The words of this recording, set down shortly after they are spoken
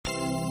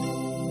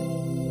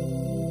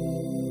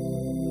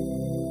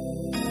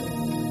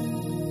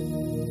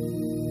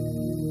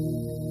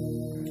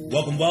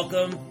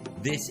Welcome.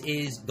 This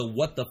is the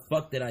What the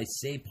Fuck Did I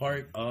Say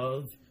part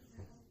of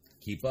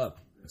Keep Up.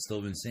 It's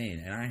still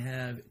insane. And I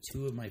have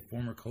two of my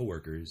former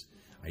coworkers.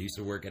 I used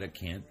to work at a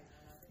camp.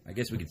 I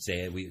guess we could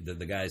say it.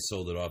 The guy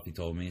sold it off, he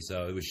told me.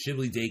 So it was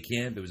Shibley Day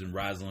Camp. It was in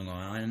Roslyn,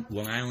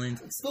 Long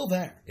Island. It's still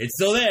there. It's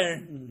still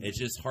there. It's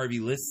just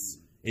Harvey Lists.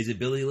 Is it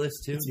Billy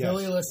List too? It's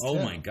Billy List too.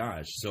 Oh my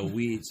gosh. So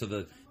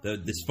the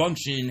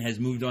dysfunction has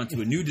moved on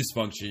to a new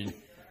dysfunction.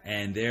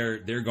 And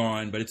they're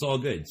gone, but it's all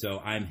good. So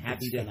I'm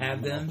happy to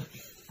have them.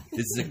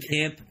 This is a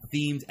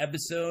camp-themed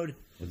episode.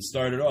 Let's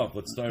start it off.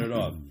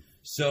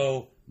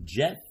 So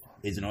Jeff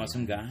is an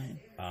awesome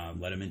guy.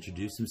 Let him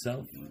introduce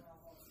himself.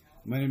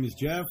 My name is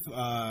Jeff.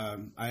 I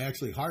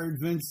actually hired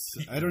Vince.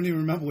 I don't even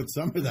remember what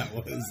summer that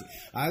was.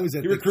 I was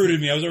at. He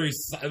recruited me. I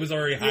was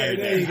already hired.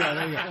 Yeah, there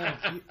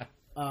you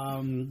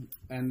go.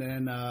 And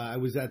then I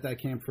was at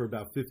that camp for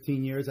about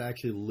 15 years. I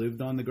actually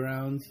lived on the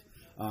grounds.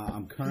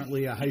 I'm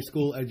currently a high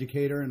school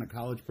educator and a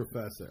college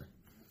professor.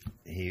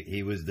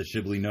 He was the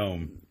Shibley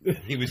gnome.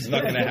 He was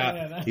stuck in a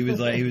house. He was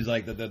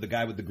like the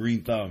guy with the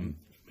green thumb.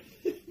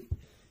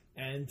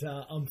 And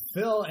I'm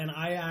Phil, and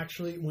I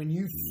actually, when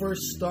you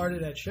first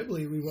started at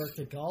Shibley, we worked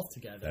at golf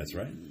together. That's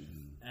right.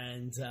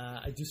 And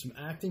I do some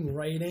acting,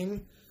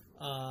 writing,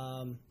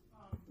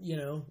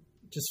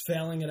 just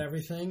failing at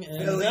everything.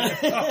 And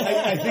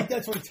I think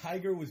that's when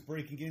Tiger was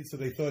breaking in, so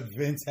they thought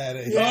Vince had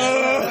it.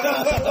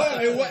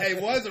 It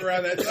was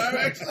around that time,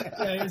 actually.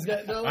 Yeah, he was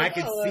getting, I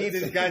could see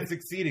this guy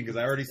succeeding because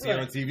I already see it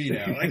on TV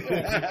now.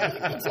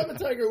 I'm a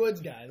Tiger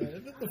Woods guy.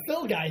 The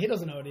Phil guy, he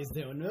doesn't know what he's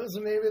doing. So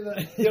maybe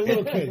They're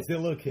little kids.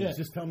 Yeah.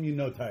 Just tell them you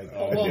know Tiger.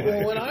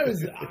 Well, when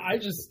I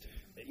just...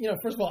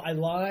 first of all, I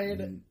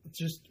lied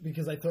just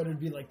because I thought it would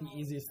be like the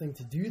easiest thing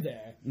to do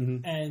there.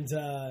 Mm-hmm.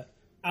 And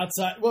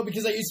outside,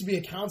 because I used to be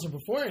a counselor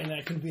before, and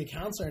I couldn't be a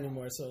counselor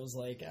anymore, so it was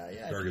like,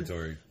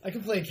 purgatory. I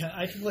could play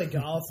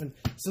golf, and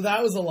so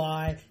that was a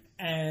lie.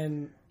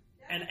 And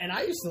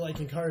I used to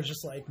encourage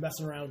just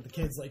messing around with the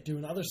kids,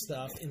 doing other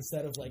stuff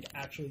instead of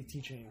actually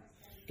teaching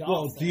golf.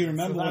 Well, do you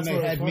remember when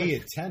they had me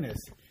at tennis?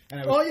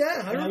 I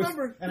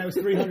remember. I was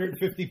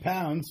 350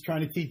 pounds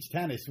trying to teach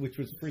tennis, which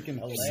was freaking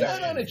hilarious. You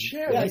sat on a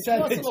chair. Yeah, I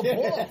sat on a chair.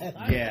 Ball.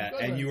 Yeah,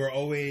 and you were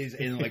always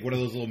in one of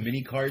those little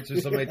mini carts or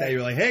something like that. You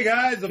were like, "Hey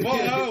guys, the ball!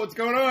 Oh, what's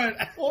going on?"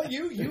 Well,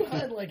 you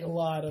had a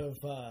lot of.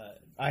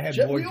 I had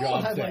more we jobs. We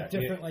all had there.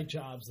 different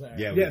jobs there.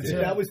 Yeah,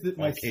 that was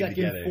my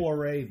second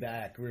foray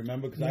back.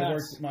 Remember, because I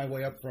worked my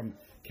way up from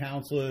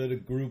counselor to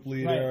group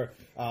leader,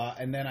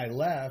 and then I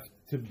left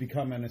to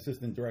become an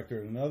assistant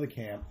director at another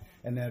camp.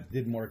 And that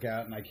didn't work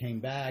out, and I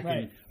came back,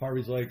 and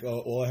Harvey's like,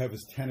 "Oh, all I have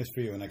is tennis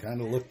for you." And I kind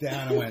of looked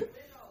down and went,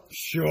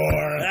 "Sure."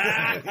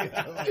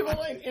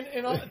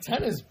 in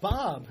tennis,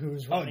 Bob, who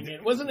was running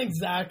it, wasn't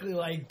exactly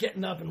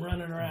getting up and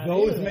running around.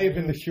 Those may have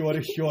been the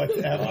shortest shorts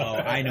ever. Oh,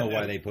 I know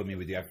why they put me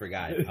with you. I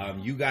forgot.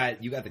 You got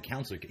the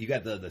counselor. You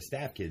got the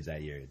staff kids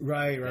that year.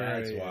 Right.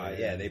 That's why.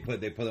 Yeah, they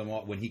put them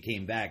all when he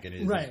came back in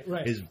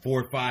his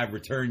 4-5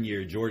 return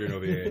year. Jordan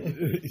over here.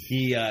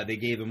 They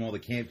gave him all the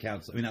camp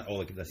counselors. I mean, not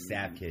all the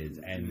staff kids.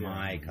 And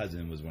my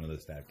cousin was one of the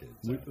staff kids.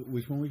 So.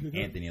 Which one was your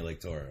cousin? Anthony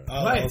Electora.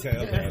 Oh, right. Okay.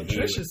 Yeah,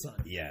 Trisha's son.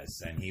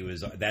 Yes, and he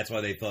was. That's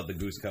why they thought the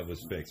Goose Cup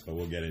was fixed. But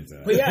we'll get into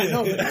that. But yeah,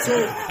 no.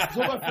 So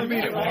for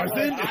me,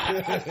 Martin?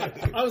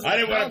 I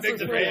didn't want to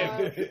fix it for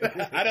him.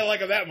 I didn't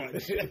like him that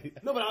much.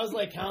 No, but I was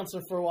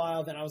counselor for a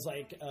while. Then I was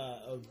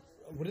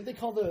what did they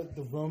call the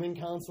roaming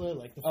counselor?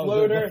 The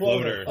floater. The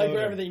floater.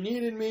 Wherever they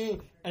needed me.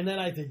 And then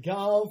I did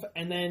golf.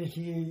 And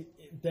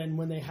then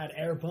when they had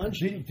air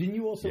bungee. Didn't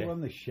you also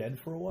run the shed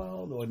for a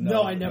while? Or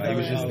no, I never. He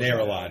was just there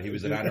a lot. He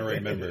was an honorary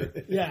member.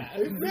 Yeah.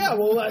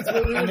 Well, that's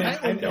what we would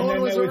hang when no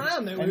one was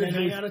around. We would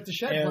hang out at the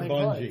shed playing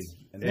cards.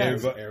 Air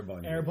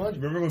bungee. Air bungee.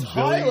 Remember when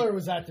Tyler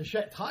was at the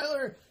shed?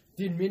 Tyler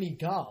did mini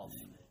golf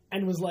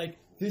and was like,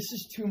 "This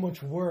is too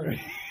much work.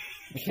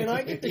 Can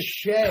I get the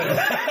shed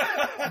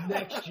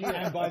next year?"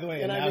 And by the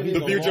way,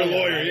 the future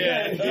lawyer,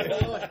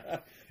 yeah.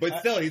 But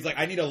still, he's like,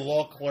 I need a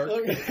law clerk.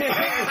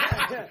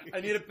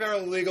 I need a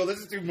paralegal. This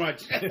is too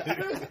much.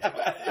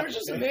 It was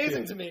just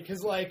amazing to me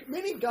because,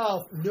 mini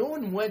golf, no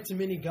one went to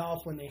mini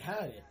golf when they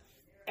had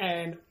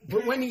it.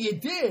 But when you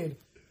did,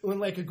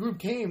 when a group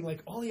came,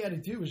 all you had to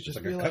do was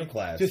just be cut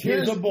class. Just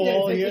here's a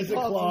ball, here's a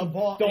club,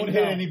 don't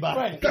hit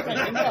anybody.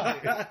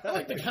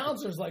 Right. The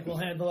counselor's we'll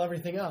handle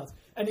everything else.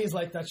 And he's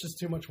like, that's just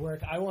too much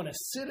work. I want to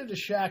sit at a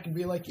shack and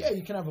be like, yeah,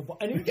 you can have a ball.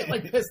 And he'd get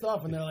pissed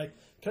off and they're like,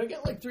 can I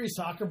get 3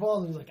 soccer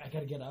balls? And he's like, I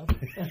gotta get up.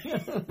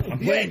 I'm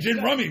playing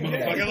gin rummy,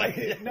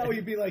 motherfucker. No,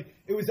 he'd be like,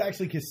 it was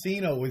actually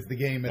casino was the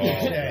game in the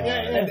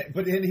shed.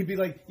 But then he'd be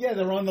like, yeah,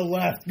 they're on the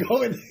left.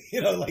 Go and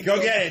go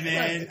get it,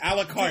 man. A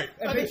la carte.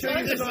 And make sure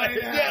you sign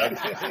out.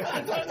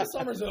 the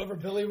summer's over,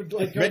 Billy would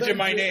like go mention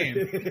my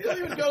name.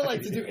 Billy would go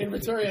like to do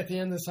inventory at the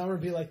end of the summer,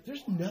 and be like,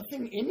 "There's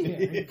nothing in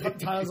here." And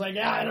Tyler's like,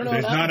 "Yeah, I don't know."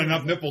 There's not means.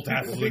 enough nipple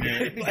tassels in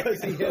here.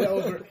 Because he hit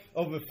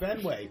over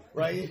Fenway,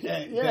 right?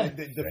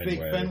 The fake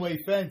Fenway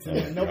fence,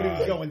 and nobody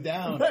was going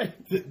down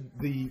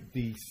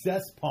the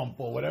cess pump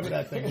or whatever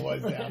that thing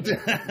was down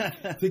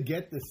there to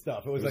get this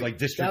stuff. It was like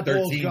District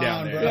 13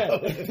 down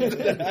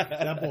there.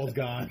 That ball's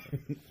gone.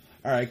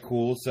 All right,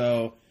 cool.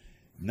 So,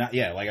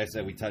 like I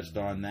said, we touched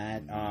on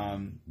that.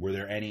 Were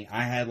there any?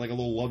 I had like a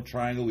little love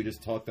triangle. We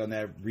just talked on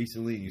that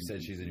recently. You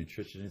said she's a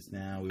nutritionist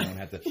now. We don't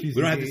have to. We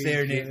don't have to say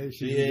her name.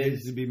 She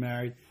is to be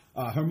married.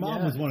 Her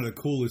mom was one of the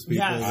coolest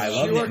people. Yes. I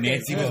loved it.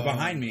 Nancy was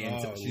behind me,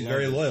 and she's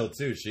very loyal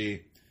too.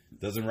 She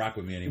doesn't rock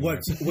with me anymore.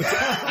 You want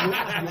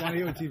to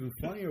hear what's even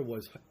funnier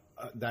was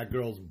that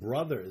girl's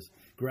brothers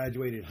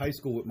graduated high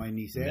school with my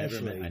niece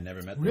Ashley. I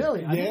never met them.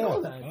 Really? I didn't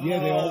know that. Yeah,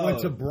 they all went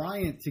to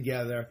Bryant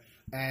together.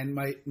 And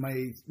my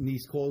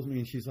niece calls me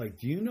and she's like,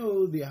 "Do you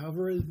know the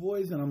Alvarez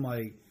boys?" And I'm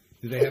like,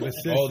 "Do they have a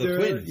sister?" Oh, the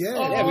twins. Yeah.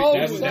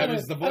 That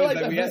was the boys I like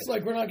that we had. It's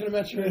like we're not going to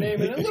mention her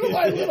name. And little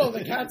by little,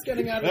 the cat's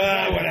getting out of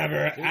the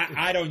whatever.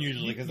 I don't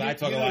usually because I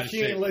talk a lot of she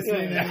shit. ain't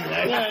listening anyway.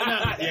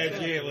 Yeah,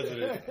 she ain't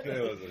listening.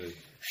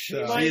 She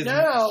might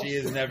now. She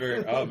is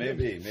never. Oh,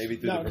 maybe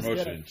through the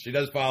promotion. She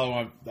does follow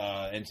on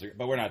Instagram,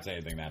 but we're not saying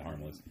anything that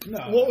harmless.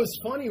 No. What was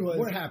funny was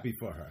we're happy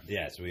for her.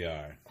 Yes, we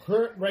are.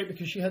 Her right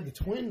because she had the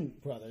twin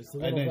brothers,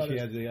 the And then brothers. she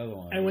had the other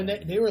one. And when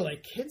they were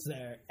like kids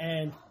there,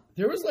 and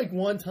there was like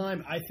one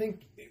time, I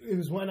think it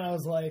was when I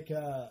was like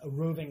a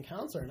roving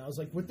counselor, and I was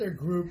like with their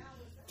group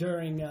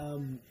during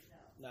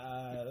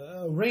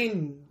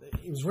rain.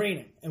 It was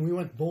raining, and we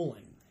went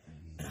bowling,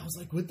 and I was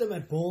like with them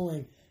at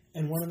bowling,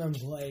 and one of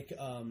them's like,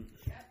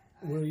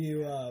 "Were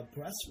you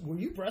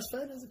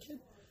breastfed as a kid?"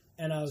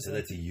 And I was So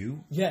like, that's a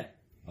you? Yeah.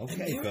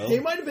 Okay, Phil. They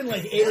might have been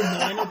like 8 or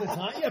 9 at the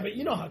time. Yeah, but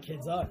you know how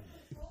kids are.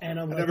 And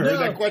I'm like, Never heard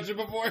that question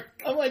before.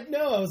 I'm like,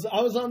 no,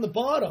 I was on the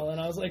bottle, and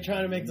I was like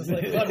trying to make this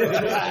like clever joke.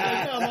 I'm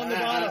like, no, I'm on the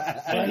bottle.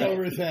 Right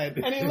over his head.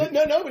 And he looked,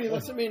 but he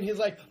looks at me and he's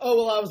like, oh,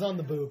 well, I was on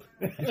the boob.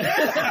 I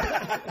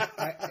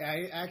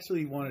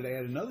actually wanted to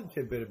add another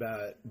tidbit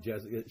about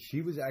Jessica.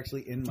 She was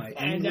actually in my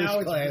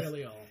English class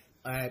really old.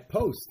 at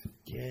Post.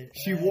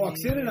 She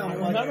walks in and I'm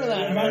like, remember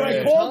that. Remember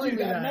I called you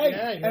that night.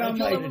 Yeah, and I'm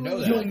like,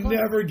 you'll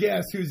never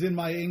guess who's in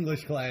my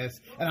English class.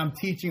 And I'm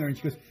teaching her and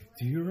she goes,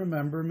 do you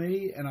remember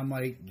me? And I'm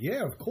like,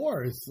 yeah, of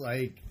course.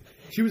 Like,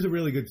 she was a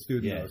really good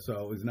student though,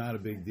 so it was not a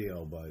big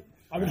deal, but...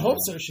 I would hope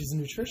so. She's a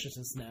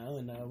nutritionist now,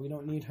 and we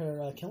don't need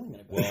her killing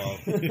anybody. Well,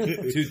 2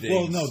 things.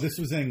 Well, no, this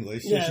was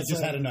English, so she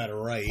just had to know how to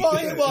write.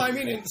 Well, I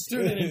mean,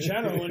 student in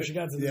general when she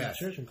got to the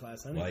nutrition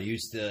class. Well, I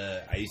used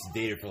to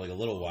date her for like a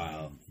little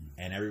while,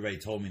 and everybody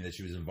told me that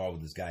she was involved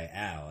with this guy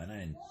Al, and I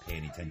didn't pay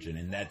any attention.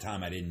 And that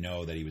time, I didn't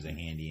know that he was a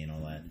handy and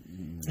all that.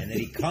 And then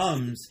he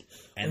comes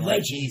and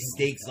like he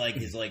stakes like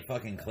his like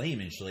fucking claim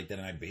and shit like that,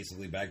 and I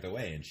basically backed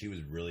away, and she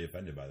was really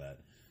offended by that.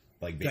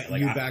 Like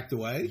you backed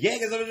away? Yeah,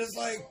 because I was just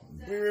like,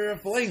 we were a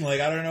fling.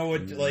 Like, I don't know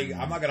what, like,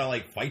 I'm not going to,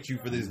 like, fight you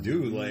for this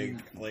dude. Like,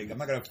 I'm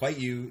not going to fight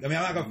you. I mean,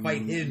 I'm not going to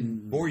fight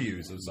him for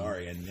you, so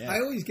sorry. And I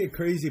always get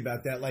crazy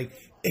about that. Like,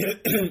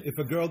 if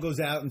a girl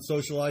goes out and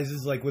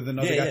socializes, like, with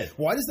another guy,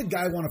 why does the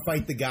guy want to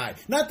fight the guy?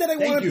 Not that I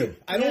want him to,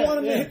 I don't want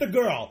him to hit the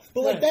girl.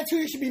 But, like, that's who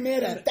you should be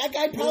mad at. That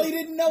guy probably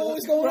didn't know what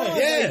was going on.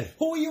 Yeah. Like,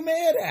 who are you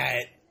mad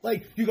at?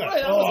 Like, you got,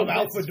 I'm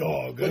alpha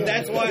dog. But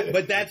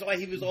that's why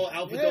he was all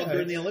alpha dog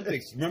during the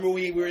Olympics. Remember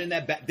when we were in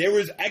that, there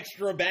was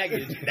extra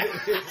baggage.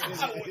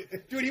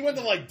 Dude, he wanted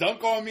to, like,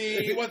 dunk on me.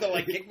 He wanted to,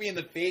 like, kick me in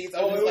the face.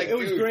 I was like, it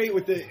was great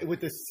with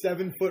the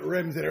 7-foot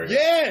rims that are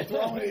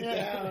throwing it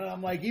down. And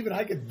I'm like, even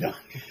I could dunk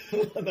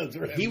on those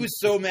rims. He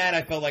was so mad,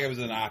 I felt like I was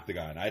in an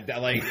octagon.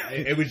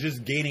 It was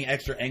just gaining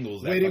extra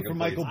angles. Waiting for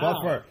Michael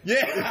Buffer.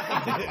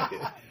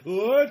 Yeah.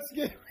 Let's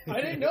get... I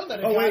didn't know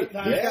that. Oh, wait.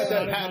 Got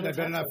that hat. I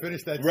better not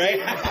finish that. Right?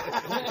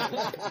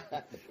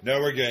 No,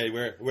 we're good.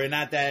 We're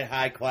not that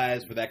high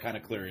class for that kind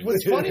of clearance.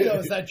 What's funny, though,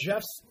 is that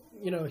Jeff's,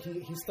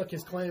 he stuck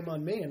his claim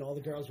on me and all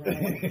the girls ran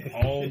away.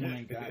 Oh,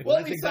 my God. Well,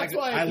 at least that's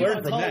why I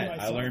learned from that.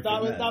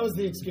 That was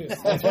the excuse.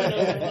 That's why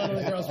none of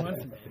the girls went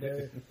for me.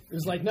 It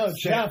was like, no,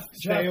 Jeff.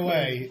 Stay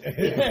away.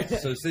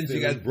 So since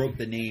you guys broke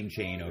the name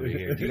chain over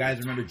here, do you guys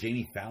remember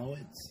Jamie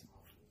Fallowitz?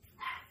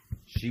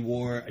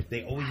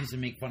 They always used to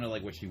make fun of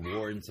like what she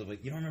wore and stuff.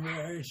 Like, you don't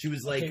remember her? She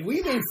was like,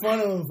 we made fun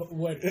of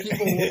what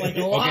people like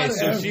a lot. Okay,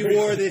 so she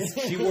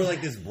wore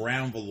like this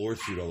brown velour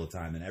suit all the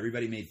time, and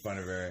everybody made fun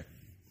of her.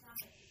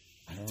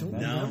 I don't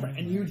remember.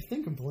 And you'd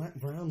think of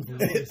brown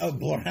velour.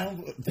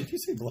 Brown? Did you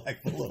say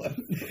black velour?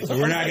 So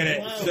we're not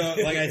gonna. So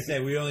like I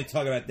said, we only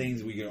talk about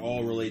things we can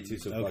all relate to.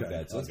 So fuck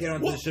that. So let's get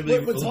on to the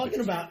Shibley We're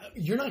talking about.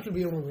 You're not going to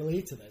be able to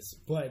relate to this,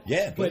 but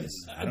yeah, but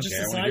I don't just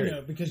care. a side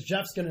note, because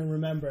Jeff's going to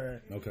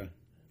remember. Okay.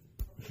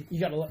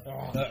 You gotta look.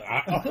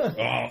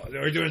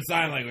 We're doing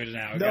sign language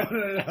now. Okay?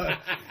 No.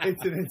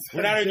 It's an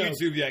we're not on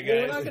YouTube yet, guys.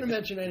 Well, we're not going to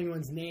mention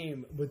anyone's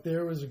name, but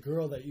there was a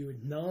girl that you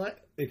would not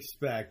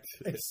expect,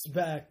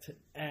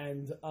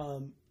 and I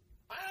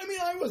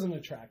wasn't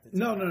attracted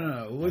to her.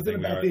 No. It wasn't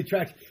about the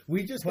attraction.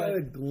 We just got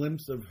a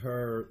glimpse of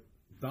her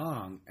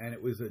thong, and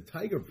it was a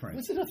tiger print.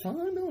 Was it a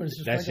thong or is it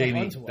just That's like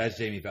Jamie. That's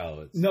Jamie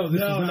Fallowitz. No,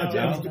 this was not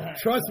Jamie. no.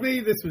 Trust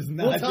me, this was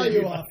not. We'll tell Jamie.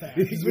 you off air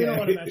because we don't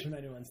want to mention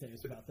anyone's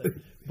names about this.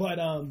 But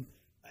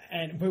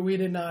we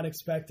did not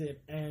expect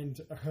it, and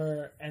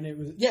it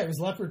was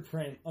leopard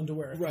print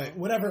underwear, right?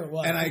 Whatever it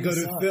was. And I go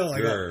to Phil.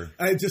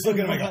 I just look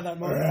at him. That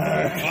moment.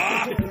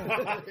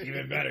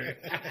 Even better.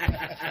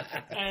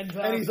 And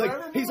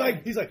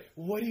he's like,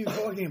 what are you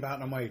talking about?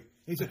 And I'm like,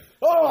 he's like,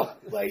 oh,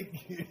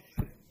 like.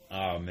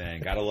 Oh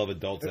man, gotta love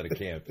adults at a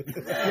camp.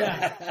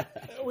 Yeah,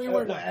 we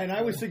were, and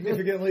I was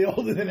significantly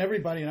older than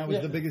everybody, and I was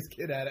the biggest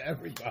kid out of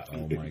everybody.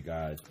 Oh my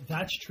god,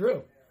 that's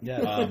true.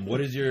 Yeah. What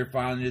is your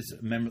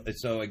fondest memory?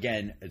 So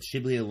again, at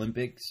Shibley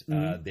Olympics,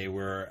 they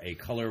were a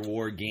color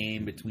war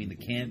game between the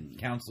camp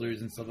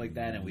counselors and stuff like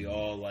that, and we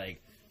all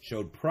like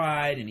showed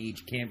pride in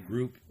each camp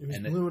group. It was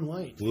blue and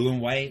white. Blue and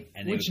white,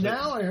 and which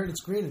now I heard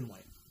it's green and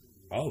white.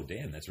 Oh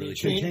damn, that's really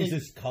cool. They changed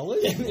its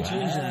colors. They changed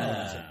the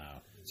colors.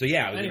 So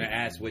yeah, I was going to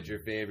ask what your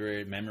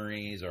favorite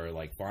memories or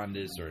like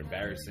fondest or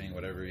embarrassing,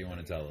 whatever you want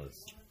to tell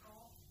us.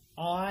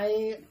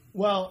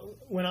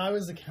 When I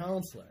was a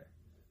counselor,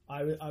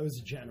 I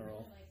was a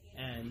general,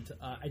 and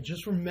I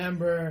just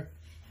remember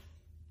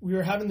we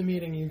were having the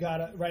meeting. You got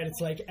it right. It's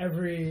like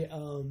every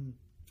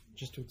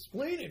just to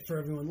explain it for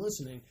everyone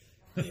listening,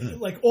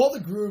 like all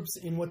the groups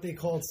in what they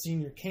called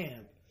senior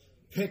camp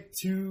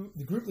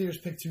the group leaders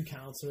picked 2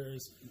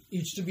 counselors,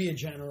 each to be a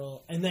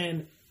general, and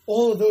then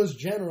all of those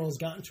generals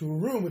got into a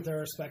room with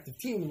their respective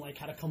team and like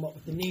had to come up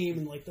with the name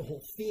and like the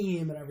whole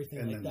theme and everything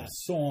and like then that. The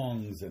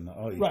songs and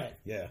right.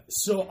 Yeah.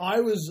 So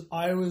I was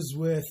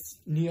with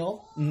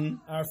Neil,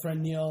 our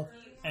friend Neil,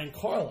 and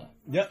Carla.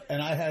 Yep,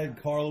 and I had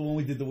Carla when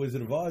we did the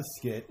Wizard of Oz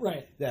skit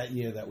that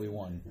year that we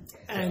won.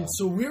 And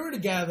so we were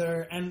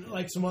together, and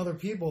like some other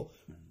people,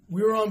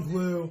 we were on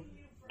blue,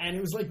 and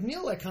it was like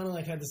Neil that kind of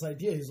like had this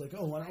idea. He's like,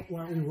 oh, why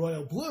don't we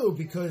royal blue,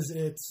 because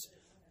it's,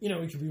 you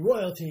know, it could be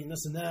royalty and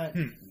this and that,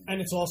 and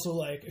it's also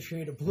like a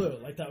shade of blue.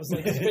 Like that was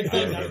like a big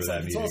thing. That was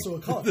like, it's also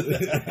a color.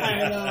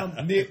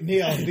 And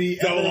Neil, the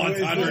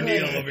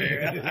Neil over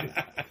here.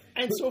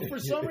 And so for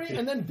some reason,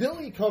 and then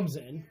Billy comes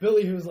in.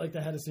 Billy, who's like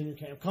the head of senior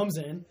camp, comes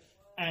in,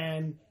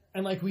 and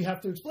like we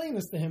have to explain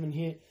this to him,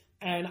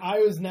 and I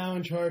was now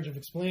in charge of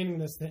explaining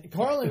this thing.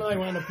 Carl and I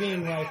wound up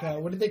being like,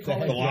 what did they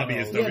call it? The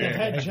lobbyist over here. The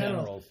head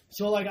general.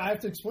 So like I have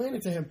to explain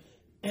it to him.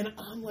 And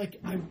I'm like,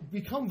 I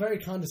become very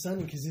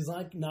condescending because he's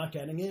like not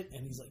getting it,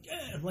 and he's like,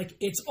 yeah. I'm like,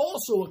 it's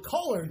also a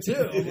color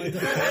too. I'm like,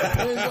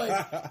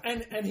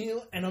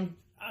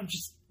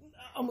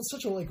 I'm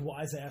such a like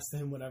wise ass to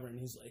him, whatever. And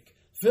he's like,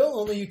 Phil,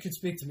 only you could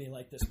speak to me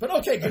like this. But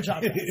okay, good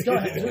job, guys. Go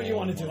ahead, do what you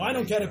want to do. I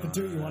don't get it, but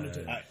do what you want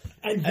to do.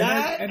 And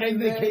then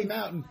they came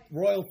out in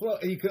royal flow,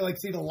 and you could like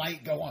see the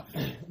light go on.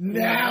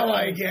 Now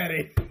I get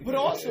it.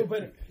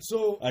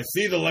 So I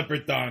see the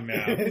leopard thong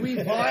now. We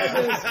buy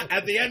this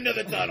at the end of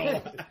the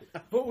tunnel.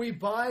 But we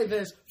buy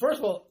this. First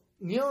of all,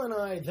 Neil and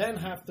I then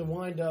have to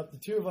wind up, the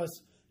two of us,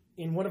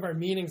 in one of our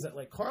meetings at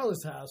like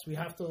Carla's house. We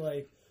have to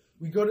like,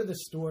 we go to the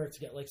store to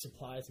get like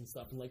supplies and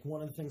stuff, and like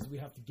one of the things we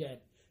have to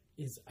get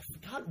is, I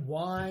forgot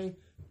why,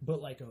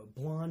 but like a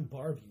blonde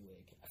Barbie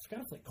wig. I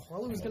forgot if like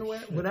Carla was going to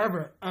wear it,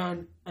 whatever.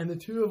 And the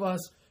two of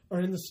us are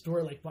in the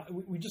store, like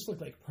we just look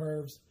like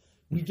pervs.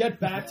 We get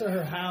back to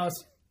her house.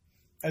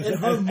 As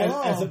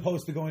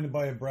opposed to going to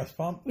buy a breast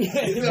pump?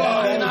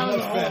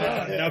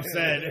 Enough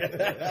said.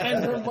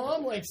 And her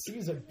mom like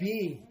sees a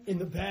bee in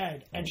the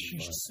bag, and she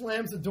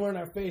slams the door in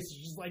our face.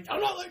 She's like,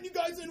 I'm not letting you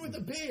guys in with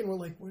the bee. And we're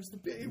like, where's the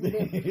bee?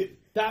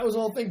 That was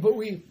the whole thing. But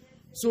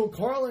so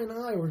Carla and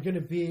I were going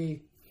to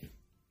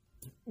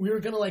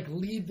like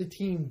lead the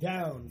team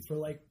down for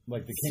like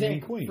the king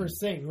and queen. For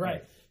sing,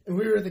 right. And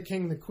we were the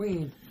king and the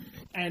queen.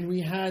 And we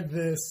had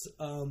this,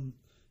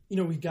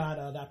 we got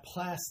that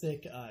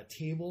plastic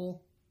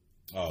table.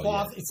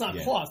 Cloth. Yeah. It's not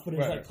cloth, but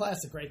it's like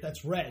plastic, right?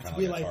 That's red. To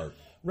be like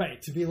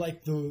to be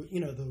like the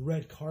the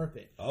red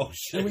carpet. Oh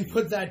shit! And we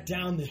put that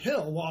down the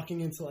hill,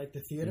 walking into like the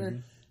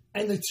theater,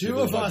 and the two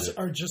of us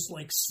are just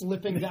like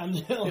slipping down the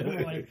hill, and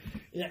we're like,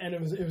 and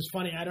it was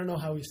funny. I don't know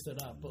how we stood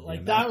up, but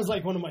like that was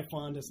like one of my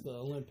fondest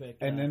Olympic.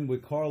 And then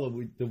with Carla,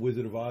 the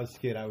Wizard of Oz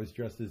skit, I was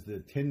dressed as the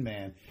Tin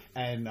Man,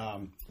 and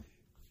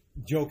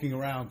joking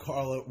around,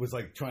 Carla was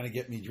like trying to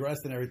get me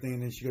dressed and everything,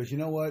 and then she goes, "You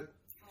know what?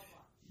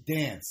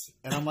 Dance."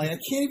 And I'm like, I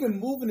can't even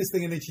move in this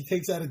thing. And then she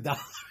takes out $1.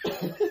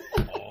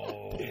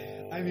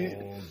 I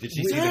mean, did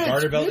she see the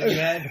garter belt that you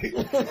had?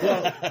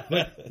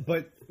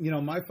 But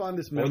my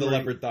fondest memory, or the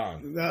leopard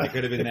thong. It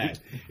could have been that.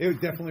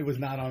 It definitely was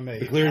not on me.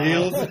 The clear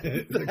heels.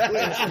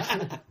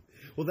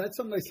 Well, that's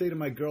something I say to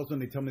my girls when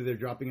they tell me they're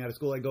dropping out of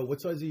school. I go,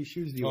 "What size of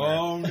shoes do you wear?"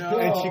 Oh no!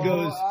 And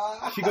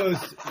she goes,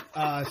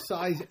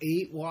 size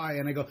 8. Why?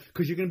 And I go,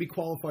 because you're going to be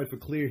qualified for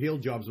clear heel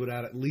jobs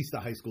without at least a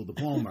high school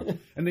diploma.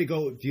 And they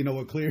go, "Do you know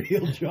what clear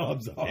heel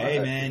jobs are?" Hey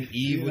man,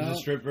 Eve was a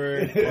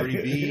stripper.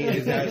 Cardi B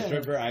is now a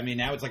stripper. I mean,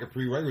 now it's like a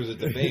prerequisite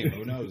to fame.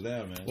 Who knows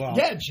now, man? Well,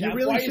 Jeff, you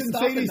really shouldn't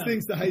say these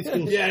things to high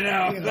school. Yeah,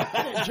 no.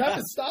 Jeff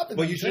is stopping.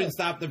 But you shouldn't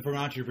stop them from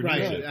entrepreneurship.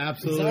 Right,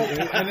 absolutely.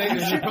 And they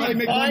should probably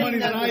make more money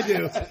than I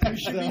do. You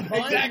should be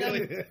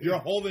Exactly. You're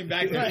holding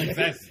back their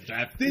success,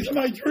 Jeff. These are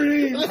my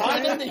dreams.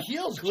 Hide in the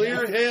heels,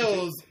 Clear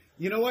Hills.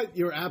 You know what?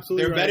 You're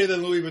absolutely They're right. better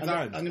than Louis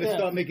Vuitton. I'm going to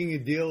start making a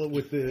deal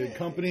with the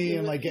company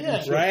and like getting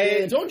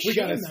right. Don't we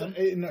got shame them.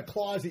 in the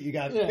closet. You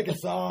got to pick a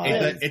song.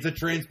 It's a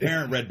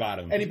transparent red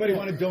bottom. Anybody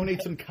want to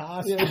donate some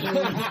costumes?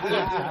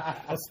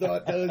 I'll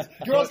start those.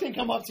 Girls can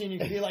come up to you and you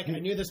can be like, I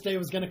knew this day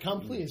was going to come.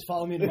 Please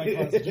follow me to my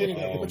closet. Here you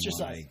go. What's your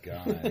size?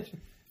 Oh, my God.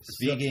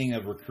 Speaking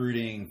of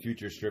recruiting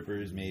future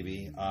strippers,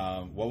 maybe,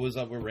 what was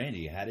up with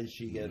Randy? How did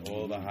she get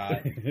all the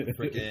hot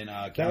freaking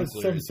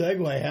counselors? That was some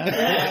segue,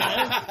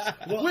 huh?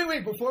 Well,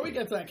 wait, before we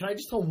get to that, can I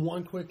just tell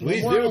one quick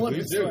Please one do,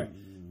 Olympic please do. story?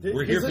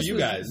 We're here for you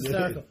guys.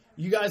 Hysterical.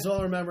 You guys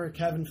all remember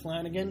Kevin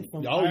Flanagan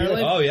from Oh, Ireland?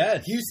 yeah. Oh,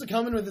 yes. He used to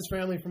come in with his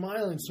family from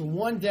Ireland. So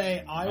one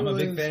day I'm a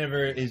big fan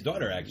of his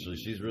daughter, actually.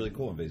 She's really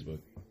cool on Facebook.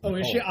 Oh,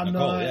 is she? I'm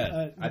Nicole, not.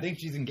 yeah. I think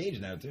she's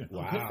engaged now, too.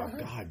 Wow.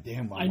 God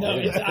damn. I know.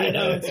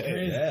 It's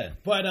crazy. Yeah.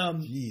 But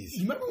Jeez.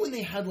 you remember when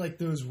they had like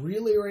those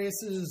relay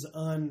races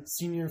on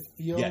Senior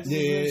Field? Yes.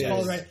 It's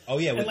called, right? Oh,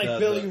 yeah. And with like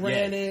Billy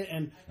ran it,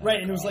 and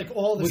and it was like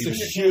all the With the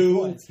senior shoe.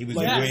 boys. He was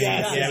Yes, wearing,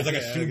 yes. yeah, it was like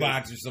a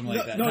shoebox or something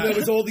like that. No, there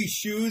was all these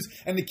shoes,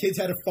 and the kids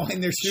had to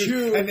find their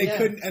shoes, and they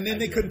couldn't, and then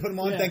they couldn't put them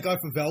on. Yeah. Thank God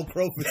for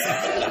Velcro. For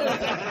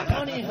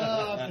Honey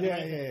Hub.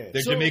 yeah.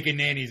 Their So- Jamaican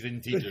nannies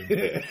didn't teach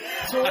him.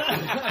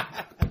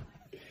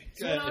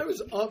 So when I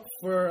was up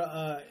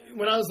for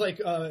when I was like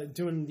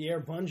doing the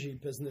air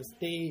bungee business,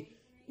 they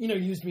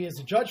used me as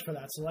a judge for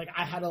that. So like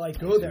I had to like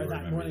go there that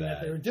remember morning that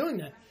that. they were doing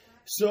that.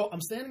 So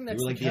I'm standing You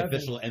next were like to the Kevin.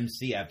 official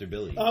MC after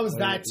Billy. I was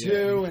that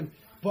too, and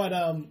but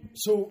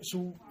so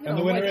And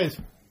the winner is.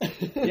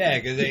 Yeah,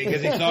 because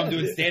they saw him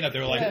doing stand-up. They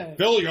were like, Yeah.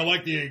 Phil, you're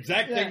like the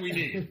exact thing we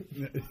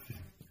need.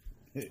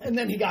 and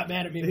then he got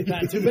mad at me with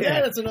that too. But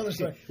that's another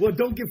story. Well,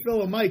 don't give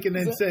Phil a mic and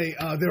then say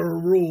there are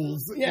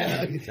rules.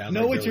 Yeah. Sounds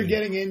Know like what you're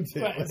Billy. getting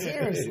into. Right,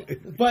 seriously.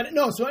 But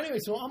no, so anyway,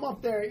 so I'm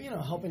up there,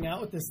 helping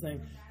out with this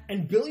thing.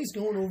 And Billy's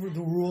going over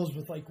the rules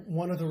with like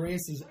one of the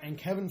races, and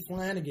Kevin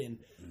Flanagan,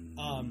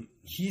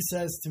 he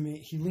says to me,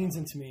 he leans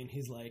into me and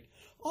he's like,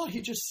 oh,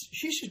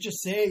 she should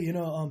just say,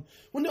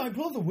 when I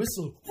blow the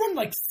whistle, run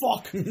like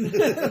fuck. And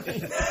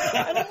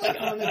I'm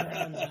like on the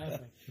ground laughing.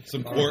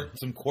 Some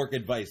cork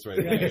advice right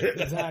there.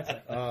 Exactly.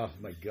 Oh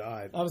my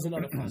God. That was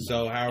another fun.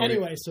 So how are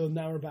Anyway, so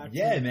now we're back.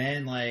 Yeah,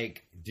 man.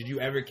 Like, did you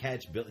ever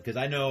catch Billy? Because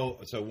I know.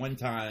 So one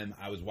time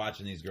I was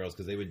watching these girls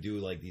because they would do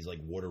like these like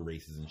water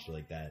races and shit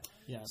like that.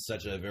 Yeah.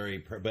 Such a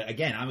very. But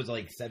again, I was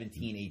like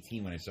 17,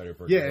 18 when I started.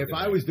 Yeah, if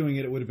I was doing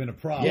it, it would have been a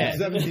problem. Yeah.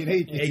 17,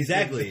 18.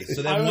 Exactly.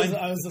 So then I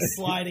was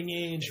a sliding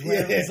age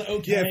where it was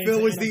okay. Yeah, Phil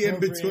to was the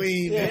inappropriate.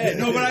 in-between. Yeah,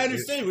 no, but I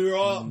understand. We were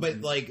all,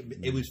 but like,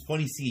 it was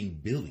funny seeing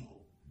Billy.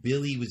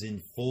 Billy was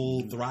in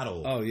full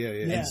throttle. Oh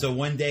yeah. And so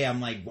one day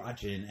I'm like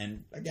watching,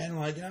 and again,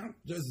 like,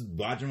 just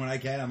watching what I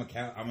can. I'm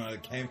a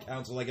camp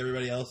counselor like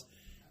everybody else.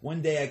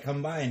 One day I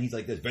come by and he's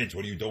like, "This Bench,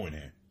 what are you doing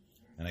here?"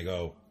 And I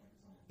go,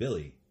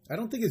 "Billy." I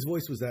don't think his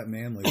voice was that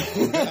manly.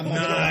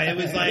 Nah, it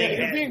was like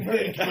You're being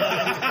very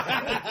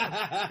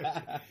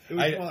kind. It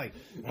was like,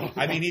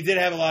 I mean, he did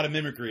have a lot of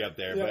mimicry up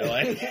there, but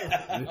like,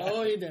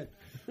 Oh, he did.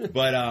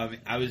 but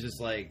I was just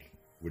like,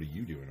 "What are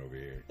you doing over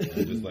here?" And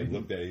I just like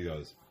looked at it. He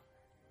goes,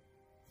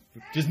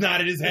 just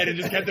nodded his head and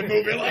just kept it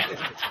moving. Like,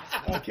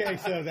 okay,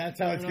 so that's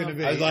how it's going to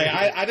be. I was like,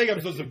 I think I'm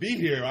supposed to be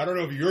here. I don't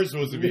know if you're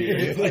supposed to be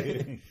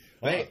here.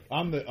 Hey,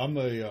 I'm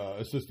the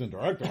assistant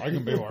director. I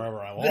can be wherever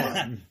I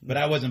want. but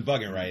I wasn't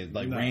bugging, right?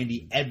 Like No.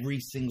 Randy, every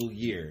single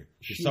year,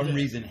 for some did.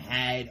 reason,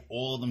 had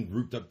all of them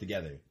grouped up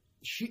together.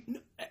 See,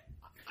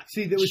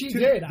 there was She two,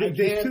 did. I there's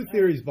can't- two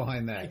theories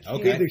behind that.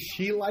 Okay. Either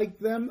she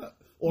liked them,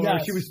 or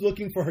Yes. she was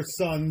looking for her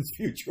son's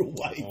future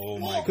wife. Oh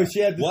my god! Because she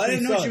had the Well, I two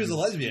didn't know she sons. was a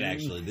lesbian.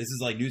 Actually, this is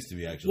like news to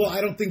me. Actually, Well,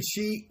 I don't think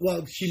she.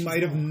 Well, she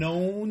might have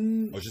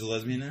known. oh, she's a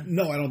lesbian now.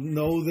 No, I don't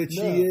know that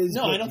No. she is.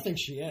 No, but I don't think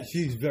she is.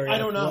 She's very I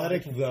don't know.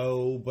 athletic,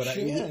 though. But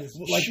She is.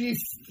 Like,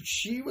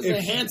 She was if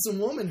a she- handsome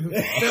woman who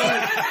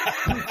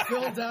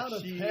filled out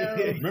a pair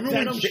of Remember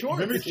denim when shorts.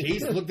 remember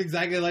Chase looked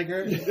exactly like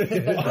her?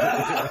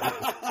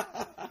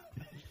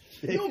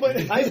 No, but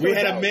We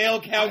had a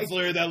male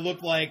counselor that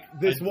looked like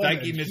This a woman.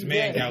 Dyke Miss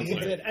Man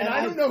counselor. And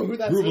I don't know who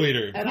that's Group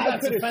leader. And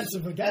that's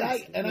offensive against.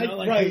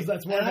 right.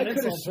 That's more And I of an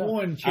could have insult.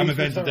 sworn Chase I'm was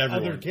offensive her to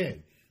everyone. other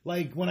kid.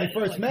 Like when I Like,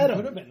 first like, met he him,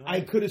 could have been, right?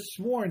 I could have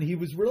sworn he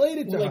was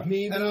related to Well, her. like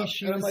maybe And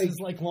she I'm was like, his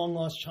like long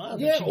lost child.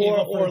 that yeah, she gave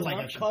up for or like a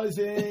adoption.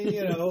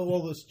 cousin,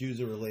 all those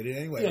Jews are related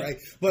anyway, Yeah. right?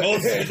 But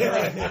Most Jews are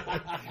related.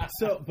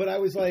 so, but I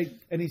was like,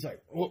 and he's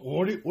like,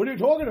 what are you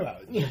talking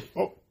about?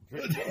 Oh.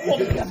 Well,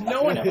 because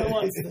no one ever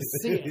wants to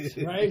see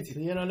it, right?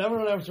 No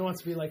one ever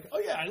wants to be like, oh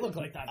yeah, I look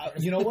like that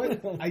person. You know what?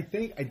 I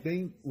think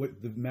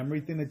what the memory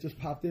thing that just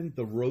popped in,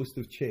 the roast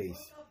of Chase.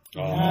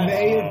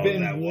 May have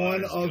been that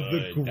one was of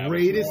good. the That was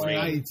greatest great.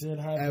 nights Did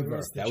have the ever.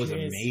 roast of That was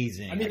Chase.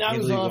 amazing. I mean, I that can't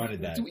was believe you off.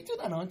 wanted that. Did we do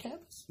that on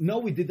campus? No,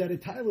 we did that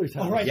at Tyler's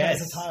house. Oh, right. Yes.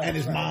 that was a Tyler, And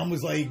his right. mom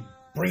was like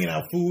bringing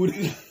out food,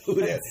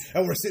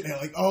 and we're sitting there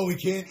like, oh, we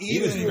can't eat. He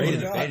was anymore. great in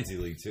the fantasy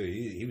league too.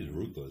 He was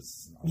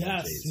ruthless.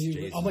 Yes.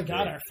 Chase Oh my was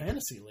God, great. our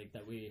fantasy league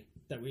that we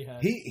had.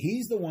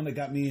 He's the one that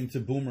got me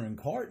into Boomer and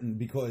Carton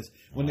because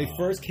when they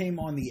first came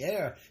on the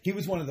air, he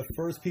was one of the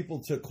first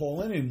people to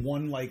call in and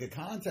won like a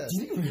contest.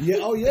 Yeah,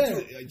 oh yeah,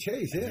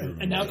 Chase, yeah.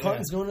 And now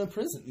Carton's going to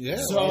prison. Yeah.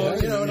 So Yeah.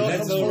 it all Is that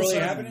comes still full really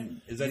circle.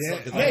 happening? Is that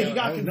Yeah, he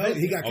got convicted.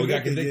 He got Oh, he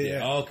got convicted. convicted.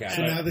 Yeah. Oh, okay.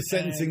 So now the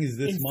sentencing is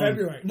this in month.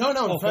 February. No,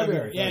 Oh, in February.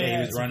 February. Yeah, he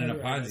was it's running a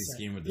February, Ponzi that's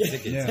scheme with the right.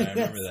 tickets. Yeah. I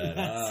remember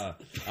that.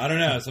 I don't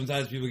know.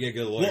 Sometimes people get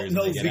good lawyers. Well,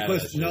 no, and they get out of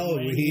because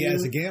that shit. he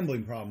has a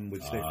gambling problem,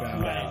 which they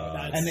found Right, out,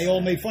 that's and they all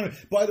made fun of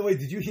it. By the way,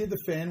 did you hear the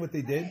fan what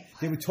they did?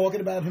 They were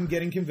talking about him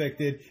getting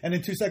convicted, and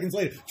then 2 seconds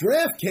later,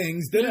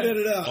 DraftKings, da da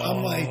da da.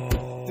 I'm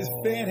like, this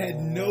fan had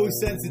no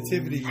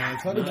sensitivity, man.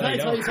 Talk But can about I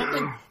tell you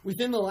something?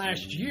 Within the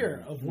last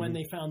year of when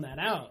they found that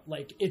out,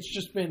 like it's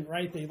just been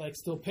right. They like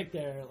still pick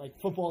their like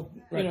football.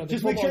 You know, the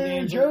just make football sure you're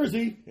in games.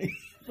 Jersey.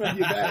 Right.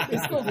 You bet. They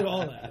still do all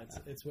that.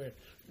 It's weird.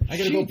 I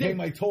gotta She go pay did-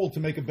 my toll to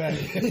make a bet.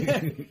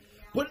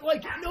 But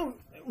like, no,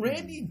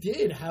 Randy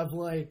did have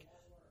like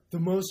the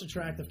most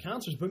attractive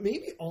counselors, but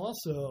maybe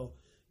also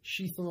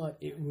she thought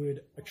it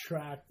would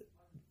attract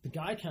the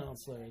guy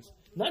counselors,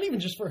 not even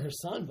just for her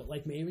son, but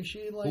like maybe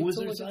she like. Who was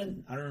to her look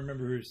son? I don't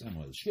remember who her son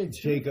was. She had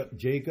two.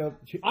 Jacob.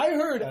 I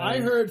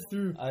heard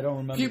through. I don't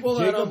remember. People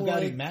that Jacob I'm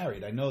got like-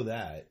 married. I know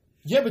that.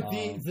 Yeah, but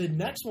the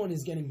next one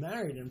is getting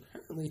married, and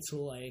apparently to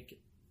like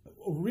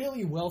a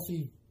really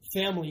wealthy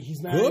family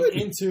he's married Good.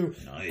 into,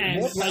 Nice. and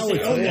More like power they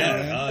to own them, their,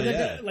 man. Oh,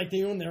 yeah. like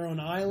they own their own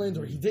island,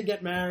 or he did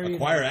get married.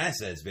 Acquire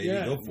assets, baby.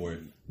 Yeah. Go for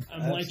it.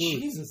 I'm like,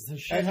 Absolutely. Jesus, the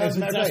shit And has as a a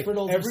matter of desperate fact,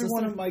 older every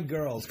one sister. of my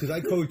girls, because I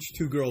coach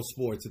 2 girls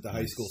sports at the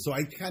high school, so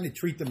I kind of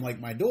treat them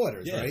like my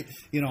daughters, Yeah. right?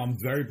 You know, I'm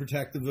very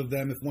protective of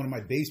them. If one of my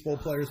baseball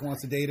players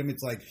wants to date them,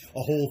 it's like a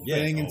whole Yeah.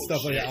 thing and Oh,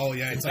 stuff like shit. that. Oh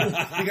yeah, it's like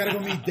you got to go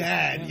meet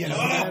dad. You know,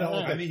 that whole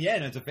I thing. mean, yeah,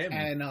 no, it's a family.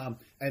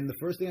 And the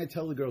first thing I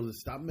tell the girls is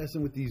stop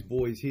messing with these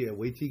boys here.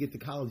 Wait till you get to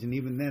college, and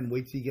even then,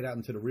 wait till you get out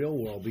into the real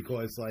world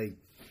because like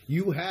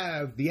you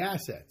have the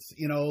assets.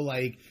 You know,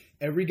 like.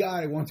 Every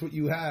guy wants what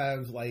you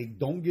have. Like,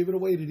 don't give it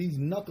away to these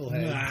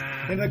knuckleheads.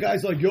 Nah. And the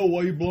guy's like, "Yo,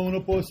 why you blowing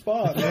up our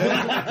spot,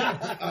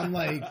 man?" I'm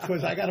like,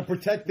 "Cause I gotta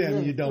protect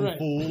them, you dumb Right.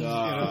 fools." You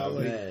know, Oh,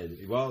 like- man.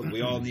 Well,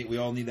 we all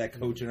need that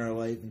coach in our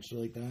life and shit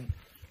like that.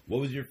 What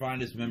was your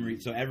fondest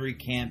memory? So every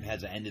camp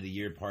has an end of the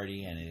year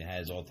party and it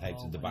has all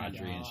types of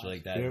debauchery and shit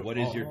like that. There- What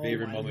is your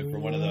favorite my moment for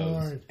one of those?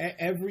 Lord.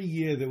 Every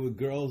year there were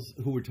girls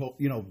who were told,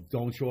 you know,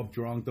 don't show up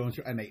drunk,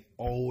 and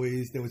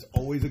there was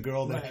always a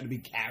girl that Right. had to be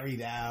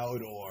carried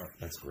out or.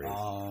 That's great. I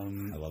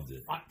Um, loved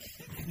it.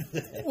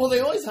 Well, they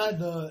always had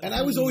the. and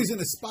I was always in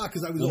a spot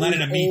because I was Well, not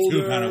always in a Me Too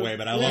older. kind of way,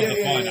 but I love Yeah, the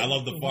yeah, fun. yeah. I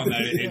love the fun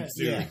that it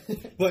Yeah.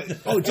 ensued.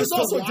 But just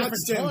also to a watch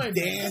different them time.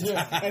 dance,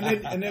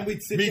 Yeah. and then we'd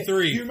sit. Me there.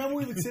 three. Do you remember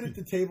we would sit at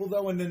the table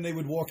though, and then they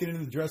would walk in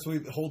the dress.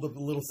 We'd hold up a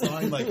little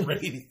sign like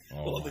 "Ready." Oh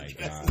all the my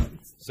dresses. god!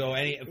 So was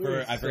I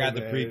so forgot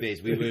the bad.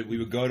 preface. We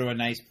would go to a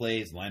nice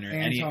place, Leonard.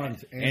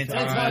 Anton's.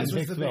 Anton's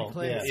was the big Hicksville,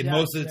 place. yeah. And Yeah.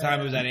 most of the time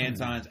Yeah. it was at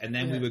Anton's, and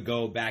then we Yeah. would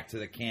go back to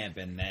the camp,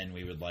 and then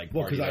we would like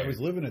Well, party because I there. was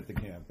living at the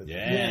camp. At the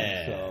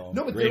Yeah. time, so.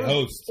 No, but Great there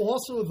was host.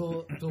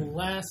 also the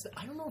last.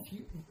 I don't know if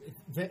you.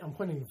 I'm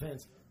pointing to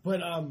Vince, but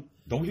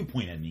Don't you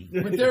point at me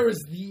but there was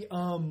the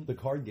The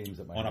card games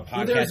at my on a house.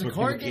 podcast. there was the where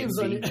card people games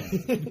can't on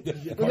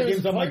see. your, Card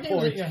games on my at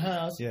porch. your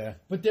house. Yeah.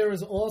 But there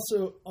was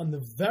also on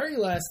the very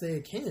last day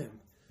of camp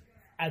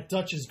at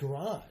Dutch's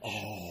garage.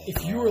 Oh,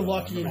 if you were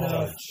lucky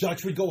enough.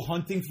 Dutch would go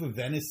hunting for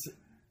Venice.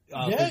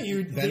 Yeah, for they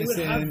would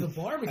venison. have the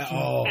barbecue,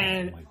 Oh,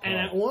 and my God. and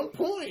at one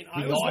point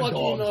I was odd lucky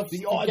dog. enough The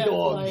to odd get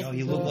dog. like You know,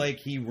 he the- looked like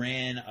he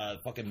ran a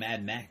fucking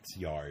Mad Max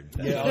yard.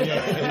 Yeah, oh,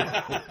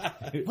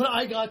 yeah. But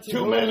I got to 2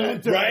 go-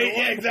 minutes. Right?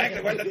 Yeah,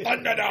 exactly. With the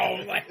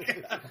Thunderdome.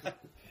 Like,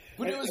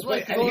 But it was But-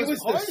 like and he those was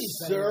parties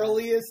the that were-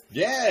 surliest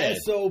yeah.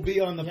 SOB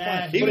on the Yeah,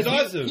 planet. He But was if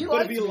awesome. He But if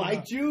liked he me,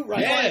 liked though. you, right?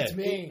 He Yeah. liked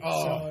me.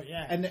 Oh. So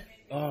yeah. And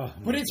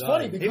But it's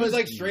funny because He was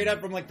like straight up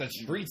from like the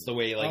streets the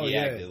way like Oh, he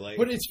yeah. acted. Like,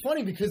 But it's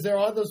funny because there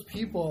are those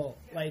people,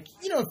 like,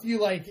 you know, if you,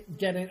 like,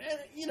 get in, and,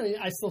 you know,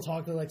 I still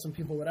talk to, like, some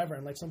people, whatever,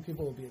 and, like, some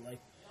people will be like,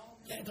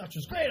 yeah, Dutch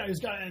was great, I was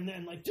got, and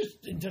then, like,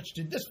 Dutch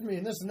did this for me,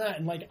 and this and that,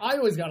 and, like, I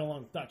always got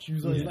along with Dutch, he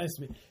was always nice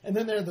to me, and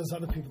then there are those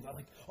other people that are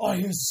like, oh,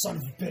 he was a son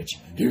of a bitch,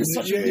 he was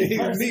such a good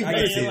person. I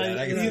can see Like, that,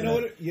 I can You see know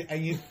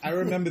what? I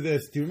remember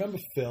this. Do you remember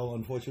Phil?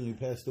 Unfortunately,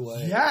 passed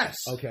away. Yes.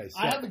 Okay, so-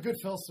 I have a good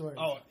Phil story.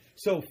 Oh,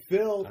 so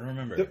Phil. I don't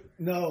remember.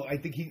 No, I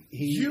think he.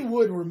 You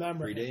would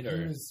remember. Predate He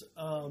or- was,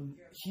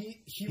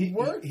 he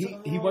worked.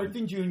 He worked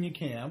in junior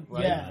camp,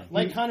 right? Yeah,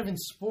 like kind of in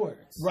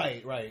sports.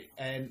 Right,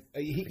 and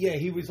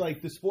he was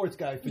like the sports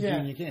guy for Yeah.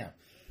 junior camp.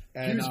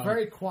 And, He was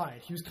very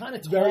quiet. He was kind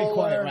of taller, very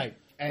quiet, right?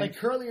 And like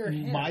curlier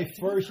hair. my Did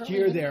he first curly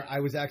year hair? there,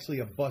 I was actually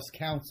a bus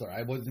counselor.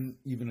 I wasn't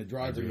even a I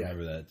driver do yet,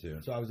 remember that too.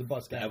 so I was a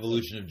bus The counselor.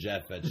 evolution of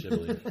Jeff at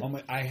Shipley.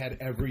 I had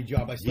every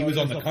job. I He was started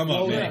on as the a come up,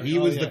 floater. man. He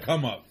Oh, was yeah. the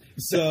come up.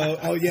 So,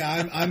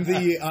 I'm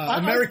the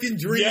American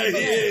Dream. Yeah, he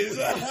is.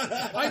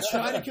 I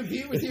try to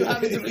compete with you,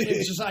 having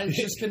to I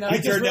just cannot.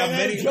 He turned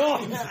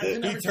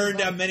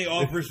down many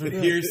offers from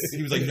Pierce.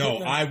 He was like, "No,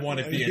 I want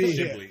to be at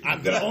Shipley.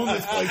 I'm gonna own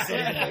this place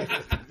someday."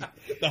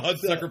 The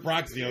Hudsucker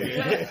proxy over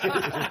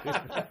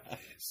here.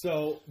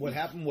 So what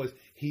happened was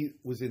he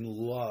was in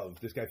love.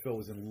 This guy Phil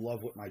was in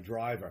love with my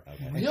driver.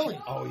 Okay. Really?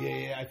 Oh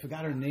yeah. I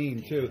forgot her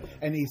name too.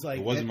 And he's like,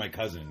 it wasn't my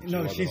cousin.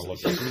 She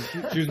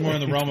she was more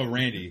in the realm of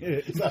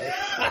Randy.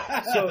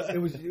 So it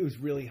was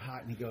really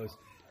hot, and he goes.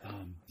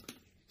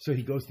 So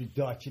he goes to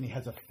Dutch, and he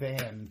has a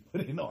fan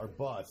put in our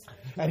bus,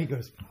 and he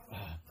goes.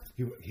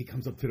 He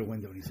comes up to the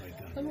window and he's like,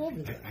 I love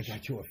it. I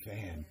got you a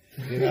fan.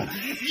 You know?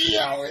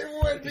 Yo, it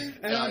would be.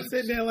 And I'm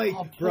sitting there like,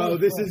 bro,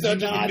 this is not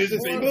the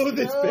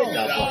smoothest thing.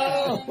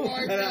 Oh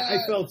my God. And I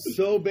felt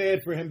so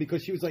bad for him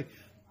because she was like,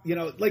 you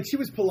know, like she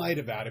was polite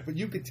about it, but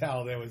you could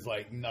tell there was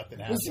like nothing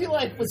happening.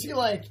 Was he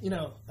like, you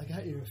know, I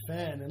got you a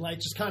fan, and like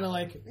just kind of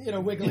like, you know,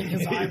 wiggling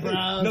his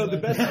eyebrows? No, the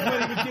best is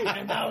when he would do.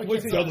 And now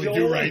was it totally Joel,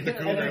 do right the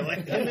corner.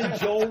 Like him and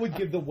Joel would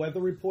give the weather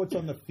reports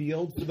on the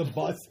field for the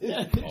buses.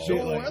 Yeah, So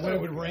like, when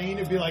it would rain,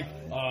 it'd be like,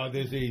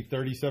 there's a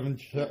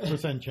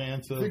 37%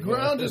 chance of the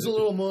ground is a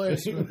little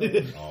moist.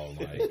 Oh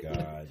my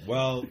God.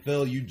 Well,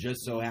 Phil, you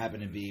just so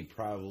happen to be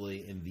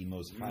probably in the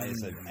most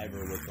highest I've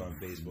ever looked on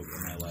Facebook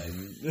in my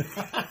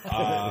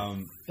life.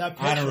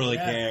 I don't really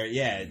care.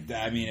 Yeah,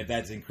 I mean, if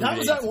that's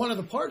incriminating. That was at one of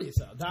the parties,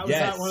 though. That was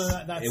at one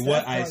of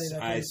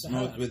that I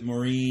smoked with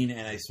Maureen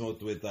and I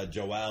smoked with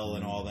Joel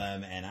and all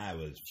them, and I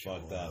was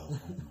fucked up. Oh my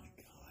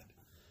God.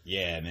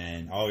 Yeah,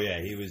 man. Oh yeah,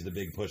 he was the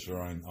big pusher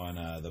on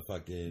the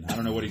fucking. I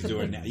don't know what he's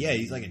doing now. Yeah,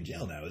 he's like in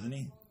jail now, isn't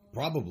he?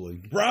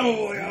 Probably.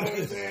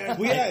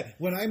 We had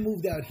when I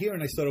moved out here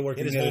and I started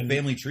working. His whole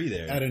family tree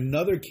there. At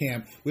another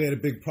camp, we had a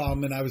big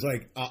problem, and I was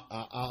like,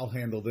 "I'll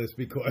handle this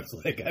because,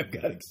 like, I've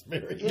got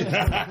experience.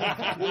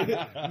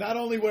 Not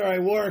only where I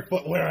work,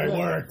 but where I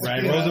work."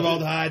 Right,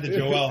 Roosevelt High to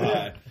Joel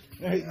High.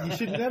 You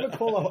should never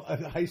call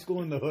a high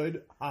school in the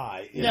hood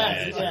high. No.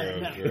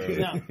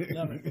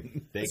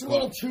 It's a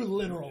little too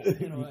literal.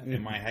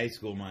 In my high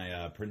school,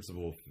 my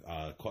principal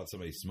caught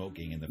somebody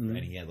smoking,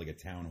 and he had like a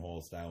town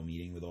hall style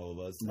meeting with all of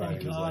us. Oh, and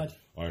he was God.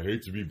 like, I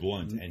hate to be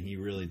blunt, and he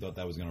really thought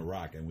that was going to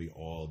rock, and we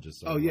all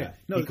just No,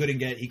 he couldn't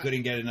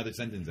get another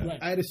sentence out. Right.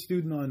 I had a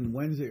student on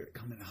Wednesday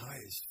coming high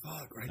as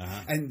fuck,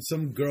 right? And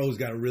some girl's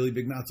got a really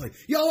big mouth. It's like,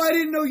 yo, I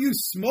didn't know you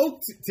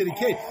smoked to the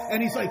kid.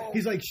 And he's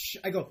like, shh.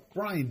 I go,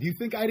 Brian, do you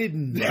think I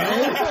didn't know?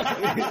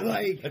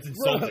 Like, that's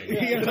insulting.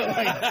 Bro, you know,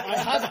 like, I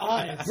have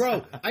eyes,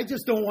 bro. I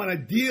just don't want to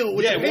deal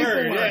with the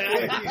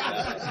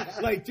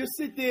paperwork. Like, just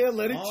sit there,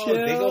 let it chill.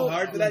 They go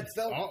hard for that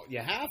stuff. Oh, you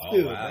have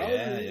to. Wow. Bro.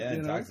 Yeah,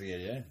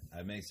 intoxicated. Yeah,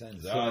 that makes sense.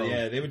 So,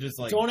 they would just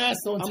like don't ask,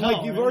 don't I'm tell.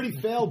 like, you've already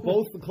failed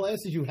both the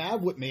classes you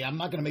have with me. I'm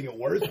not going to make it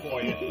worse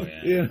for you. Oh,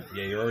 yeah,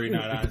 you're already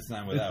not honest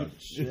time without.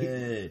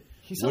 Shit.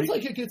 He sounds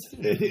like a good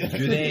student.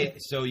 Do they?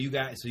 So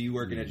you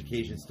work in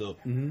education still?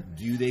 Mm-hmm.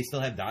 Do they still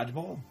have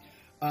dodgeball?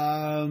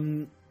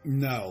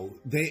 No,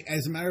 they.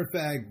 As a matter of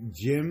fact,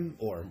 gym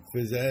or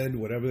phys ed,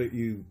 whatever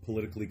you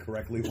politically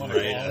correctly want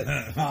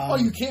to call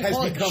it, you can't has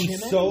call it become gym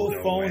so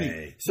anymore? phony. No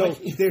way. So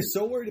they're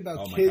so worried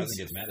about kids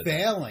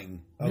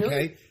failing. Really?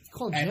 Okay,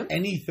 at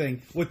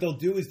anything. What they'll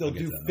do is they'll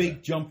do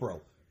fake jump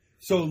rope.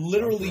 So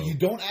literally, you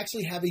don't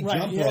actually have a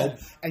jump rope,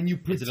 and you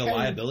pretend. Is it a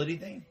liability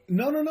thing?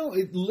 No.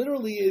 It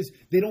literally is.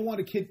 They don't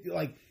want a kid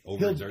like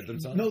overexert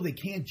themselves. No, they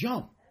can't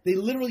jump. They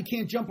literally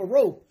can't jump a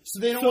rope. So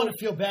they don't want to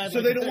feel bad.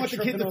 So they don't want the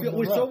kid to feel.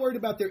 We're so worried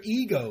about their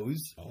egos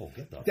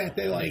that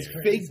they like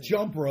fake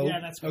jump rope. Yeah,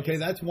 that's crazy. Okay,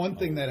 that's one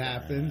thing that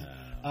happens.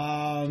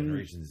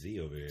 Generation Z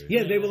over here.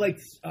 Yeah, they were like,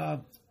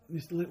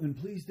 Mr. Litwin,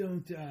 please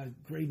don't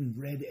grade in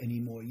red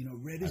anymore. You know,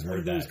 red is one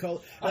of those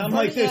colors. And I'm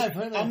like this.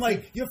 I'm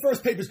like, your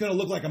first paper's going to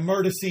look like a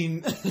murder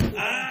scene.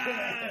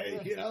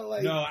 You know,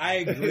 like, no, I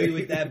agree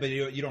with that, but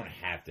you don't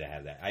have to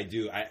have that. I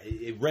do.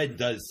 Red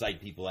does psych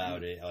people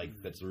out.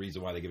 That's the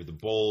reason why they give it to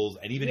bulls.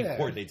 And even in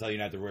court, they tell you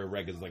not to wear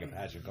red because it's like a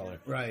passion color.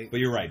 Right. But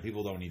you're right.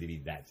 People don't need to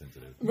be that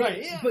sensitive.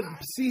 Right. Yeah. But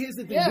see, here's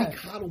the thing. We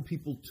coddle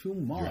people too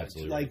much.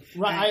 Like,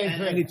 right. I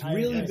agree. And it's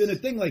really been a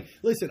thing. Like,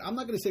 listen, I'm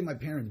not going to say my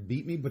parents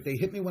beat me, but they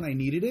hit me when I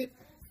needed it.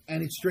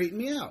 And it straightened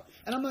me out.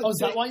 And I'm not. Oh, is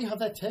that why you have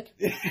that tick?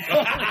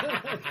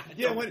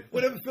 Yeah,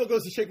 whenever Phil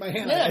goes to shake my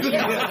hand, I'm freaking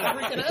out. I'm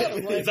like,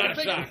 it's not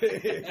a shock. You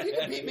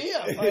can beat me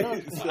up.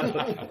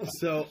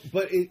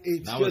 But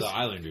it's not just, with the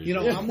Islanders. You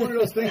know, I'm one of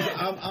those things.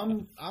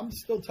 I'm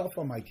still tough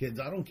on my kids.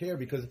 I don't care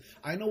because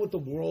I know what the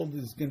world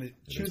is going to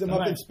chew them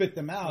up and spit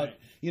them out. Right.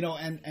 You know,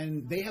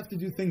 and they have to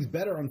do things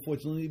better,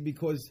 unfortunately,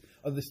 because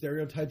of the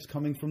stereotypes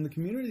coming from the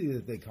community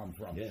that they come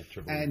from. Yeah,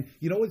 triple. And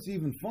you know what's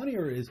even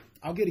funnier is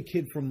I'll get a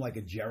kid from like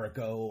a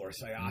Jericho or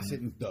Syosset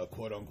in the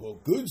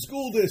quote-unquote good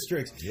school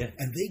districts, and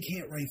they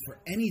can't write for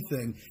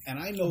anything. And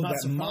I know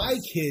that my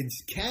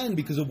kids can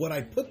because of what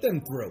I put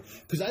them through.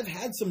 Because I've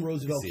had some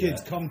Roosevelt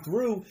kids come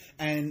through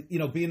and, you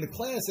know, be in the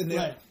class, and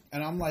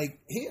and I'm like,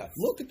 here,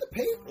 look at the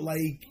paper.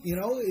 Like, you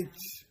know,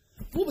 it's...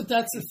 Well, but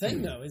that's the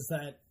thing, though, is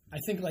that I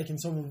think like in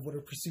some of what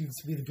are perceived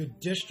to be the good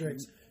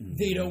districts,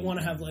 they don't want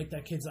to have like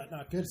that kid's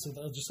not good, so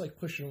they'll just like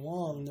push it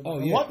along. No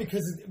matter what,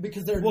 because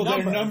they're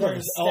they're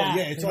numbers.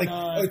 Stat,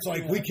 it's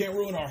like we can't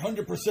ruin our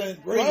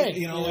 100% rate,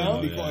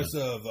 because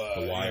of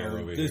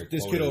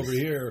this kid over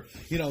here,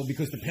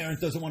 because the parent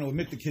doesn't want to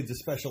admit the kid's a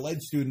special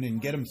ed student and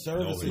get him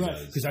services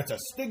because that's a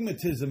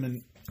stigmatism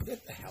and.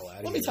 Get the hell out of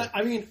here. Let me tell you,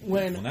 I mean,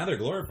 well, now they're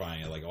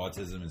glorifying it, like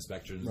autism and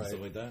spectrums and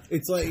stuff like that.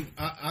 It's like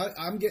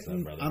I'm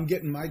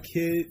getting my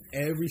kid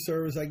every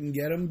service I can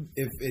get him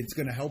if it's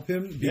going to help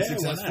him be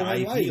successful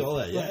in life. All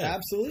that,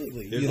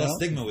 absolutely. There's less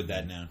stigma with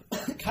that now.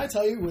 Can I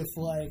tell you, with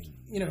like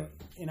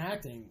in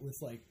acting, with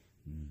like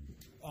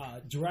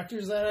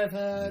directors that I've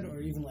had,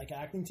 or even like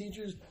acting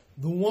teachers.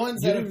 The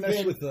ones that didn't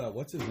mess with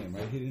what's his name,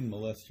 right? He didn't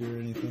molest you or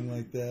anything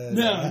like that.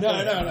 No.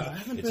 I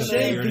haven't been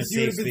shame because you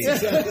would have been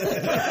successful.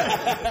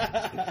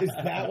 Is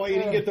that why you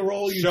didn't get the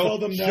role? You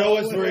told them no. Show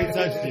us where he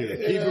touched you. Keep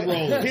it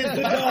rolling. Here's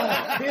the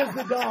doll. Here's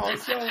the doll.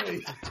 Show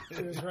me.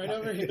 It was right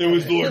over here. It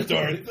was Lord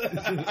Darth.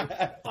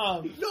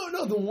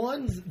 No, the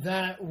ones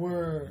that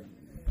were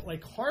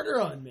like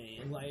harder on me,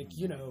 and like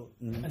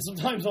and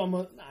sometimes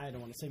almost I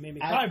don't want to say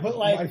maybe cry, but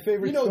like my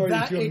favorite story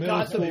that is your it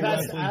got the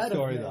best out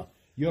story, of me. Though.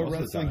 Your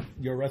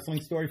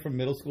wrestling story from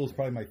middle school is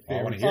probably my favorite.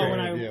 I want to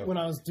hear it. When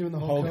I was doing the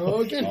Hulk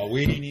Hogan. Oh,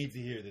 we need to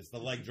hear this. The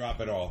leg drop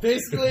it all.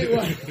 Basically,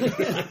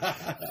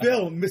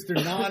 Phil, Mr.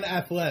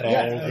 Non-Athletic.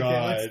 Oh,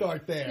 God. Let's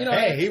start there.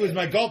 Hey, he was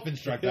my golf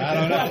instructor. I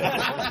don't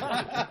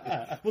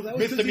know. Well, that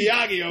was Mr.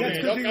 Miyagi over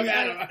here. Don't come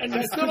at him. And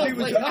he still don't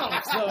play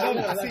golf.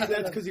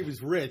 That's because he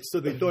was rich, so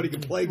they thought he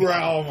could play golf. Bro,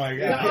 oh, my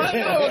God.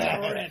 I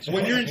was rich.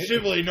 When you're in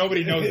Shively,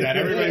 nobody knows that.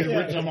 Everybody's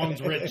rich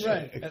amongst rich.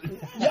 Right.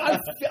 Yeah,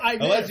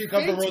 unless you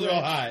come from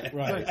Roosevelt High.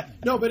 Right.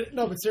 No,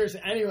 but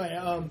seriously. Anyway,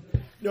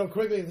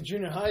 quickly the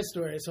junior high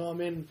story. So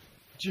I'm in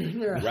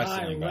junior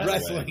high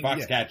wrestling.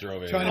 Foxcatcher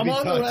over here. I'm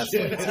on the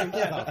wrestling team.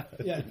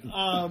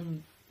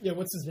 Yeah.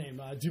 What's his name?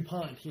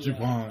 DuPont.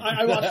 DuPont.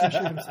 I watched him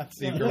shoot himself.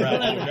 Steve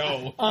Carell.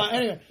 No.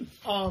 Anyway,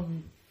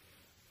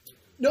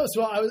 no.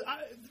 So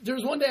there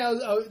was one day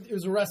it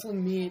was a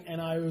wrestling meet, and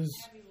I was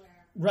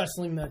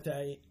wrestling that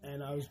day,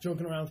 and I was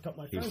joking around with a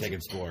couple of my friends. He was taking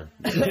score.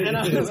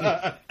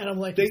 and I'm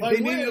like, they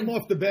needed him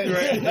off the bench.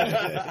 Right?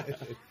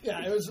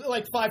 Yeah, it was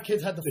like 5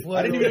 kids had the floor.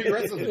 I didn't even know you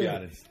wrestled, to be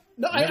honest.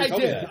 No,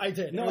 I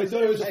did. No, I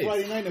thought it was a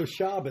Friday night, no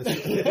Shabbos.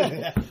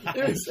 Yeah,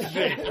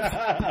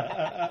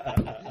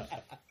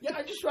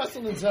 I just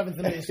wrestled in 7th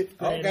and 8th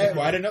grade. Okay,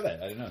 well, I didn't know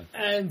that.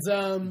 And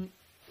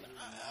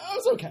I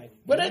was okay.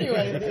 But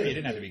anyway. You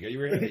didn't have to be good. You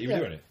were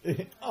doing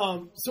it.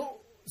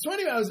 So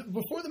anyway,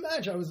 before the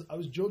match, I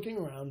was joking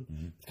around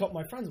with a couple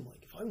of my friends. I'm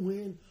like, if I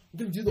win, I'm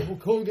going to do the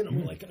Hulk Hogan.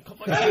 I'm like, going to cut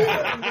my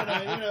hair. I'm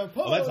going to, pose.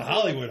 Well, that's a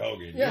Hollywood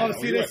Hogan. Yeah. Oh,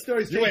 see, that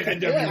story's you went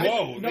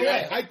NWO.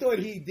 I thought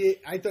he did.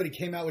 I thought he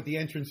came out with the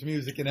entrance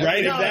music and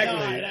Right, everything.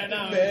 exactly.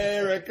 No.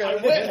 America. I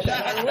wish.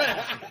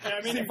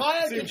 I mean, if I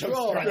had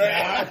control of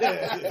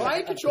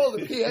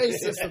the PA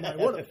system, I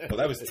would have. Well,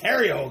 that was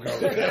Terry Hogan.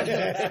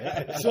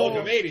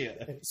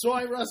 Hulkamania. So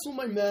I wrestle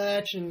my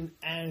match, and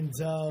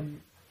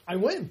I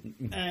win.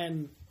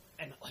 And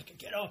like I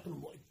get up and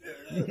I'm like,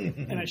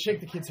 and I shake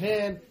the kid's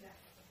hand,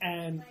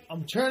 and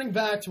I'm turning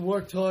back to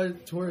walk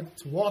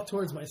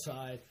towards my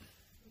side,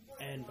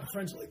 and my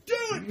friends are like,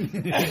 "Dude!"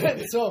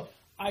 And so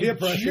I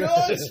just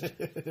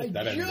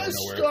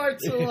start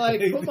to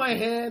like put my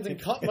hands and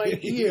cut my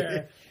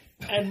ear,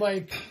 and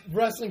my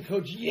wrestling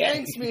coach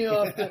yanks me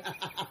off.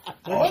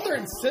 My mother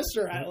and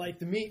sister at like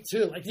the meet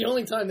too, like the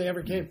only time they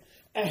ever came.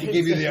 And he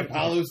gave you the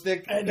Apollo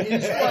stick? And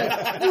he's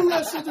like, you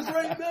wrestled a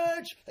great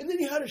match, and then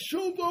you had a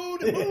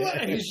showboat,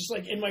 and he's just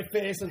like in my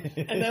face, and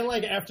then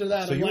like after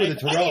that, so I'm you like, were the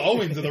Terrell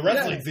Owens of the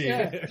wrestling team.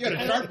 Yeah. You had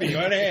a Sharpie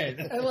on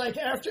hand. And like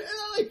after,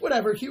 like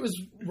whatever, he was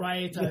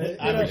right.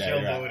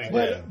 Showboating.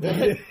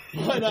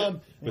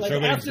 But like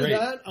after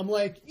that, I'm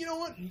like, you know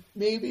what?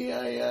 Maybe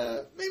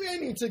I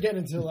need to get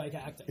into like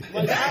acting,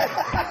 like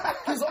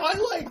because I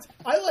liked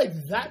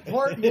that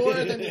part more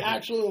than the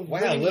actual.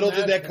 Wow, little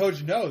did that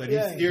coach know that he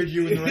steered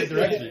you in the right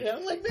direction. Yeah,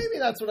 I'm like, maybe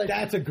that's what I.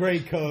 That's a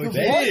great coach.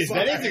 That is a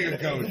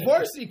good coach. The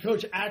varsity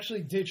coach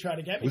actually did try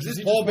to get me. Was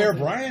this Paul Bear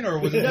Bryant or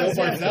was it Bill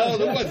Bartel?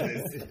 Who was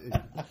this?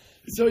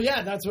 So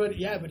yeah, that's what.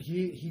 Yeah, but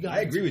he got.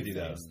 I agree with you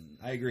though.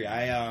 I agree.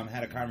 I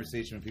had a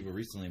conversation with people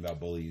recently about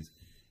bullies,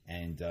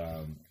 and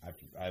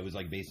I was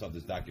like based off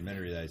this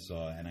documentary that I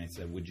saw, and I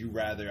said, would you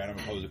rather? I'm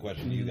gonna pose a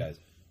question to you guys.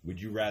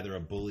 Would you rather a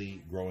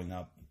bully growing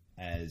up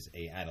as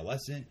a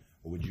adolescent,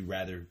 or would you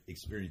rather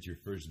experience your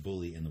first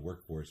bully in the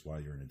workforce while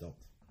you're an adult?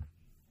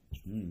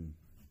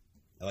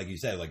 Like you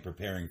said, like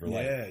preparing for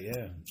life.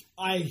 Yeah.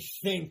 I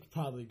think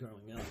probably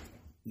growing up.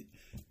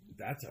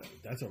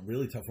 That's a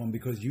really tough one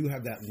because you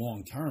have that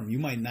long term. You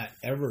might not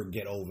ever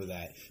get over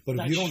that. But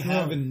if you don't true.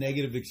 have a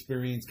negative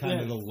experience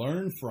kind of to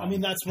learn from, I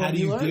mean, that's how do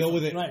you deal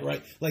with it?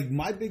 Right. Like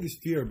my biggest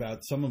fear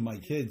about some of my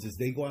kids is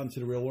they go out into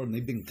the real world and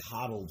they've been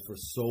coddled for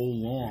so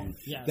long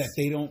that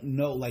they don't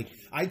know. Like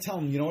I tell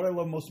them, you know what I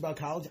love most about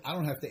college? I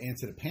don't have to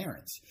answer to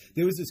parents.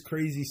 There was this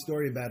crazy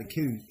story about a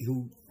kid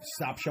who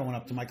stopped showing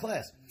up to my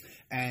class.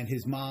 and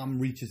his mom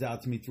reaches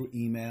out to me through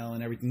email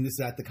and everything. This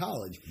is at the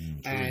college,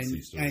 and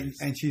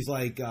she's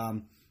like,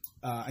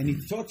 I need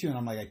to talk to you, and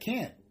I'm like, I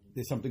can't.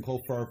 There's something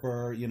called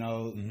FERPA,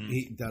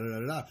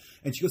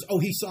 And she goes, oh,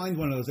 he signed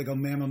one of those. I go,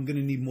 ma'am, I'm going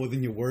to need more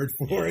than your word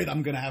for it.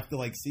 I'm going to have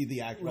to see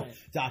the actual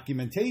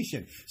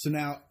documentation. So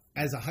now,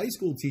 as a high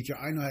school teacher,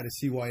 I know how to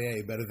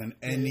CYA better than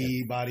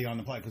anybody on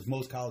the planet, because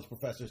most college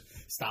professors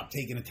stop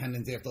taking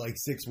attendance after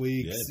 6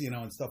 weeks,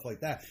 and stuff like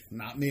that.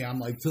 Not me.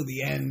 I'm till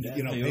the end,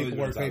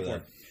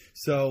 paperwork.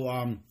 So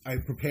I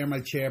prepare my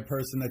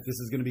chairperson that this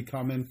is going to be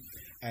coming.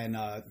 And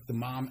the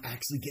mom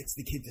actually gets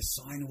the kid to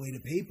sign away the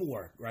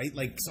paperwork, right?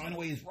 Sign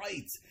away his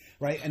rights,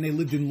 right? And they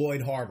lived in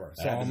Lloyd Harbor.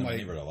 So I'm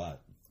a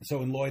lot.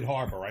 So in Lloyd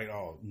Harbor, right?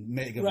 Oh,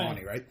 mega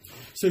money, right?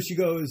 So she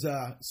goes,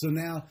 so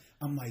now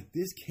I'm like,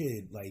 this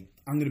kid,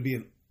 I'm going to be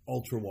an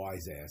ultra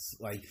wise ass.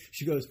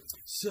 She goes,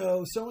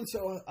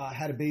 so-and-so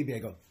had a baby. I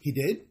go, he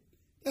did?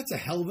 That's a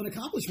hell of an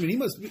accomplishment.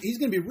 He's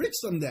going to be rich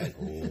someday.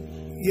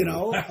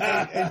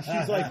 And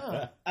she's like,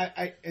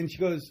 and she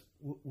goes,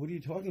 what are you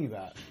talking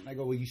about? And I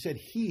go, well, you said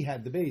he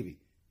had the baby.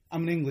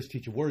 I'm an English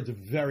teacher. Words are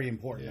very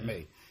important to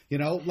me.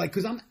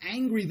 Because I'm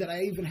angry that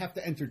I even have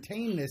to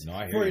entertain this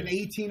for an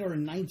 18 or a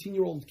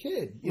 19-year-old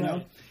kid, you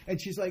know?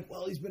 And she's like,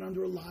 well, he's been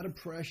under a lot of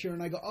pressure.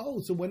 And I go, oh,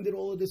 so when did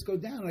all of this go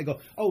down? And I go,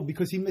 oh,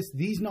 because he missed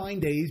these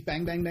 9 days,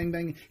 bang, bang, bang,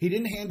 bang. He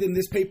didn't hand in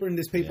this paper and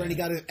this paper, and he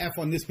got an F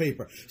on this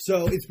paper.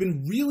 So it's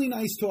been really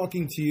nice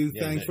talking to you.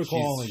 Thanks for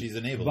calling. She's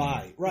enabling.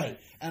 Bye. Right.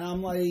 And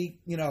I'm like,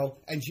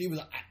 and she was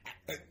like,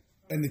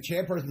 and the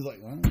chairperson was like,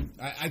 well,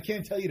 I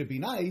can't tell you to be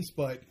nice,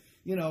 but,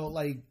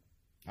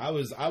 I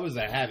was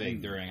a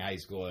havoc during high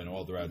school and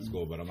all throughout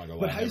school, but I'm not gonna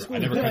lie.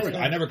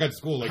 I never cut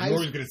school. You're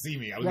always gonna see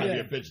me. I was gonna be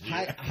a bitch to you.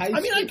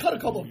 I cut a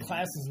couple of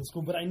classes in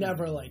school, but I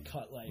never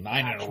cut 9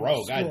 in a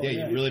row. God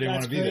damn, you really didn't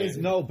want to be there.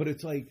 No, but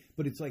it's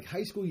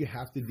high school. You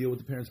have to deal with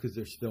the parents because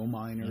they're still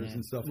minors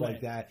and stuff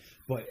like that.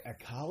 But at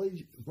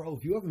college, bro,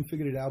 if you haven't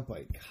figured it out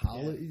by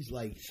college,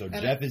 so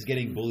Jeff is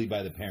getting bullied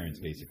by the parents,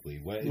 basically.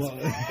 What is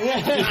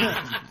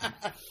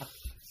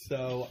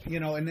So,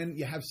 and then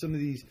you have some of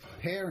these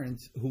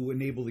parents who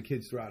enable the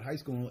kids throughout high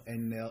school,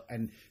 and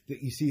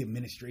you see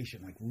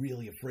administration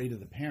really afraid of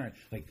the parent.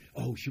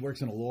 Oh, she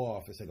works in a law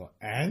office. I go,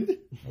 and?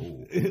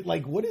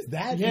 What does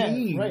that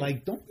mean?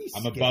 Right. Don't be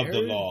scared. I'm above the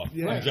law.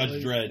 Yeah, I'm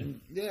Judge Dredd.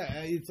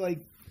 Yeah, it's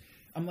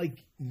I'm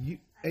like, these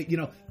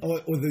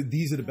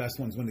are the best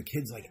ones when the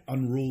kid's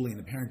unruly and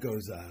the parent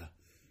goes, I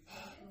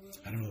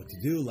don't know what to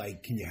do.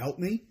 Can you help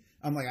me?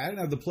 I'm like, I didn't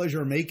have the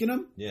pleasure of making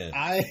them. Yeah.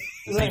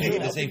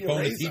 The same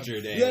phony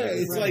teacher day. Yeah,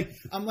 it's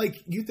I'm like,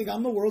 you think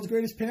I'm the world's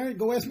greatest parent?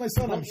 Go ask my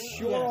son. I'm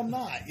sure I'm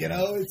not.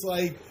 It's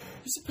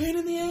it's a pain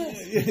in the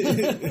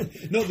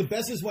ass. No, the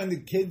best is when the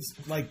kids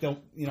don't,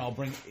 I'll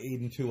bring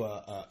Aiden to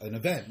an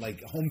event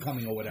like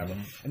homecoming or whatever,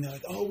 and they're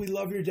like, "Oh, we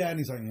love your dad." And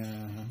he's like,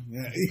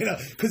 "Yeah,"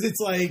 because it's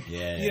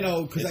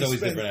because it's always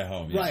different at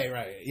home. Yeah.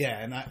 Right,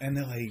 yeah, and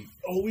they're like,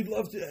 "Oh, we'd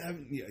love to have,"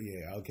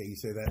 okay, you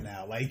say that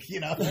now, Right,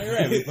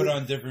 we put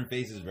on different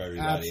faces for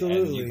everybody.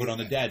 Absolutely, and you put on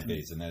the dad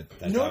face, and that's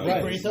it'd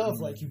be great though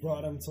if you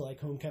brought him to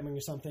homecoming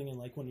or something, and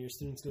one of your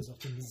students goes up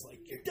to him and he's like,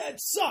 "Your dad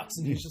sucks,"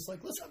 and he's just like,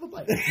 "Let's have a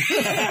bite."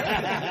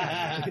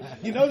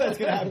 That's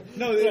gonna happen.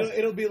 No,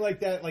 it'll be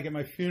like that, at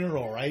my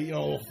funeral, right?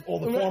 All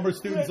the former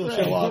students will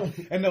show up,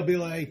 and they'll be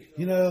like,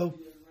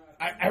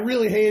 I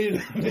really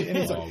hated him. And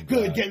he's like,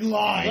 good, get in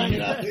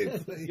line.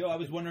 I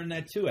was wondering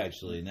that too,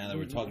 actually. Now that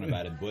we're talking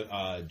about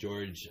it,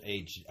 George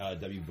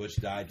H.W. Bush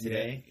died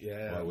today.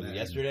 Yeah. Or was it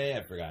yesterday?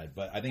 I forgot.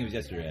 But I think it was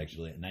yesterday,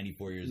 actually, at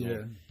 94 years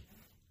old.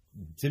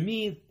 To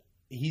me,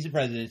 he's a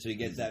president, so he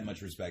gets that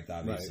much respect,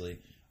 obviously.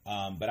 Right.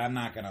 But I'm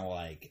not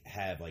gonna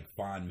have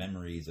fond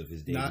memories of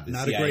his days with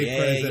the CIA. A great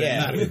president.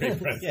 Not a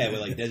great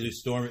president. With Desert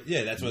Storm.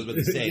 Yeah, that's what I was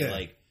about to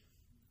say.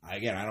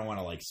 Again, I don't want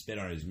to spit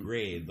on his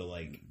grave, but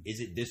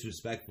is it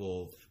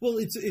disrespectful? Well,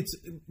 it's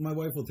my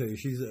wife will tell you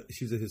she's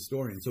a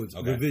historian, so it's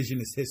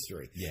revisionist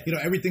history. Yeah.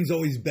 Everything's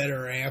always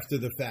better after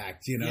the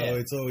fact.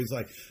 It's always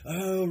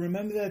oh,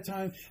 remember that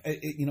time?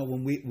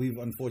 When we've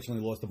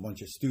unfortunately lost a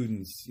bunch of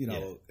students,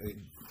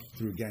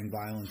 through gang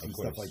violence and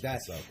stuff like that,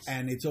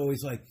 and it's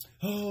always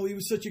oh, he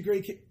was such a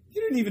great kid.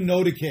 You didn't even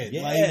know the kid.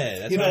 Yeah,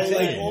 that's what I'm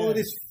saying. All of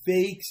this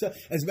fake stuff.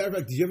 As a matter of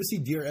fact, did you ever see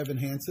Dear Evan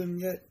Hansen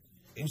yet?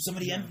 It was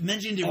somebody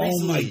mentioned it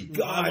recently. Oh my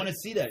God! I want to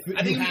see that.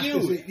 I think it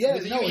was you. Yeah,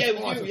 it was you. It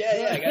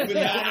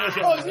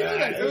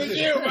was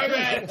you. My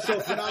bad.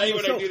 So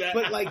phenomenal.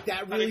 But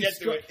that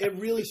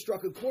really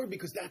struck a chord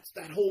because that's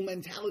that whole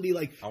mentality.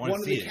 One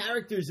of the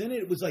characters in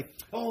it was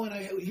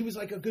he was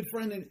a good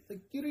friend, and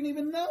you didn't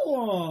even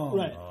know him.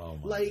 Right. Oh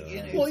my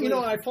God.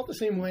 Well, I felt the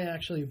same way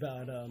actually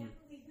about.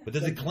 But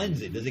does it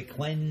cleanse it? Does it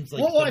cleanse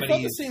Well, I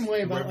felt the same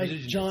way about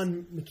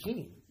John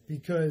McCain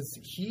because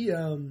he.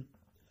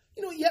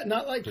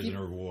 Not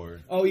prisoner of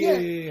war. Oh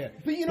yeah.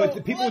 But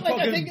the people were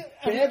talking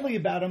badly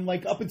about him,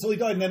 up until he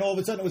died, and then all of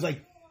a sudden it was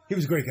he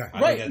was a great guy.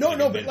 Right?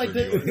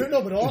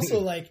 But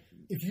also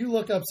if you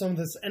look up some of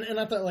this, and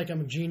not that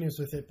I'm a genius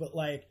with it, but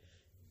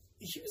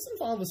he was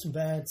involved with some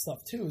bad stuff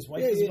too. His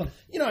wife was involved.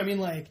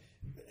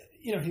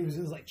 you know, he was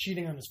like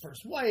cheating on his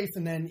first wife,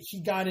 and then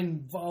he got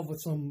involved with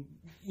some,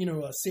 you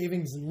know, a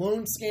savings and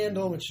loan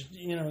scandal, which,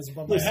 you know, is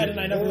above my head, and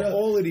I never really...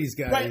 All of these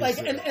guys. Right, like,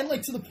 and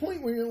like, to the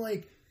point where you're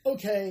like,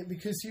 okay,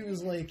 because he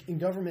was, like, in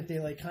government, they,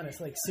 like, kind of,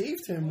 like,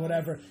 saved him,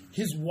 whatever.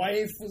 His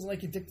wife was,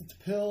 like, addicted to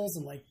pills,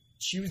 and, like,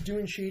 she was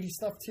doing shady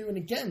stuff, too. And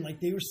again, like,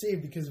 they were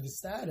saved because of his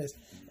status.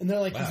 And they're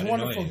like, he's a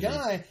wonderful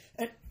guy.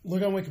 And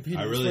look on Wikipedia.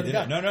 I really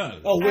didn't. No.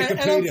 Oh,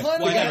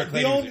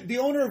 Wikipedia. And the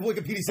owner of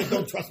Wikipedia said,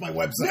 don't trust my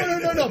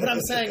website. No. But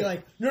I'm saying,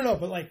 like,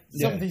 but, like,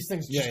 some of these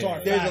things just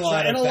are. There's a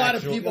lot of a lot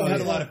of people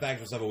there's a lot of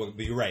factual stuff,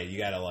 but you're right. You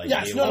got to, like...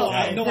 Yes,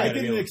 I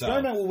did an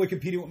experiment with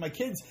Wikipedia with my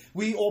kids.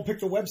 We all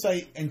picked a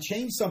website and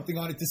changed something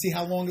on it to see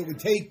how long it would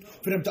take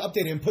for them to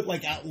update it and put,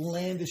 like,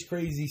 outlandish,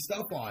 crazy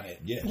stuff on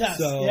it. Yeah. Yes,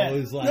 so it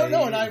was like...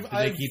 No, and Did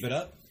they keep it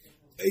up?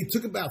 It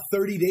took about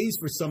 30 days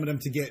for some of them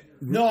to get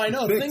No, I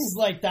know. fixed. Things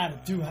like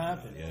that do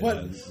happen. Yeah,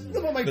 but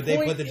my they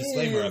point put the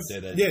disclaimer up is,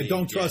 there. Yeah,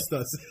 don't trust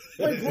us.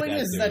 My point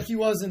is too. that he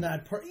wasn't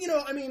that you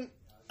know, I mean,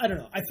 I don't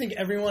know. I think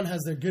everyone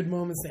has their good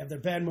moments. They have their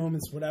bad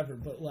moments, whatever.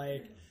 But,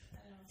 like,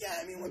 yeah,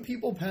 I mean, when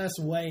people pass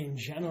away in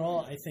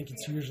general, I think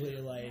it's usually,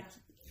 like...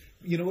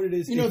 You know what it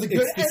is? You know, it's, the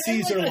good... It's the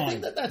Caesar I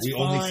line. think that's We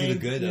fine, only see the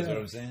good, that's you know. what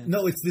I'm saying?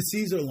 No, it's the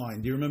Caesar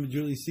line. Do you remember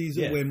Julius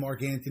Caesar Yeah. when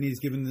Mark Antony is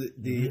giving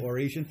the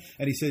oration?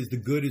 And he says, the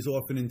good is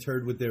often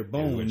interred with their We're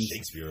bones.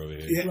 Shakespeare over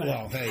here. Yeah, Right.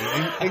 well,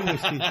 hey,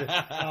 English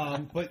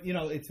teacher. But, you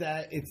know, it's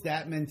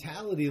that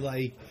mentality,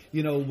 like,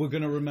 you know, we're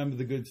going to remember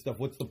the good stuff.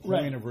 What's the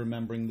point Right. of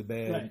remembering the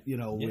bad, Right. you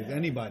know, with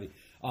anybody?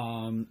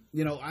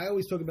 You know, I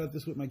always talk about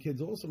this with my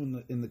kids also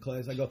in the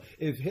class. I go,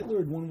 if Hitler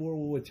had won World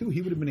War II,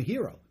 he would have been a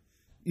hero.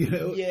 You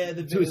know, Yeah,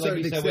 to a like certain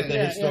you said with extent.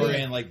 the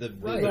historian, like the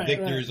Right,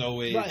 victors right.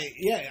 always... Right,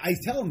 yeah. I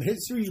tell them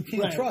history you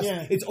can't Right, trust.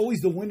 yeah. It's always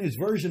the winner's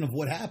version of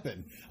what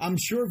happened. I'm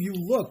sure if you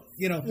look,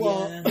 you know,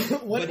 Well,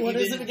 what But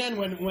is even- it again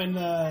when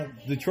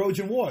the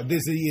Trojan War.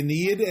 There's the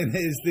Aeneid and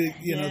there's the,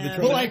 you know, the Yeah,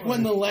 Trojan but like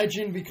when the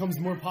legend becomes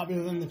more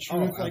popular than the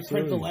truth, like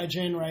print the absolutely.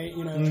 legend, right?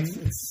 You know,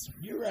 it's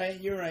You're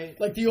right.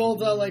 like the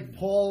old like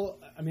Paul.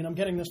 I mean, I'm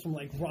getting this from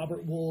like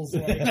Robert Wool's,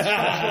 like,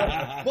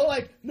 but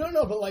like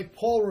but like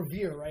Paul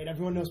Revere, right?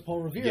 Everyone knows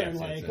Paul Revere, Yes, and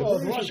yes, like yes. oh,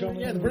 The British are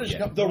coming. the British,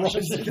 Yeah. the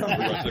Russians are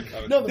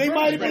coming. No, the They British-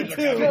 might have been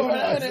too. No,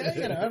 and,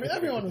 you know,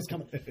 everyone was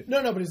coming.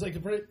 No, but he's like the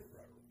British,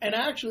 and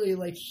actually,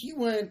 like he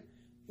went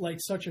like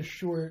such a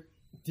short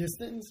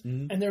distance,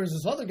 and there was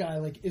this other guy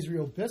like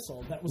Israel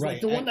Bissell that was like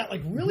Right. the one that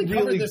like really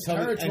covered this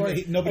covered- and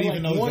territory. nobody and,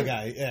 even like, knows one- the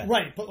guy. Yeah.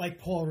 Right, but like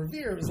Paul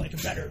Revere was like a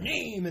better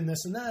name and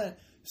this and that.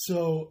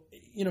 So,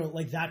 you know,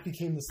 like that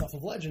became the stuff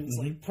of legends,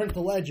 like print the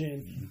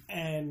legend,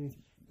 and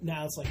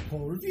now it's like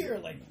Paul Revere,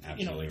 like,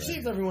 you know, Absolutely right.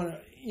 saved everyone,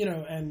 you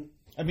know, and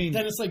I mean,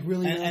 then it's like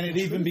really, and it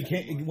the even truth.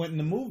 it went in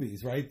the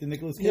movies, right? The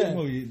Nicolas Cage Yeah.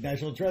 movie,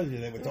 National Treasure.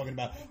 They were talking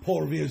about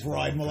Paul Revere's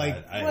ride. And we're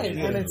like, I Right, hate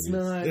and those it's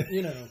movies. not,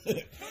 you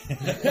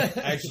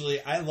know.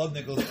 Actually, I love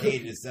Nicolas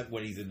Cage except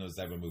when he's in those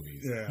type of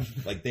movies. Yeah.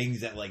 Like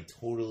things that like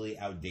totally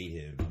outdate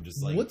him. I'm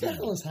just like, What the dude,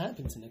 hell has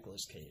happened to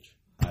Nicolas Cage?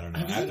 I don't know.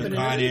 Have you After been in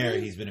Con Air,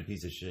 anything? he's been a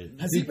piece of shit.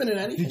 Has he been in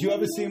anything? did you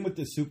ever anymore? see him with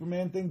the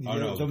Superman thing? Did Oh, you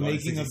no, know, the God,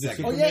 making of the 60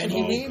 seconds. Oh Superman? yeah, and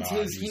he Oh, named God,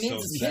 his he he was named so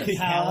his kid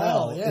sad.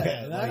 Kal-El. Yeah,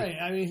 Yeah, that, like-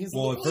 I mean, he's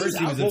Well, at first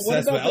he was Well,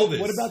 obsessed with Elvis.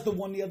 What about the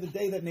one the other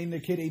day that named their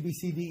kid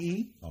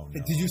ABCDE? Oh, no.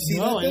 Did you see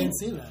No, that? I thing? didn't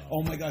see that.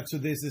 Oh my God! So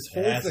there's this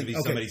whole It has to thing. be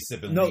Okay. somebody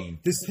sipping no, lean.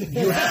 this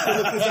you have to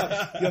look this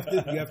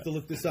up. You have to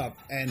look this up.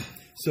 And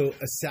so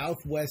a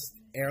Southwest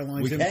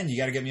Airlines. We can. You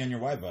got to get me on your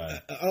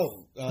Wi-Fi.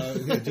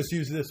 Yeah, just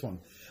use this one.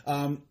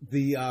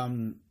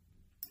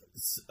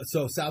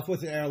 So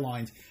Southwest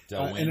Airlines,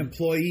 Delwyn. an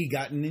employee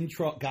got in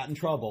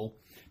trouble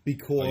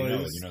because you know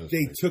this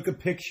they story. took a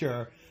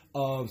picture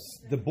of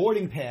the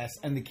boarding pass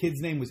and the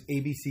kid's name was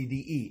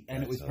ABCDE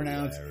and it was That's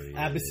pronounced hilarious.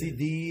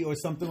 Abacidi or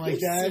something like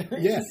that.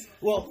 serious? Yeah.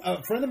 Well,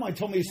 a friend of mine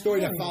told me a story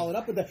that followed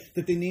up with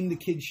that they named the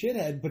kid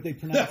shithead, but they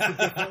pronounced it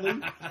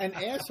differently and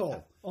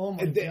asshole. Oh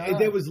my And God.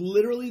 there was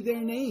literally their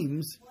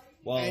names.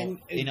 Well, And-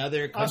 in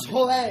other countries,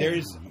 Asshole.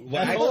 there's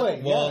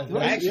Asshole, well, yeah,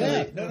 right, actually,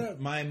 yeah. no.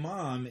 My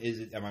mom is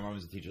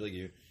a teacher like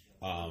you,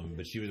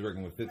 but she was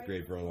working with fifth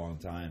grade for a long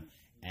time,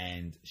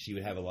 and she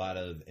would have a lot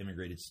of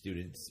immigrated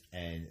students,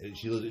 and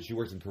she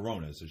works in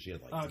Corona, so she had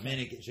like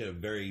Dominican, she had a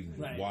very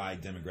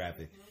wide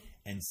demographic,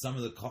 and some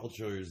of the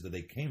cultures that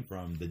they came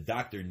from, the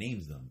doctor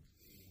names them,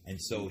 and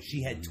so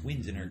she had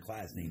twins in her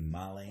class named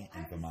Male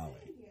and Famale.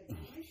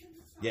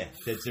 Yeah,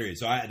 dead serious.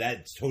 So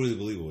that's totally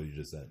believable what you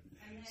just said.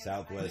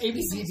 Southwest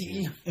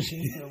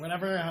ABCDE or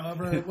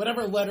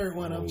whatever letter it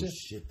went up Oh to.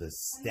 shit! The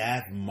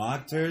staff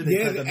mocked her.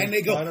 Yeah, and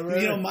they go, fun of her?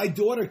 you know, my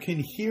daughter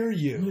can hear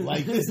you.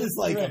 Like this is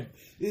like Right.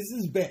 this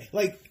is bad.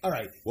 Like, all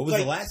right, What was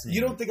like, the last name?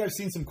 You don't think I've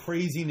seen some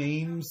crazy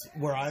names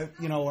where I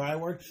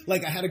work?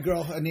 Like I had a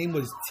girl, her name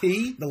was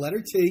T, the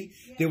letter T.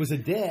 There was a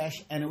dash,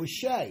 and it was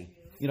Shay.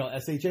 You know,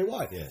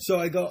 SHAY. Yeah. So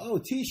I go, oh,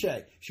 T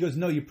Shay. She goes,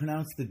 no, you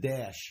pronounce the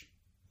dash.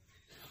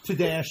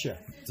 Tadasha.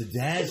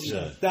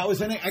 Tadasha. That was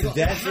her name. I go,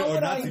 Tadasha how or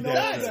would not I know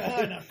Tadasha?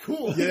 that?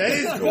 Cool. Yeah, that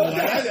is cool.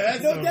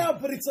 That's No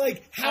doubt, but it's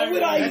like, how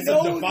would I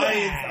know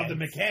that? of the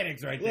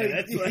mechanics right there.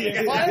 Like, That's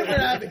If I ever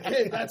have a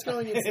kid, that's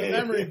going into the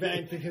memory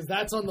bank because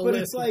that's on the But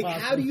list. it's like, of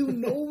how do you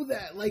know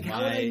that? Like,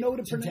 how would I know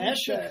to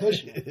pronounce Tadasha that?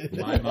 Cushion.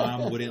 My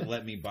mom wouldn't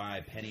let me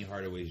buy Penny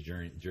Hardaway's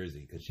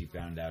jersey because she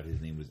found out his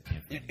name was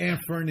Anthony.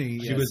 Anthony.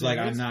 She was like,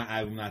 I'm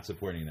not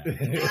supporting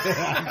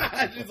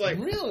that. She's like,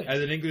 Really?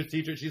 as an English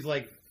teacher, she's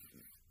like,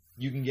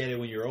 you can get it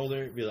when you're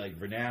older. Be like,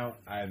 for now,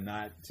 I am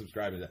not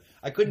subscribing to that.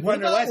 I couldn't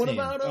find her last name.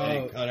 What about,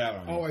 They cut out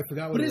on me. Oh, I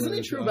forgot what But it isn't was.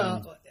 it true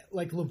about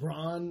like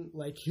LeBron?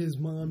 Like his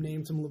mom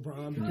named him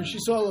LeBron because she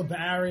saw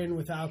LeBaron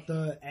without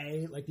the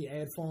A, like the A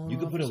had fallen. You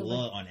could off put or a something.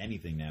 L on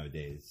anything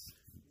nowadays.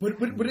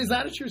 But is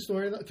that a true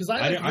story though? Because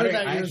I I don't- heard I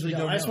that years actually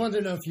ago. don't I just know. wanted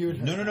to know if you had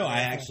heard. No, that.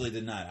 I actually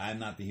did not. I'm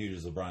not the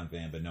hugest LeBron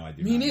fan, but no, I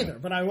do Me not. neither,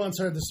 but I once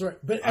heard the story.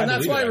 But I and that's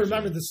believe why it, I actually.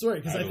 remembered the story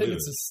because I I think believe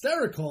it's it.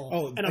 hysterical.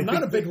 Oh, and I I'm not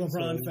a think big so.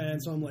 LeBron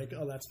fan, so I'm like,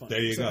 oh, that's funny.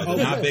 There you go. Oh,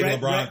 The not big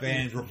Red- LeBron Red-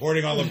 fans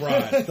reporting on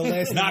LeBron. The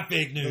last not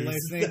fake The news.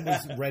 last name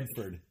was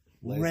Redford.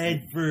 Last name.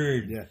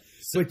 Redford. Yeah.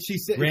 But she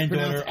said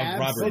Granddaughter it's of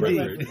Robert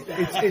pronounced Redford.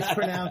 Absidy. It's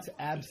pronounced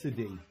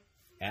Absidy.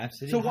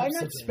 Absidy? So why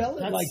not Absidy. spell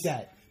it That's- like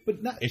that?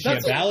 But not, Is she a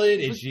That's like- ballad?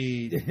 Is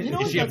she You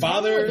know, is she a that's kind of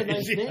father? like a Is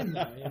nice she- name,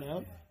 though, you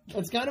know?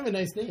 It's kind of a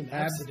nice name,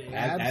 Absidy.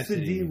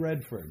 Absidy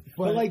Redford.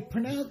 But But- like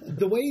pronounce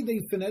the way they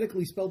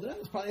phonetically spelled it out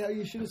is probably how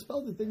you should have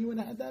spelled it. Then you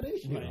wouldn't have had that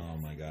issue. Oh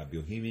my God,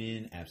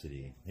 Bohemian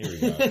Absidy. Here we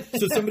go.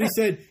 So somebody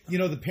said,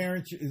 the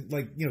parents,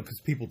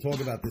 because people talk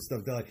about this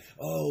stuff, they're like,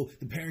 oh,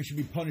 the parents should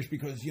be punished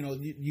because,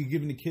 you're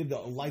giving the kid a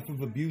life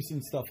of abuse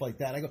and stuff like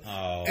that. I go,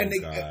 Oh, and they,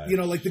 God.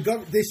 like the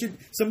government, they should,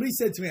 somebody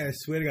said to me, I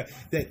swear to God,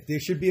 that there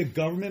should be a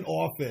government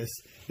office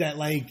that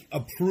like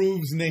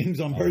approves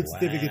names on birth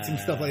certificates and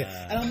stuff like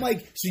that. And I'm like,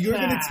 so you're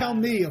going to tell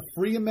me, a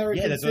free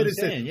American that's what I'm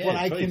citizen, saying. Yeah, what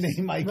I can please.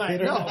 name my Right,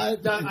 kid or no,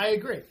 not? I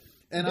agree.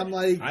 And I'm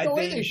like, I No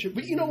way think- they should.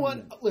 But you know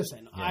what?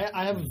 Listen,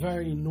 I have a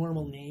very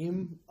normal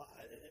name.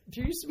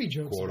 There used to be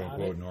jokes Quote about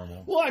unquote it.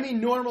 normal. Well, I mean,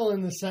 normal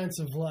in the sense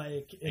of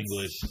like it's,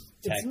 English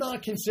It's text.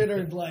 not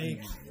considered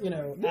like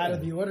out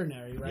of the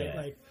ordinary, right? Yeah.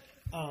 Like,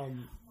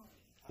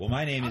 Well,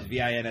 my name is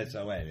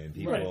Vinson, and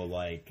people Right.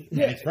 like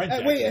yeah, it's French. wait,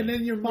 actually. and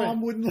then your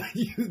mom wouldn't let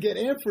you get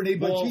Anthony,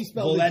 but she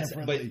spelled it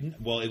differently.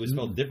 It was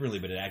spelled differently,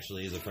 but it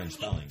actually is a French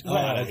spelling. Oh,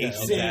 okay.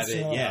 It's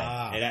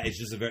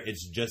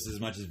just as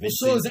much as well,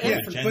 so is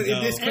Vincent, Anthony. but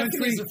in this Vincenzo. country,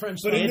 Anthony's a French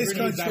but in this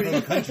Anthony's not from country,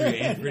 a country.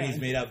 Anthony's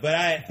made up.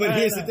 But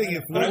here's the thing: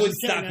 I wouldn't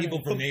stop Can't people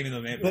from naming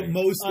them Anthony. but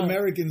most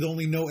Americans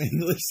only know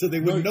English, so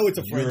they wouldn't know it's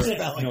a French You're-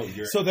 spelling. no,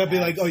 you're So they'll be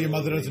like, "Oh, your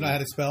mother absolutely- doesn't know how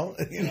to spell."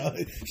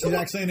 She's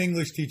actually an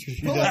English teacher.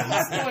 She Well,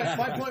 does.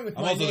 my point with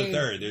I'm my also the name.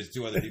 third. There's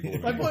two other people.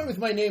 My point with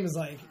my name is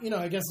like,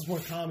 I guess it's more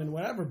common,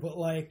 whatever. But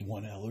like,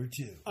 One L or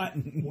two.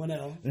 one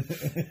L.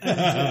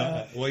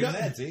 Well, even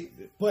that, see?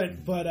 But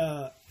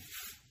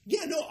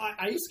yeah, no,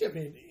 I used to get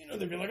made.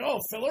 They'd be like, "Oh,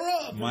 fill her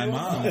up." My And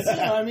mom.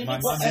 I mean, My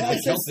it's- mom and had I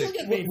still Celtic.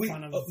 get made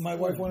fun of. My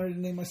wife wanted to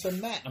name my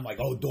son Matt. I'm like,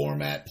 "Oh,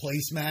 doormat,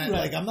 placemat." Right.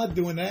 Like, I'm not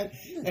doing that.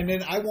 And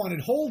then I wanted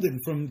Holden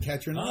from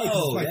Catcher in the Rye. 'cause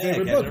Oh, it's my yeah,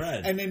 favorite Catcher book. in the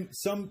Rye. And then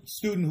some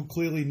student who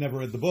clearly never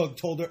read the book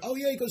told her, "Oh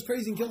yeah, he goes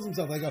crazy and kills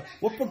himself." I go,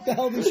 "What book the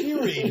hell did she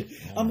read?"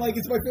 I'm like,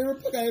 "It's my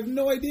favorite book. I have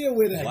no idea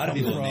where that A lot of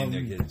comes people from."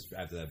 name their kids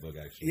after that book,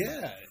 actually.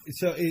 Yeah,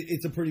 so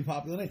it's a pretty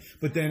popular name.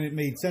 But then it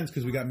made sense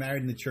because we got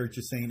married in the Church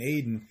of St.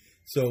 Aidan,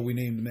 so we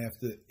named him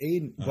after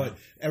Aidan. But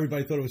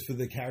everybody thought it was for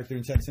the character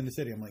in Sex and the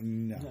City. I'm like,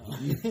 no.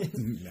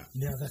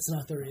 No, that's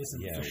not the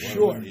reason. Yeah,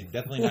 for well, sure.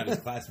 definitely not his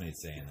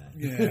classmates saying that.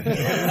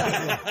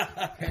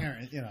 Yeah.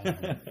 Parent,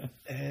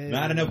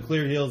 Not enough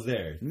clear heels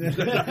there.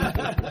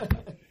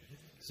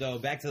 So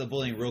back to the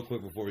bullying real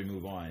quick before we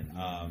move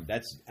on.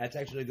 That's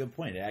actually a good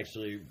point. It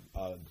actually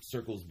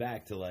circles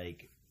back to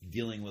like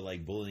dealing with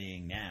like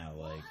bullying now.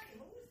 Like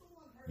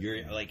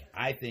you're like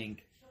I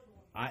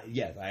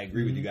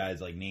agree with you guys.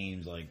 Like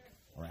names like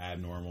or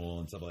abnormal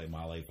and stuff like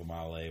Male for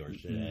Male or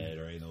shithead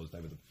or any of those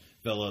type of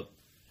Philip.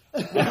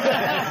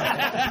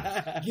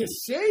 You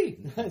see,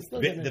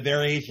 The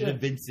variation of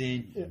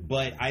Vincent,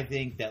 but I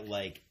think that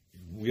like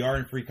we are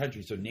in a free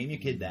country, so name your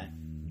kid that.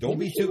 Don't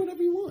be too.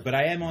 whatever you want. But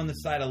I am on the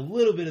side a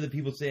little bit of the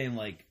people saying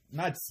like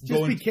not Just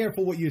going. be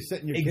careful what you're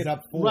setting your kid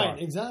up for. Right,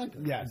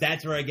 exactly. Yeah.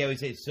 That's where I get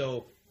what you say.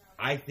 So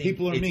I think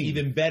People are it's mean.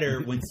 even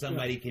better when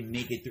somebody can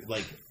make it through.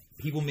 Like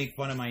people make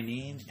fun of my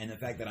name, and the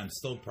fact that I'm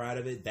still proud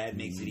of it, that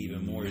makes it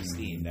even more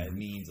esteemed. That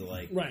means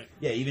like, Right.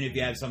 Yeah, even if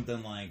you have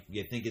something like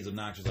you think is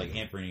obnoxious, like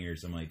Anthony or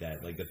something like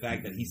that, like the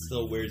fact that he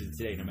still wears it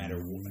today, no matter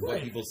what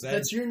Right. people say.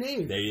 That's your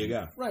name. There you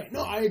go. Right.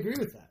 No, I agree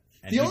with that.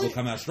 And The people only-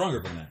 come out stronger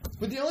from that.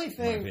 But the only my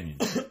thing, opinion.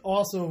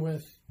 also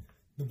with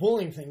the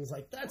bullying things,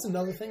 like that's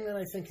another thing that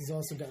I think has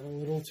also gotten a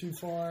little too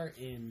far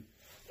in,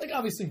 like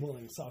obviously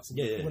bullying sucks and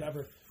Yeah.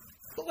 whatever.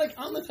 But like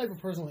I'm the type of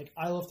person like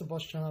I love to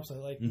bust chops. I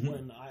like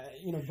when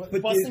but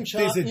But busting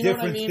chops. there's a You know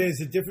difference. what I mean? There's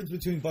a difference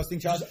between busting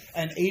chops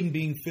and Aiden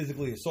being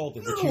physically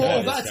assaulted. Which No, you well,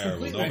 had. that's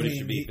terrible. completely- Nobody I mean,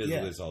 should be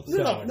physically yeah. assaulted.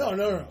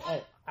 No.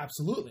 Oh,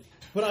 absolutely.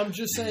 But I'm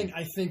just saying,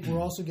 I think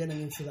we're also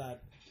getting into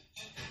that.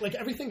 Like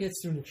everything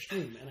gets to an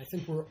extreme, and I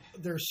think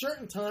there are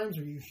certain times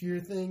where you hear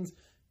things,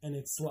 and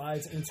it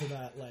slides into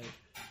that like.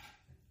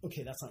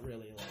 Okay, that's not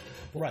really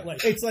right.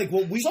 Like, it's like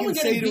what we can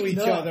say to each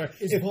other.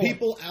 If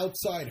people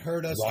outside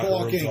heard us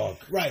talking,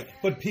 right?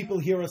 But people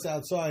hear us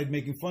outside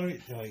making fun of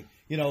it, like,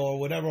 or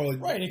whatever.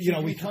 Right.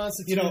 We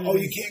constitute.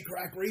 You can't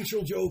crack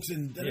racial jokes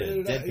and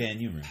deadpan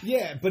humor.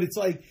 Yeah, but it's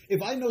like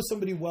if I know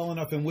somebody well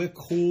enough and we're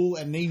cool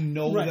and they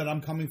know that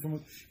I'm coming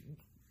from.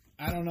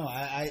 I don't know.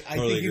 I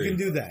totally think you can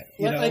do that,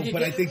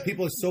 but I think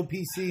people are so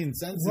PC and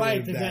sensitive.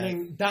 Right, they're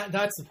getting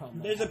that's the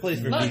problem. There's a place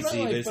for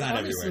PC, but it's not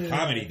everywhere.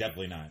 Comedy,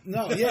 definitely not.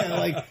 No,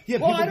 yeah,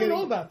 well, I don't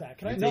know about that.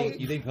 Can I tell you?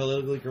 You think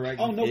politically correct?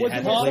 Oh no,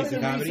 wasn't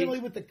there recently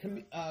with the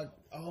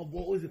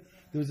what was it?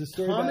 There was a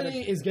story.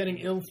 Comedy is getting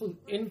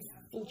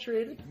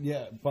infiltrated.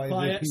 Yeah,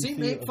 by see,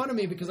 make fun of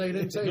me because I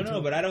didn't say.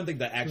 No, but I don't think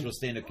the actual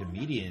stand-up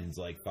comedians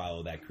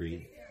follow that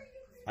creed.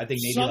 I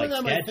think maybe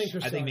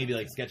sketch. I think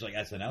maybe sketch like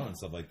SNL and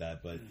stuff like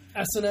that. But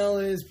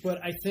SNL is,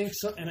 but I think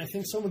so, and I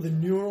think some of the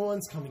newer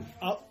ones coming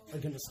up are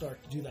going to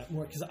start to do that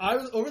more. Because I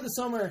was over the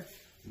summer,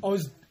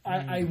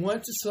 I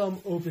went to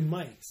some open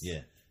mics. Yeah,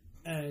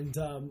 and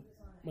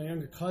my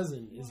younger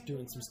cousin is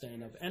doing some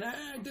stand up, and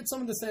I did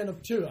some of the stand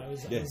up too. I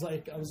was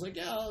like,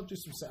 yeah, I'll do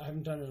some. I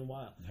haven't done it in a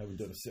while. I haven't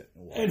done a sit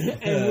in a while.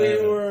 And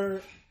we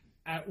were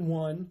at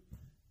one,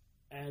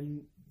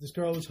 and this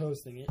girl was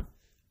hosting it.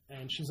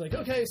 And she's like,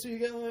 okay, so you're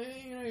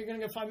gonna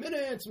get 5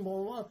 minutes and blah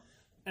blah blah.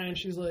 And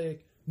she's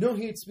like, no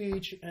hate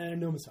speech and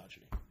no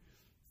misogyny.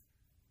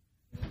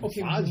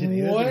 Okay,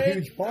 misogyny, that's a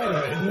huge part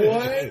of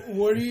it.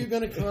 What are you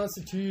gonna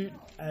constitute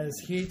as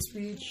hate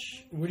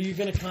speech? What are you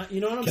gonna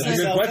you know what I'm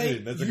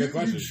saying? That's a good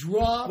question. You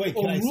drop a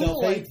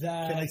rule like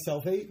that. Can I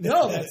self-hate?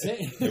 No, that's it.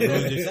 The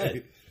rule you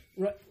said.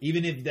 Right.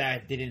 Even if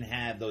that didn't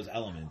have those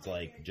elements,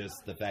 like just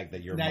the fact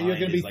that your mind you're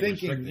going to be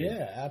thinking, restricted.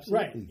 yeah,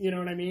 absolutely, right? You know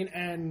what I mean?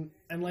 And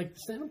like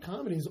stand-up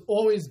comedy has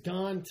always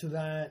gone to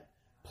that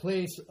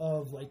place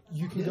of like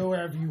you can go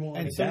wherever you want,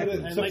 and exactly.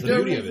 And that's like the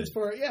beauty of it.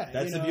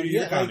 That's the beauty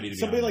of your comedy. To be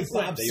somebody honest.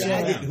 like Bob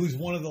Saget, who's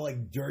one of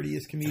the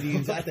dirtiest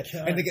comedians out there,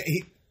 and the guy,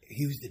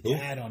 he was the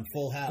dad on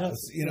Full House,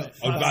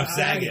 Bob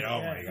Saget.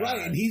 Oh my god! Right,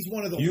 and he's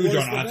one of the huge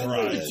on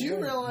Entourage. Did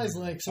you realize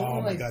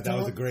oh my god, that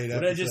was a great episode.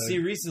 What did I just see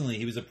recently?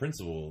 He was a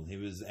principal. He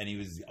was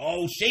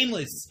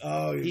Shameless.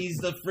 Oh, he's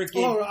the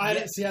freaking. Oh, I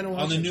didn't see. I don't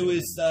watch on the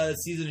newest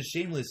season of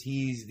Shameless.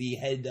 He's the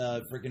head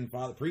freaking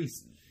father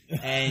priest,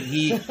 and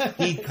he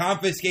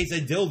confiscates a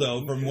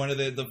dildo from one of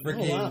the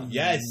freaking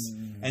yes.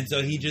 And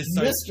so he just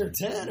starts, Mr.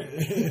 Tanner.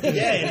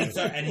 Yeah,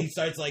 and he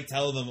starts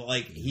telling them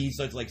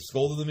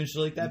scolding them and shit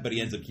like that, but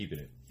he ends up keeping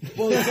it.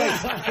 Well,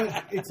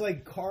 it's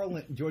like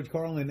George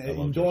Carlin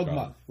in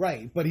Dogma,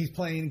 right? But he's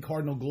playing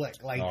Cardinal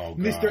Glick,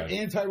 Mr.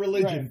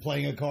 Anti-Religion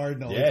playing a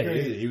cardinal. Yeah,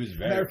 he was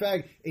very. Matter of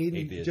fact,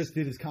 Aiden just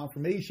did his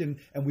confirmation,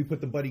 and we put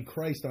the Buddy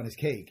Christ on his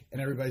cake,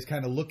 and everybody's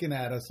kind of looking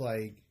at us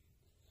like.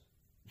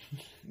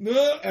 And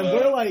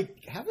we're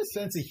like, have a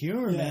sense of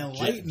humor, man.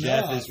 Lighten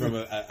Jeff up. is from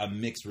a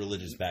mixed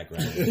religious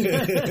background,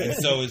 and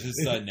so is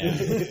his son now.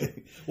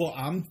 Well,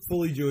 I'm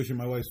fully Jewish and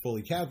my wife's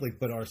fully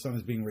Catholic, but our son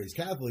is being raised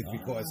Catholic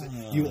because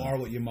you are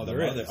what your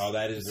mother is. Oh,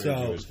 that is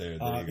very Jewish there.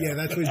 Yeah,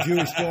 that's what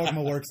Jewish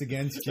dogma works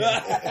against you. You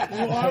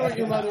are what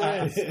your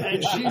mother is,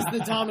 and she's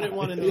the dominant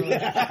one in the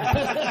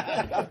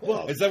room.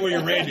 Well, is that where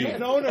you're Randy? I've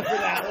known her for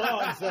that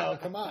long, so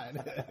come on.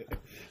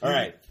 All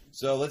right.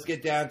 So let's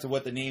get down to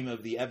what the name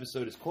of the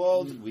episode is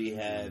called. We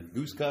have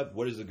Goose Cup.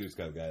 What is the Goose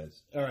Cup,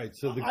 guys? All right.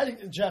 So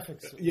Jeff.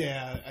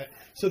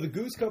 So the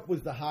Goose Cup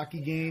was the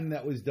hockey game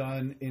that was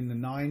done in the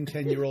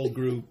 9-10-year-old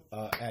group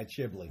at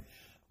Shibley.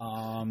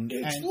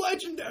 It's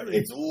legendary.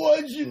 It's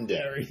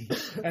legendary.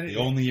 And the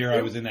only year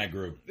I was in that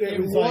group.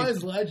 It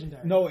was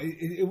legendary. No,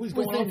 it was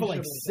going on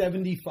for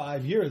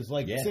 75 years,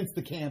 since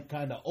the camp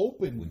kind of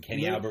opened. When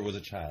Kenny Albert was a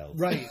child.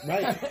 Right.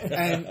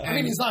 And I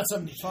mean, he's not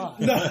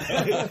 75.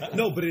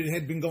 No, but it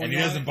had been going on. And he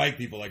doesn't bite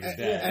people like his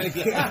dad.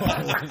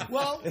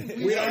 Well, we don't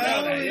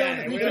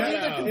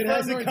know. It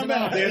hasn't come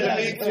out.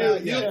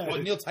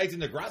 Neil Tyson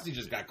deGrasse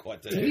just got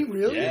caught today. Did he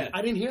really? Yeah.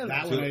 I didn't hear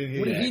that. What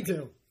did he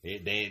do?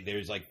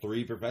 There's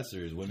 3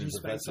 professors, women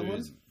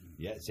professors.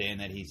 Yeah, saying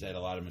that he said a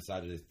lot of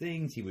misogynist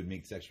things. He would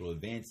make sexual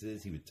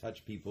advances. He would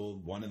touch people.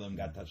 One of them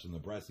got touched on the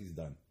breast. He's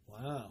done.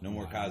 Wow. No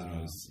more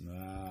Cosmos.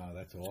 Wow,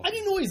 that's awful. I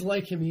didn't always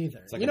like him either.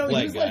 It's like a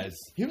plague, guys.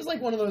 He was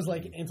one of those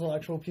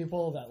intellectual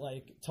people that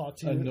talk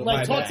to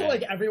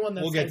everyone.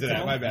 That's we'll get to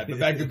that. My bad. But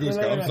back to Goose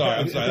Cup. I'm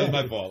sorry. That was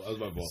my fault.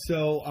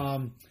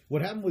 So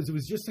what happened was it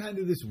was just kind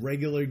of this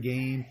regular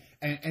game,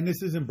 and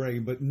this isn't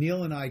bragging, but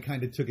Neil and I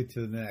kind of took it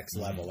to the next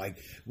level.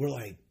 We're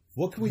like,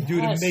 what can we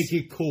do to make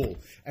it cool?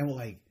 And we're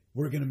like,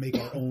 we're going to make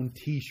our own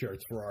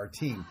T-shirts for our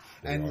team.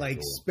 And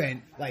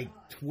spent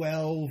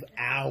 12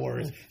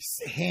 hours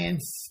hand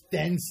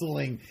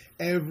stenciling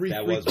every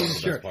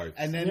freaking shirt.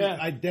 And then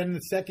then the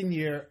second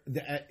year,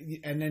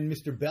 and then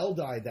Mr. Bell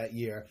died that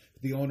year,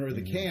 the owner of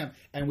the camp,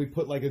 and we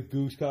put a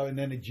Goose Cup and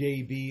then a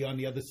JB on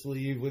the other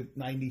sleeve with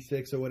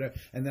 96 or whatever.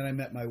 And then I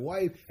met my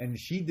wife, and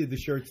she did the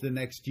shirts the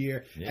next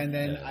year. Yeah. And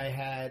then I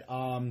had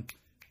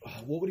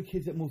what were the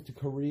kids that moved to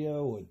Korea?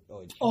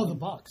 The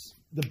Bucks.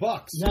 The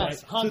Bucks. Yes,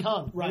 right? Hong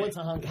Kong. Right. I went to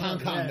Hong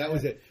Kong. That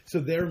was it.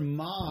 So their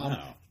mom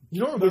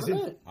You don't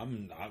remember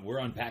it? We're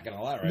unpacking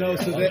a lot right No,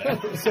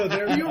 now. so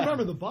they're You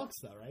remember the Bucks,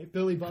 though, right?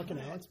 Billy Buck and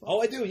Alex Buck.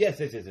 Oh, I do. Yes.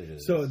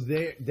 So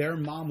their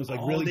mom was like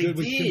really they good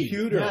with did.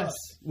 computer. Yes.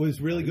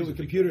 Was really good with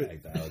computer.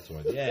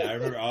 Yeah, I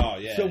remember. Oh,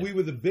 yeah. So we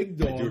were the big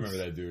dogs. I do remember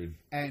that dude.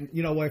 And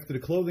after the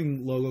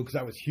clothing logo, because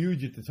I was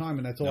huge at the time,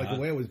 and that's all I could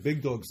wear was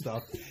big dog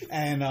stuff.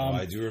 And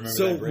I do remember.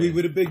 So that we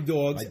were the big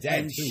dogs. My dad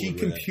and too she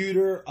would wear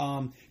computer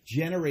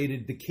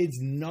generated the kids'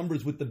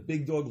 numbers with the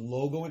big dog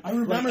logo. I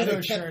remember and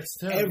those it kept, shirts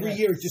too. Every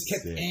year, it just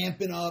kept Sick.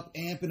 amping up,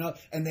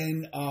 and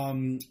then.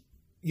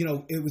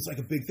 It was like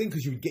a big thing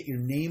because you would get your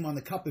name on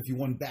the cup if you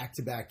won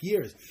back-to-back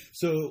years.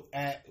 So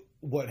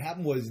what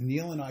happened was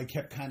Neil and I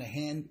kept kind of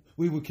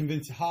we would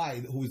convince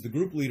Hyde, who was the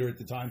group leader at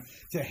the time,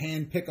 to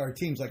hand pick our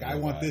teams. Like, I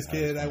want this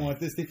kid, I want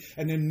this team.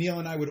 And then Neil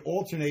and I would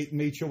alternate and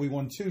make sure we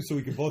won two so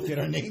we could both get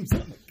our names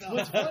on the cup.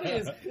 What's funny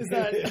is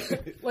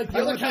that like the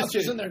other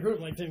counselors in their group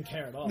didn't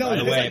care at all. No, By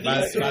the way,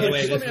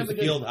 this was the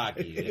field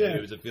hockey.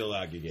 It was a field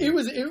hockey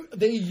game.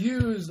 They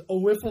used a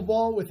wiffle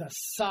ball with a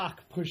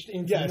sock pushed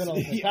into the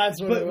middle.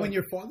 That's what but when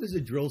your father's a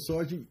drill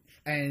sergeant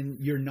and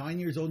you're 9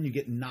 years old and you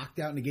get knocked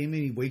out in a game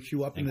and he wakes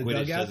you up in the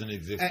Quidditch dugout, doesn't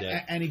exist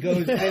yet. And he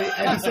goes, and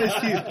he says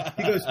to you,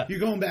 he goes, "You're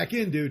going back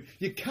in, dude."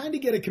 You kind of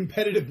get a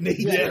competitive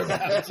nature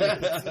about you.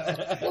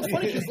 Well, it's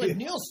funny because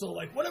Neil's still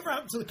like, whatever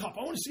happened to the cup?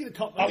 I want to see the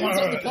cup. I want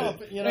to see the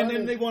cup. And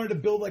then they wanted to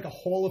build like a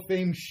Hall of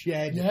Fame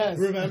shed. Yes.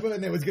 Remember?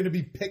 And there was going to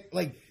be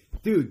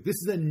dude, this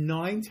is a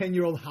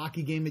 9-10-year-old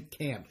hockey game at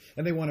camp,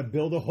 and they want to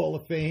build a Hall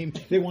of Fame.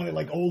 They wanted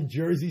like old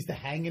jerseys to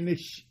hang in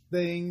this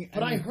thing.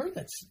 But I heard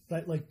that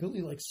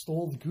Billy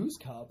stole the Goose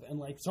Cup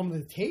and some of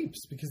the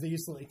tapes because they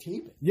used to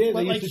tape it. Yeah,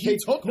 but they used to he tape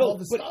took all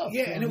the stuff.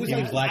 Yeah, and it was He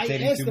was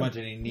lactating too him, much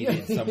and he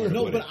needed somewhere to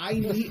No, put but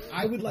it.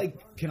 I would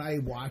can I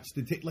watch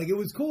the tape? Like, it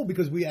was cool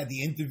because we had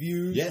the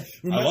interviews. Yeah,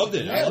 Remember? I loved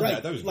it. I loved right.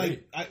 that. That was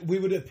great. We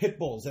would have Pit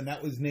Bulls, and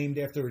that was named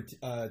after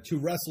two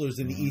wrestlers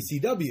in the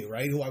ECW,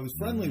 right? Who I was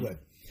friendly with.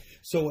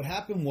 So what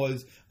happened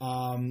was,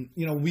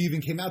 we even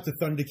came out to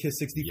Thunder Kiss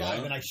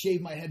 65, and I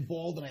shaved my head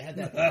bald, and I had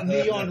that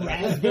neon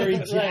raspberry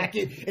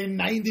jacket in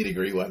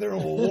 90-degree weather,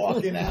 and we're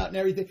walking out and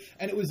everything.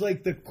 And it was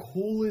like the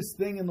coolest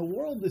thing in the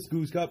world, this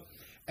Goose Cup.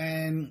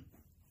 And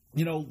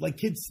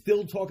kids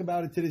still talk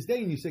about it to this day.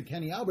 And you said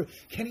Kenny Albert.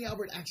 Kenny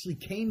Albert actually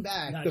came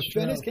back. That's the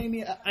Fennis came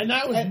in. And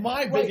that was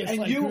my biggest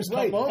Goose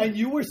Cup moment. And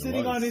you were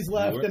sitting on his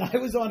left, and I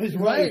was on his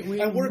right.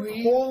 And we're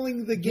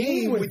calling the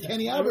game with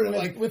Kenny Albert.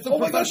 And with the oh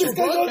my God, this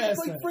professional guy's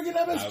broadcaster. like friggin'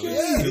 I MSG.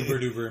 was super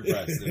duper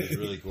impressed. It was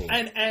really cool.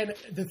 And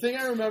the thing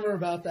I remember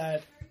about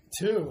that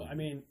too,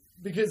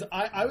 because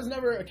I was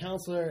never a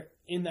counselor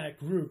in that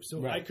group,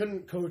 so I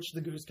couldn't coach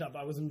the Goose Cup.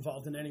 I was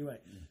involved in any way.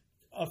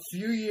 A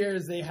few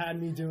years they had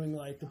me doing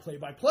the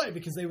play-by-play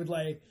because they would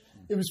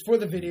it was for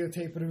the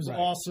videotape, but it was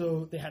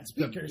also they had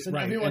speakers and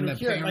everyone would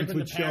hear it, when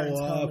the parents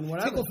come and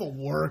whatever. Take off of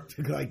work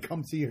to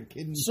come see your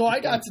kid. So I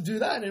got to do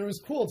that, and it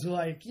was cool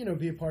to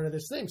be a part of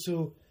this thing.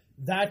 So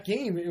that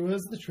game, it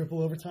was the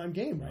triple overtime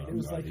game, right? It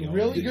was a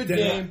really good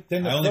game. I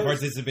only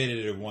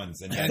participated in it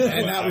once, and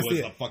that was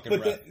the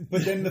fucking ref.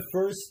 But then the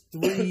first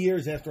 3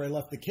 years after I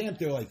left the camp,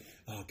 they were like,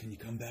 "Oh, can you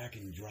come back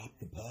and drop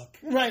the puck?"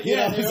 Right?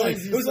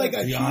 It was like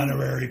the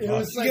honorary puck. It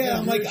was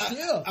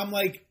I'm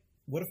like,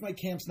 what if my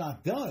camp's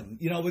not done?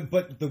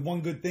 But the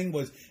one good thing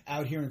was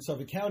out here in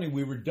Suffolk County,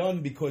 we were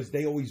done because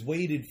they always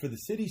waited for the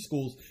city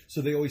schools.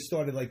 So they always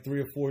started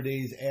 3 or 4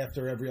 days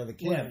after every other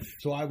camp. Right.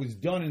 So I was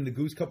done, and the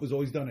Goose Cup was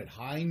always done at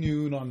high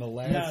noon on the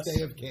last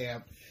day of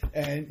camp.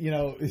 And,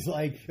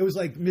 it was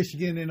like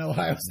Michigan and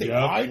Ohio State.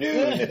 High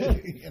noon.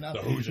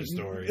 The Hoosier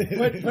story.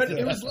 But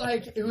it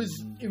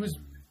was it was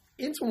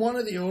into one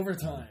of the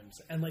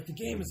overtimes, and the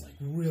game is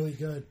really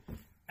good.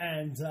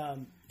 And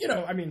they're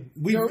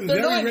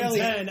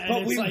 9-10,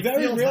 and we it's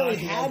very rarely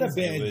hockey, had a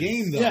bad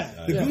game though.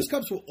 Yeah, the Goose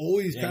Cups were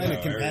always kind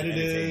of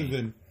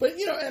competitive, but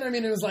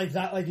it was like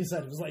that, like you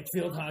said, it was like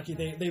field hockey.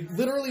 They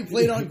literally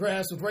played on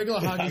grass with regular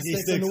hockey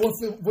sticks and the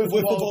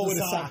wiffle ball with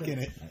a sock in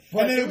it.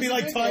 And then it would be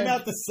time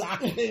out the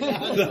sock.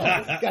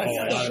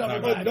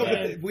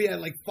 We had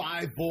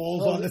 5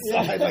 balls on the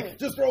side,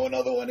 just throw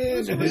another one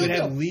in. And we would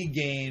have league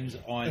games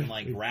on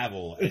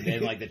gravel, and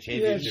then the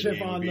championship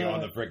game would be on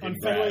the frickin'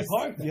 grass.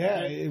 Park.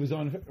 Yeah, it was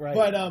on right.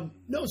 But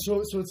no,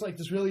 so it's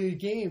this really good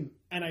game,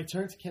 and I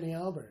turned to Kenny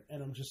Albert,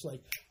 and I'm just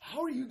like,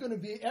 how are you going to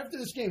be after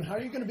this game? How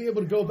are you going to be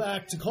able to go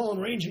back to calling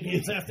Ranger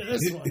games after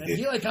this one? And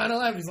he kind of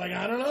laughed. He's like,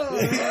 I don't know.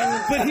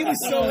 But he was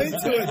so into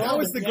it. That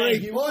was the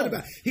great part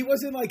about it. He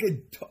wasn't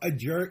a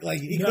jerk.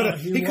 He could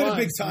have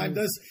big timed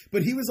us,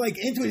 but he was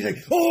into it. He's like,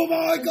 oh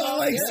my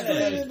God,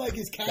 screaming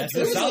his catch. That's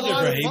nostalgia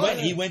for him.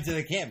 He went to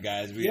the camp,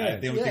 guys. I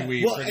don't think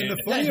we. Well, and the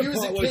funny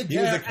part was he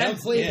was a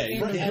counselor.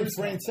 And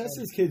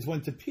Francesca's kids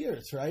went to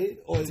Pierce, right?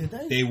 Or did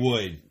they? They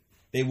would.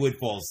 They would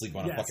fall asleep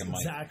on a fucking mic.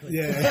 Exactly.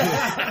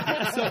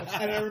 Yeah.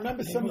 And I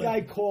remember some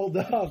guy called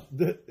up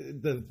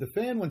the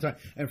fan one time,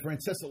 and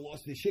Francesca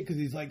lost his shit because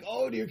he's like,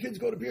 "Oh, do your kids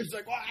go to Pierce?" He's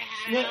like,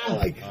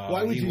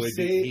 why would you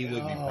say? He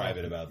would be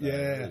private about that.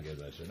 Yeah.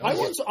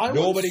 That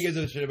nobody gives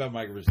a shit about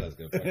Michael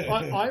Francesca.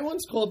 I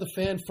once called the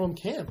fan from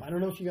camp. I don't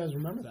know if you guys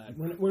remember that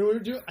when we were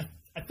doing.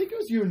 I think it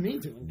was you and me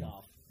doing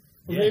golf.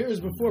 years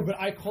before, but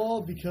I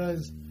called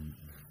because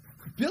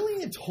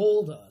Billy had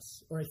told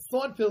us, or I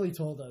thought Billy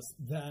told us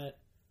that,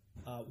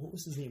 what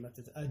was his name at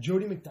the time?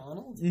 Jody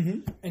McDonald?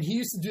 Mm-hmm. And he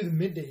used to do the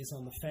middays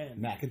on the Fan.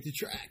 Mac at the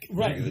Track.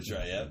 Right. Mac at the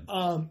Track, yeah.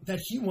 That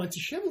he went to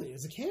Shibley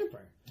as a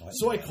camper.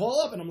 So I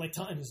call up and I'm like,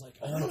 and he's like,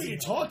 I don't know what you're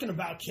talking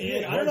about,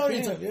 kid. I don't know what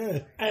you're talking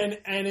about.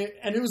 And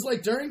it was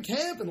like during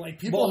camp and like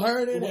people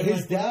heard it. Well, and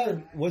his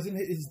dad wasn't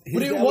his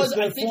dad was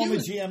the former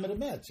GM of the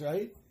Mets,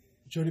 right?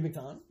 Jody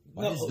McDonald?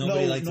 Why does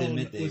nobody like to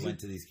admit they went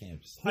to these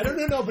camps? I don't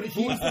know, but it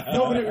was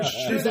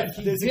true that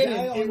he did.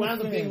 It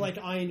wound up being like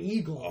Iron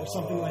Eagle or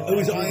something like that. It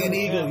was Iron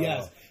Eagle,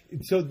 yes.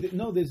 So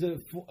there's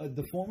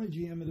the former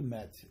GM of the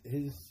Mets.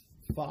 His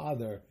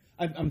father,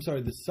 I'm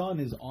sorry, the son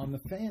is on the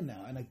Fan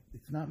now, and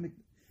it's not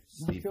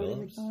Steve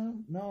Phillips?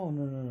 McDonald?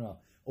 No.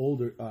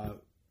 Older.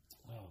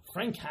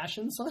 Frank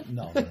Cashin's son?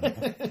 No.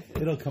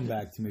 It'll come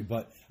back to me,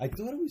 but I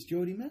thought it was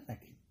Jody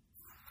Mack.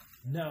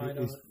 No, I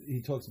don't. He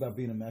talks about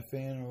being a Met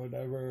fan or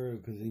whatever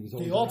because he was.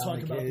 They all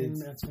talk about being a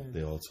Mets fan.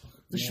 They all talk.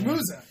 The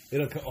schmoozer.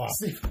 It'll come. Oh.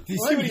 Do you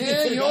see what he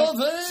did?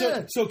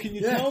 So can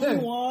you tell me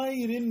why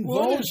you didn't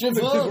vote for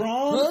DeGrom?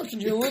 DeGrom? Can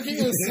you look at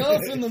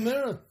yourself in the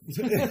mirror?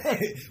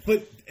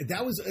 But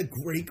that was a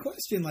great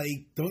question.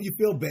 Like, don't you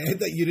feel bad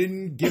that you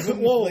didn't give him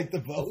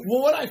the vote?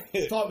 Well, what I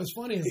thought was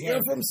funny is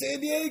you're from San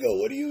Diego.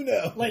 What do you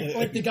know?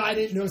 Like the guy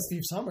didn't know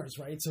Steve Summers,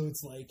 right? So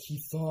it's like he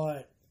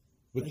thought.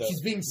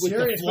 He's being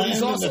serious, but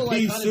he's also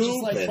like kind of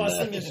just like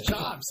busting his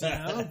chops, you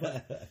know.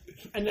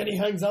 And then he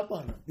hangs up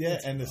on him. Yeah,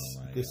 and the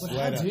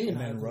sweater, and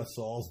then Russ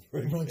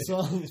Salzberg.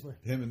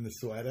 Him in the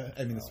sweater.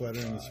 I mean, the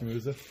sweater and the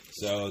schmoozer.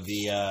 So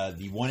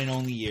the one and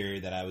only year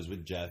that I was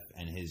with Jeff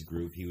and his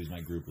group, he was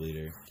my group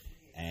leader,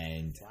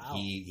 and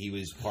he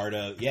was part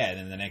of. Yeah, and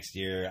then the next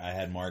year I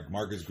had Mark.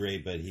 Mark was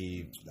great, but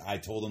I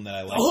told him that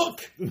I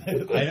liked.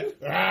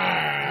 Hook.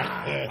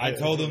 I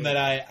told him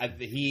that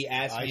he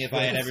asked me if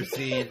I had ever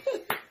seen.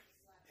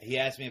 He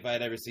asked me if I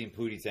had ever seen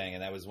Pootie Tang,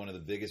 and that was one of the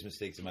biggest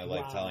mistakes in my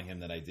life, telling him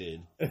that I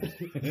did.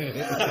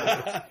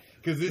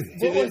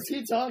 What was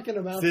he talking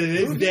about? To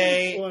this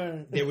day,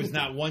 there was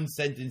not one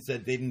sentence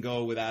that didn't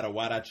go without a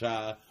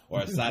waracha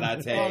or a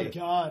sarate. Oh,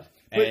 God.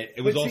 And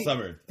it was all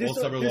summer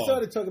long. They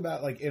started talking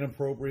about like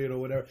inappropriate or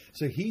whatever.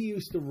 So he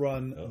used to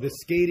run the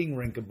skating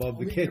rink above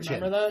the kitchen.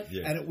 Remember that?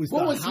 Yeah. And it was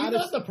was hottest. he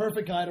not the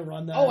perfect guy to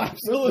run that? Oh,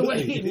 absolutely. The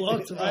way he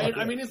looked, right?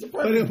 I mean, it's the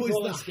perfect. But it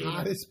was the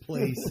hottest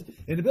place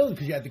in the building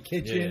because you had the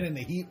kitchen and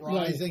the heat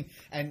rising,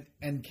 and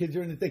kids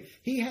are in the thing.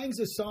 He hangs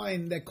a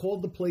sign that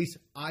called the place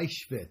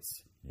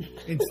Auschwitz.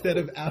 Instead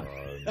of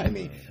I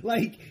mean,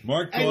 like,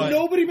 Mark and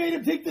nobody made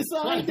him take the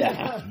sign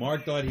down.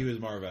 Mark thought he was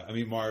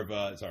freaking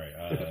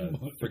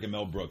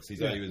Mel Brooks. He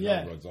thought he was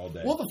Mel Brooks all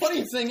day. Well, the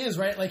funny thing is,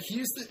 right? Like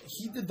he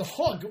did the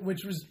Hook,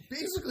 which was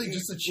basically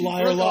just a cheap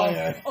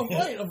liar. Of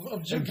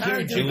Jim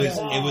Carrey.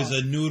 It was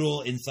a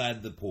noodle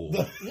inside the pool.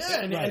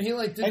 And he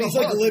like did and the he's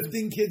Hook. like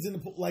lifting kids in the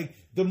pool. Like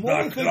the more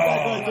you think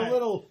back, it's a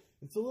little.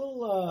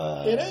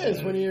 It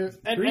is when you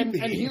and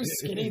he was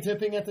skinny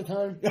dipping at the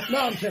time. No,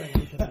 I'm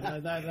kidding.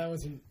 That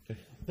wasn't.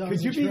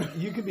 Because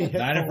you could be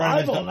not in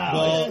front of his now.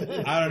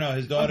 Well, I don't know.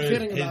 His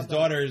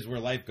daughters were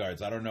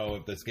lifeguards. I don't know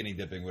if the skinny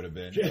dipping would have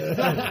been.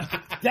 Dad,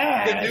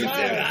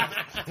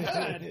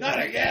 not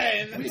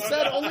again. We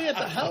said only at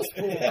the house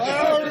pool.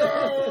 Oh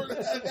no,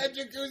 that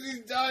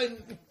jacuzzi's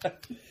done.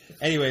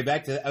 Anyway,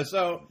 back to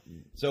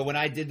so when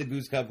I did the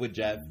Goose Cup with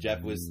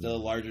Jeff was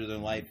still larger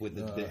than life with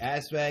the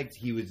aspect.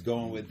 He was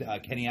going with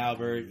Kenny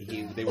Albert.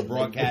 They were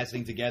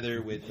broadcasting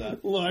together with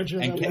larger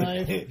than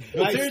life.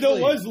 I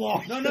still was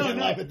larger than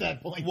life at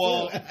that point.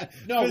 Well,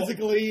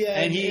 physically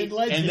and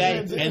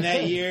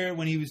that year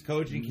when he was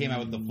coaching, he came out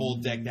with the full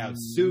decked out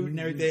suit and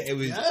everything. It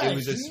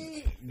was a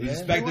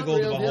spectacle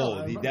to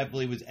behold. He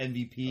definitely was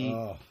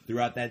MVP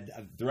throughout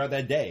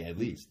that day at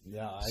least.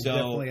 Yeah, I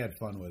definitely had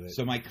fun with it.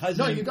 So my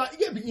cousin, but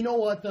you know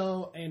what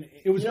though, and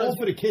it was all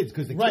for the kids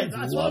because the kids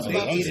loved it.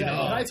 They ate it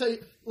all. I tell you,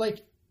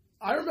 like,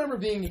 I remember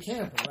being a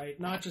camper, right?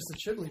 Not just at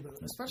Shibley, but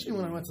especially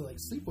when I went to like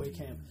sleepaway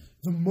camp.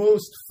 The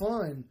most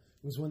fun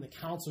was when the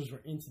counselors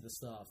were into the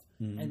stuff,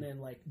 and then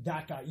like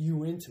that got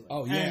you into it.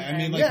 Oh yeah, I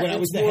mean, like when I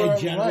was the head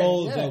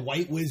general, the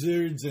White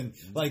Wizards, and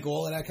like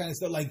all of that kind of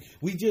stuff. Like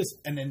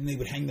and then they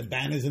would hang the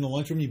banners in the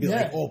lunchroom. You'd be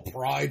like all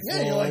prideful.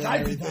 Yeah, you're like,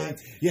 I did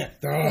that. Yeah,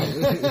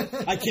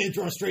 I can't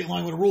draw a straight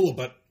line with a ruler,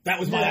 but that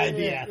was my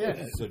idea.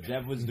 Yeah. So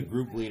Jeff was the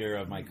group leader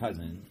of my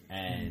cousin,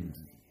 and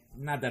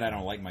not that I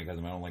don't like my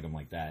cousin, I don't like him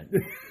like that.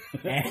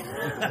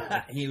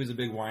 He was a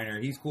big whiner.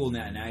 He's cool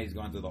now. Now he's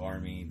gone to the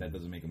army. That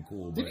doesn't make him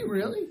cool. Did he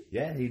really?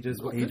 Yeah, he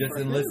just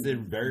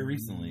enlisted very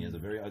recently. He has a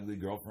very ugly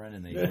girlfriend,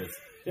 and they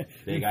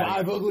got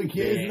 5 ugly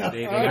kids.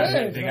 They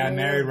got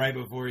married right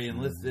before he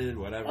enlisted.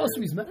 Whatever. Oh,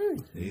 so he's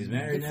married. He's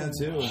married now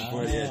too.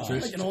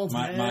 Trish, like an old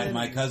man.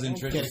 My cousin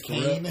Trish.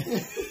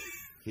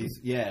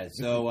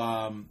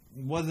 So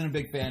wasn't a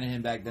big fan of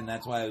him back then.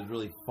 That's why it was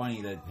really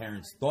funny that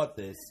parents thought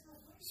this.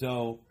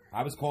 So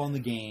I was calling the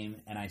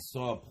game, and I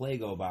saw a play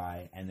go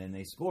by, and then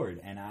they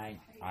scored, and I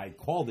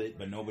called it,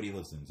 but nobody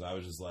listened. So I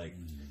was just like,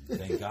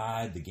 thank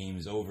God, the game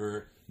is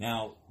over.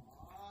 Now,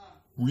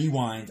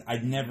 rewind. I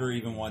never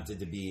even wanted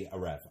to be a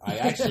ref. I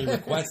actually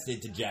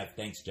requested to Jeff.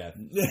 Thanks, Jeff.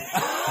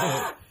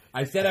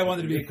 I said I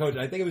wanted to be a coach.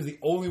 I think it was the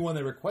only one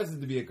that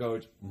requested to be a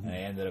coach, and I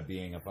ended up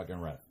being a fucking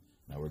ref.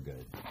 Now we're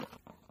good.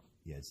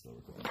 Yeah, it's still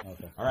recording.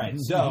 Okay. All right,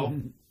 so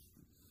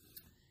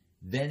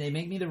then they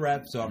make me the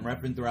ref, so I'm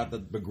repping throughout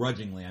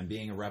begrudgingly. I'm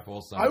being a ref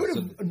all summer. I would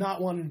have not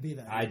wanted to be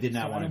that. I did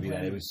not want to be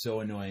that. It was so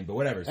annoying, but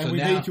whatever. And we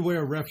made you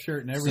wear a ref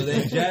shirt and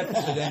everything.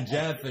 So then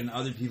Jeff and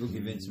other people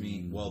convinced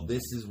me, well,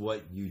 this is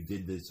what you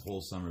did this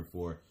whole summer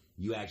for.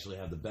 You actually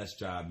have the best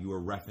job. You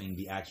were reffing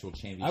the actual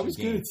championship I was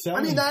game. good at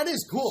selling. I mean, that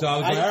is cool. So I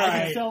was like, all right.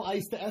 I could sell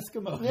ice to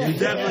Eskimos. You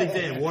definitely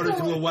did. Water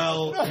to a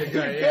well.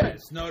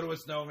 Snow to a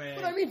snowman.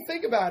 But I mean,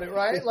 think about it,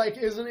 right? Like,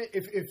 isn't it,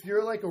 if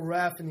you're like a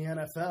ref in the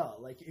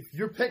NFL, like, if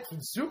you're picked for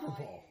the Super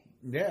Bowl.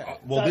 Yeah.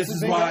 Well, this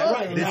is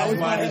why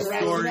this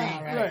story.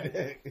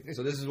 Right.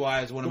 So this is why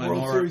it's one of my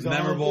more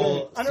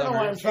memorable. I don't know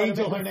why I'm trying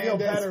to make me feel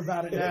better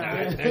about it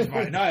now. That's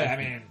fine. No, I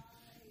mean,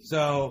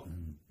 so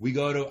we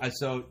go to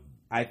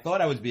I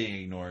thought I was being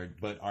ignored,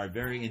 but our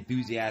very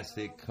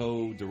enthusiastic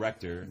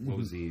co-director, what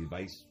was he,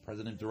 vice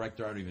president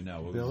director? I don't even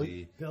know. What was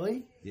he?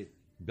 Billy?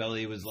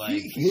 Billy was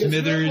like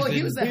Smithers.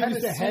 He was the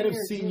head of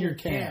senior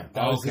camp.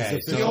 Okay,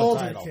 so the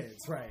older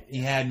kids, right? He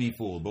had me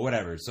fooled, but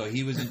whatever. So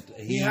he was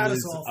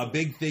a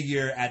big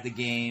figure at the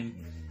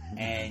game,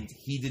 and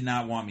he did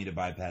not want me to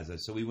bypass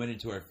us. So we went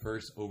into our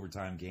first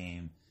overtime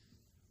game,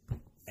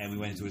 and we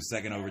went into a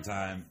second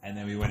overtime, and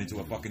then we went into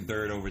a fucking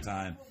third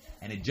overtime.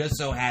 And it just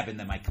so happened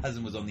that my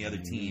cousin was on the other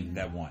team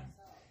that won.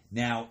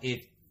 Now,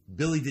 if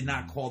Billy did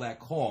not call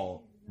that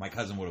call, my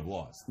cousin would have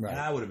lost. Right. And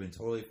I would have been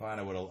totally fine.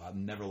 I would have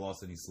never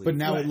lost any sleep. But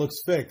now it looks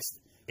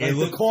fixed. Like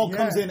the call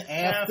comes in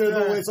after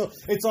the whistle.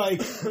 It's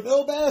like,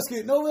 no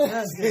basket.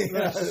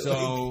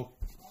 So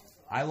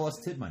I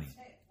lost tip money.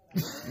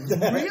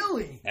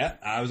 Really? Yeah,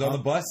 I was on the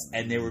bus,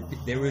 and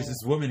there was this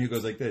woman who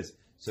goes like this.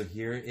 So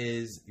here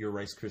is your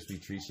Rice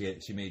Krispie treat.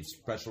 She made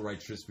special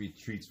Rice Krispie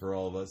treats for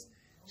all of us.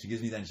 She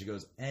gives me that, and she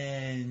goes,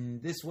 and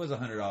this was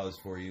 $100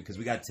 for you, because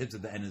we got tips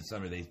at the end of the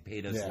summer. They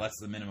paid us less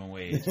than minimum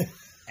wage.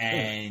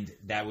 And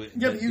that was...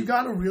 Yeah, but you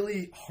got a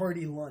really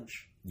hearty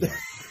lunch. Yeah.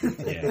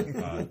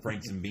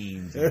 Franks and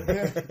beans,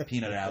 and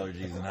peanut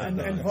allergies,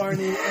 and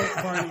Barney's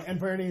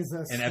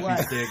and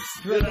Effie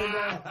sticks.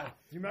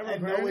 Do you remember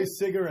and always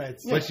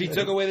cigarettes? But she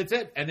took away the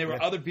tip, and there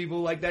were other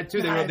people like that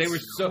too. They were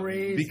so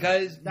crazy.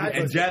 Because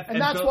Jeff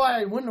and that's why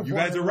I wouldn't have. You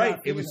guys are right.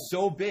 It was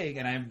so big,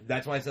 and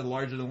that's why I said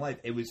larger than life.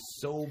 It was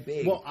so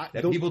big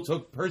that people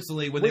took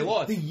personally when they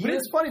lost. But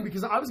it's funny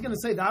because I was going to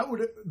say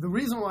the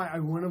reason why I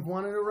wouldn't have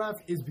wanted a ref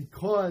is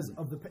because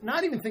of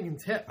not even thinking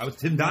tips. I was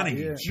Tim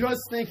Donaghy. Just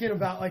thinking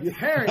about like the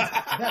parents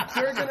that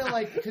they're gonna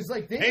like because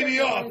like they get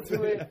more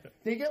into it.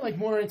 They get like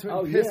more into it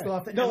and pissed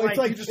off. No, and, it's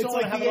like it's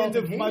like the end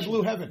of My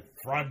Blue Heaven.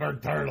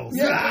 Freiburg Turtles.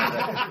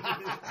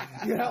 Yeah.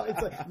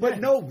 It's like, but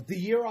no, the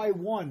year I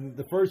won,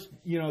 the first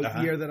year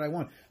that I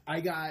won,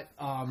 I got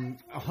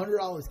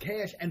 $100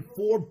 cash and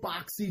 4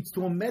 box seats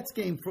to a Mets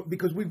game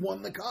because we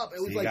won the cup.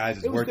 It was guys,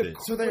 it's worth it.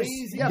 So there's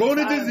going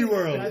to Disney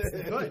World. That's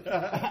good.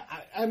 I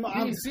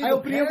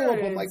open the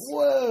envelope. I'm like,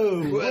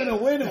 whoa,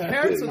 winner. The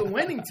parents of the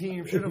winning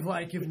team should have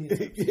like given you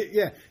tips.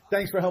 Yeah,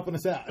 thanks for helping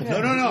us out.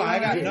 No. I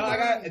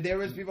got. There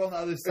was people on the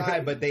other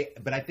side, but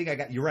I think I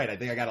got. You're right. I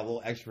think I got a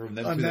little extra from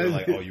them too. They were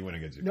like, oh, you went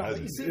against your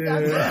cousin. You see, all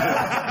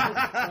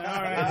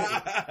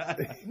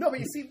right. No, but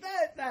you see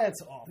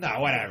that's awful. No,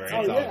 whatever. It's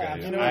all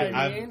good. You know what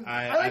I mean?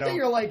 I like that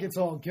you're like, it's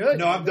all good.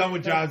 No, I'm done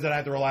with jobs that I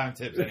have to rely on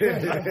tips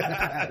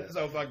anyway.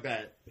 So fuck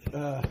that.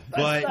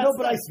 But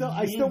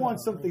I still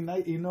want something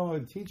nice. You know, a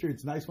teacher,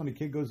 it's nice when a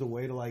kid goes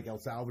away to like El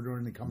Salvador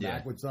and they come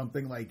back with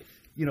something like,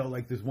 you know,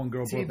 like this one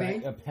girl brought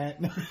back a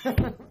pen.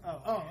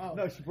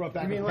 No, she brought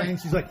back a pen.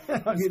 She's like,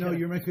 you know,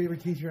 you're my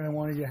favorite teacher and I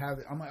wanted you to have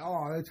it. I'm like,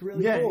 oh, that's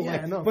really cool.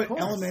 Yeah, but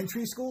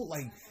elementary school,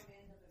 like,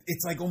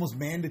 it's like almost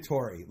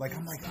mandatory. Like,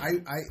 I'm like, I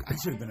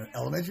should have been an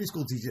elementary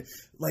school teacher.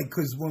 Like,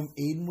 because when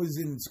Aiden was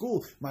in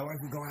school, my wife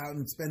would go out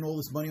and spend all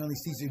this money on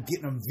these teachers,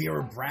 getting them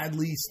Vera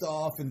Bradley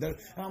stuff. And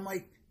I'm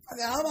like,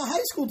 I'm a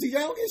high school teacher.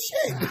 I don't give a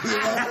shit. You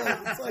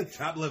know? It's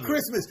like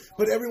Christmas.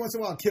 But every once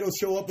in a while, kiddos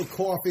show up with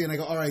coffee, and I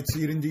go, all right, so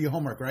you didn't do your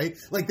homework, right?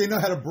 Like, they know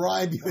how to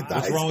bribe you with the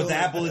What's wrong with the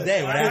apple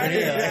today? What happened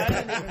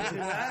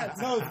here?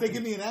 No, if they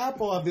give me an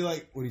apple, I'll be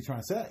like, what are you trying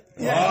to say?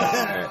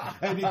 Yeah.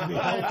 I need to be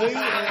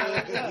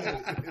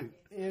healthy.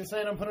 You're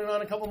saying I'm putting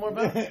on a couple more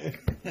pounds?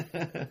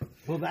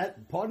 Well,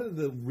 that part of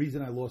the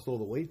reason I lost all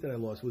the weight that I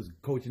lost was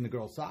coaching the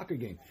girls' soccer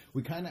game.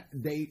 We kind of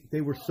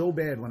they were so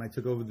bad when I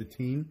took over the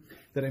team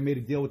that I made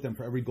a deal with them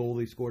for every goal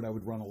they scored, I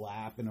would run a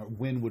lap, and I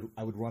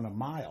would run a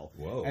mile.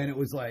 Whoa! And it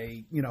was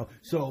like, you know,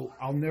 so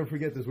I'll never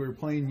forget this. We were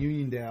playing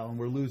Uniondale and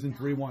we're losing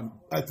 3-0.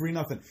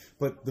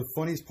 But the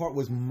funniest part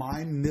was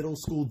my middle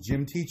school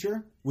gym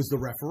teacher was the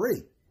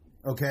referee.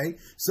 Okay,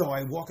 so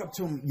I walk up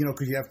to him, you know,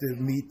 because you have to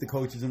meet the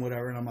coaches and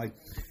whatever, and I'm like,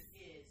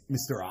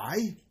 Mr. I?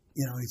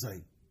 You know, he's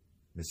like,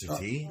 Mr.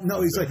 T?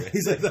 No, he's like,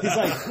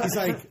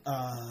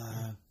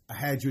 I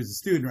had you as a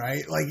student,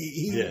 right? Like,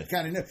 he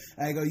kind of knew.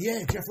 And I go,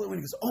 yeah, Jeff Lewin.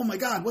 He goes, oh, my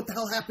God, what the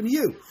hell happened to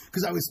you?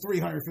 Because I was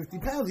 350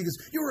 pounds. He goes,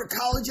 you were a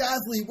college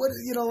athlete. What,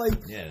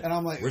 and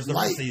I'm like, where's the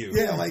rest of you?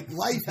 Yeah, like,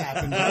 life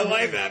happened.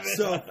 Life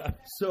happened.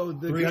 So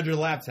the 300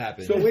 laps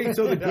happened. So wait,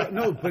 so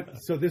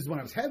this is when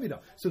I was heavy,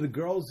 though. So the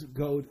girls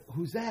go,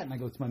 who's that? And I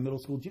go, it's my middle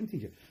school gym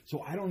teacher.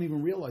 So I don't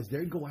even realize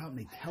they go out and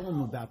they tell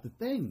him about the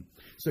thing.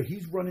 So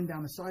he's running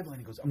down the sideline.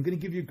 He goes, I'm going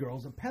to give you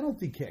girls a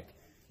penalty kick.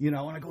 And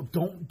I go,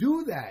 don't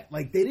do that.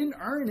 Like, they didn't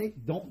earn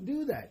it. Don't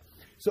do that.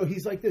 So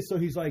he's like this. So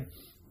he's like,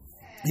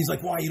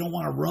 why, you don't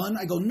want to run?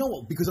 I go,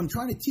 no, because I'm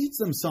trying to teach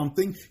them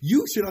something.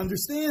 You should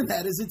understand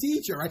that as a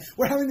teacher, right?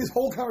 We're having this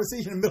whole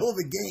conversation in the middle of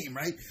a game,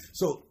 right?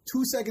 So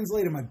 2 seconds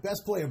later, my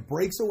best player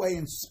breaks away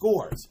and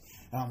scores.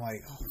 And I'm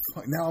like,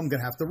 oh, now I'm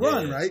going to have to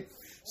run, right?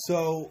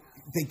 So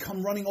they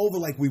come running over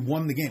like we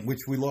won the game, which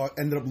we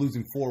ended up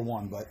losing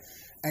 4-1,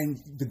 and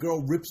the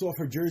girl rips off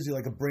her jersey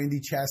like a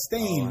Brandy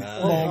Chastain.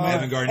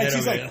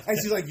 And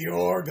she's like,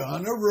 you're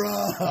gonna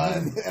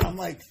run. And I'm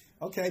like,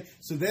 okay.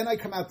 So then I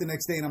come out the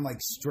next day and I'm like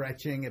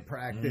stretching at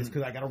practice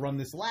because I got to run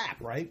this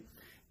lap, right?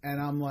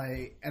 And I'm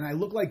like, and I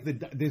look like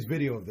there's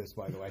video of this,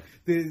 by the way.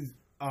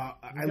 I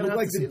look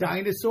like the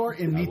dinosaur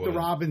in Meet the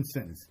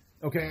Robinsons.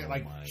 Okay,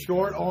 like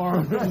short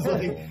arms,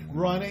 like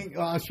running.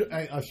 I'll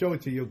show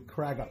it to you. You'll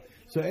crack up.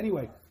 So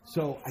anyway,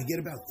 I get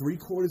about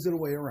 3/4 of the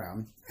way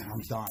around and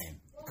I'm dying.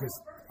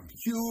 Because I'm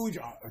huge,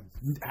 I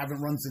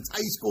haven't run since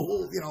high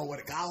school,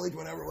 college,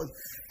 whatever it was.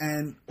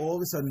 And all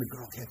of a sudden, the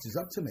girl catches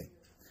up to me.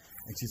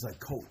 And she's like,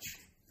 Coach,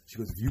 she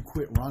goes, if you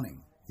quit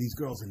running, these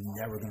girls are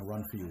never going to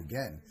run for you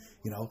again.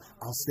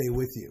 I'll stay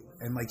with you.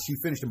 And, like, she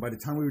finished. And by the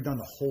time we were done,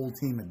 the whole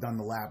team had done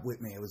the lap with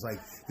me. It was, like,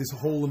 this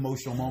whole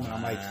emotional moment.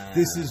 I'm like,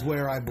 this is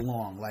where I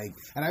belong. Like,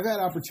 and I've had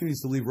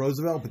opportunities to leave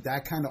Roosevelt, but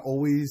that kind of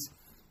always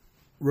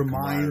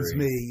reminds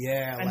me,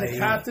 And the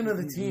captain of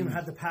the team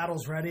had the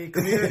paddles ready. and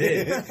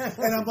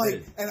I'm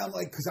like,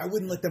 because I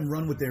wouldn't let them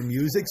run with their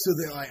music, so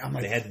they're like, I'm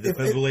like, they had the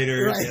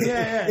defibrillator.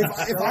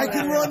 If I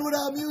can run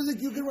without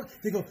music, you can run.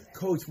 They go,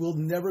 Coach, we'll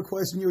never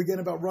question you again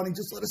about running.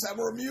 Just let us have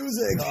our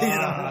music.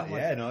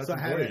 That's so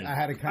important. I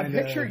had to kind of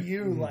picture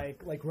you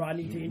like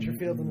Rodney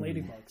Dangerfield in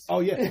Ladybugs. Oh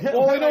yeah.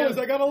 All I know is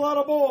I got a lot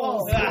of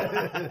balls.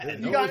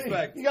 You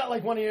got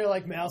like one of your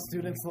like male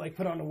students to like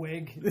put on a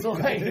wig. So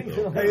like,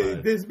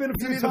 there's been a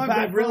few times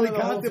I've really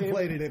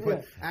contemplated it,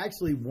 but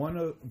actually one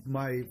of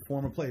my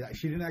former players,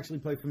 she didn't actually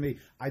play for me.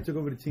 I took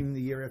over the team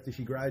the year after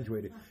she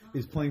graduated,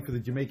 is playing for the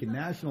Jamaican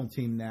national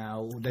team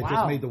now that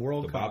just made the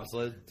World Cup.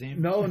 Bobsled team?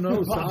 No,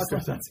 soccer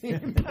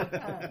team.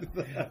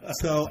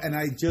 So, and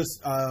I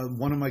just,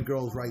 one of my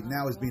girls right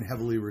now is being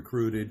heavily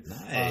recruited.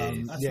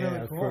 Nice. That's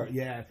really cool.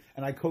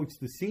 And I coached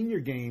the senior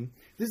game.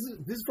 This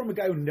is from a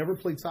guy who never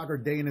played soccer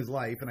a day in his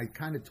life, and I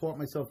kind of taught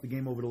myself the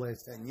game over the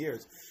last 10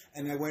 years.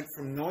 And I went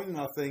from knowing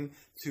nothing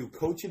to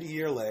coach of the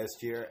year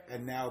last year,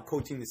 and now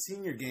coaching the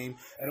senior game,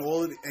 and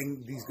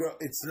these girls.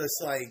 It's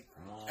just like,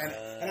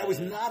 and I was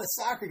not a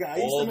soccer guy. I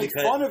used to make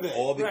fun of it.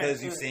 All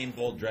because Usain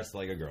Bolt dressed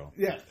like a girl.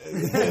 Yeah.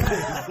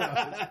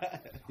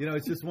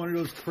 It's just one of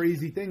those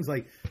crazy things,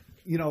 like,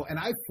 and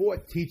I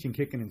fought teaching,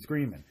 kicking, and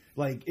screaming.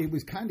 Like, it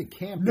was kind of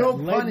camp. No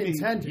pun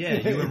intended. Yeah,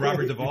 you and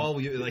Robert Duvall.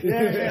 But you and Mike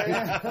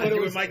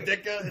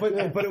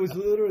Ditka. But it was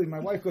literally, my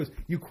wife goes,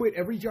 you quit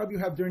every job you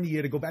have during the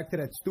year to go back to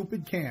that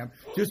stupid camp.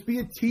 Just be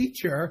a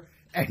teacher,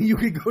 and you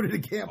could go to the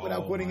camp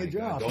without quitting a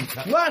job. Don't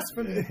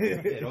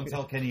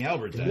tell Kenny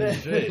Albert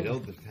that.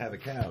 He'll have a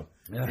cow.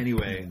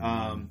 Anyway,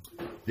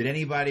 did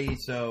anybody,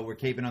 so we're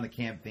keeping on the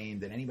camp theme,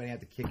 did anybody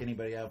have to kick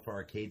anybody out for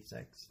arcade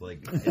sex?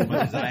 Like, as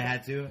much as I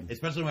had to?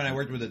 Especially when I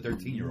worked with a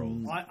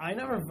 13-year-old. I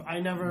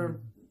never...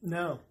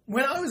 No.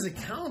 When I was a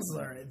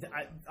counselor,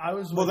 I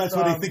was. Well, that's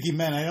what I think he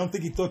meant. I don't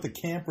think he thought the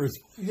campers.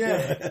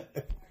 Yeah.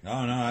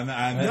 No,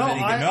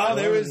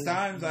 there was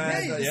times I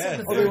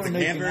had there was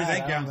campers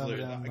and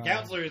counselors.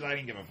 Counselors, I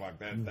didn't give a fuck.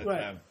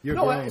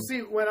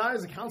 See, when I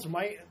was a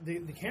counselor, the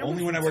campers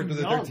only when I worked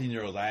with a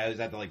 13-year-old, I always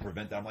had to like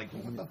prevent that. I'm like,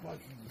 what the fuck?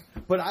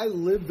 But I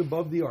lived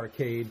above the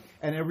arcade,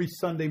 and every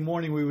Sunday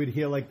morning we would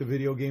hear like the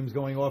video games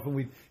going off, and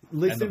we'd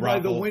listen by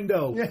the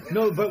window. Yeah.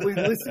 No, but we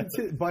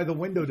listened by the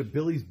window to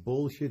Billy's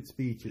bullshit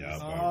speeches,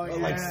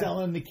 like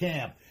selling the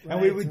camp, right.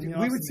 And we would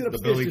sit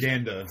upstairs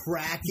just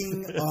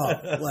cracking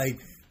up, like,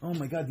 oh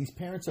my God, these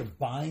parents are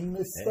buying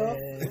this stuff.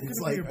 It's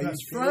like your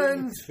best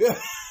friend.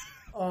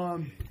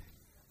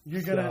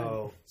 You're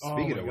gonna.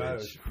 Speaking of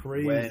which,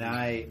 when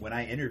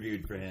I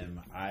interviewed for him,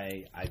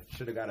 I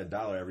should have got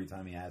 $1 every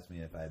time he asked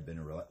me if I had been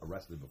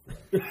arrested before.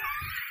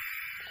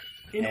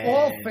 In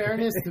all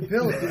fairness to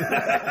Billy,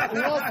 I'm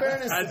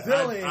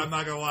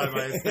not gonna lie,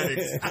 my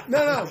aesthetics.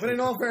 No, but in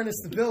all fairness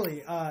to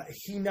Billy,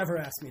 he never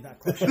asked me that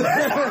question.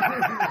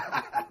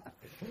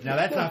 Now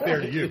that's not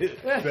fair to you.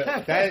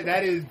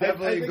 That is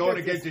definitely going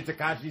against your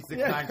Tekashi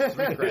 6ix9ine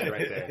street cred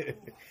right there.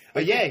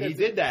 But yeah, he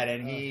did that,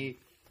 and he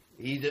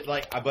did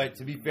but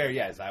to be fair,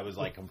 yes, I was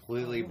like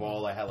completely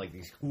bald. I had like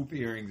these hoop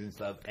earrings and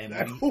stuff, and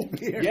I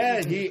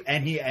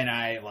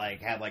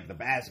like had like the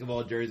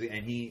basketball jersey,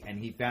 and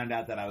he found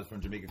out that I was from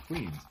Jamaica,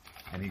 Queens,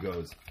 and he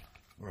goes,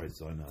 "All right,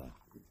 son,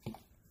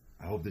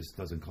 I hope this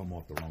doesn't come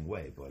off the wrong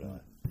way, but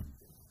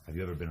have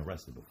you ever been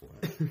arrested before?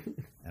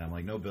 And I'm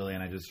like, no, Billy.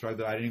 And I just shrugged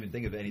it. I didn't even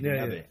think of anything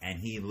of it. And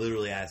he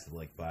literally asked it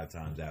like 5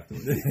 times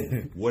afterwards.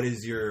 What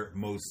is your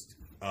most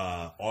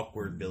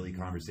awkward Billy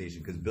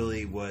conversation? Because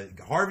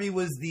Harvey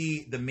was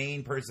the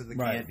main person at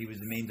the camp. He was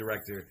the main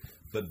director.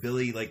 But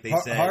Billy, like they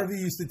said... Harvey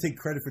used to take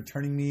credit for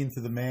turning me into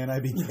the man I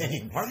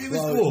became. Harvey was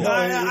cool.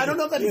 I don't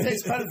know that he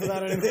takes credit for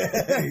that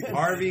anymore.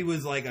 Harvey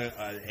was like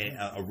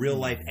a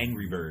real-life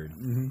Angry Bird.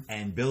 Mm-hmm.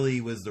 And Billy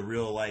was the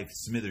real-life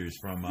Smithers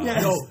from...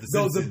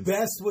 the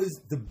best was...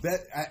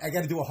 I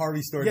got to do a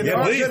Harvey story.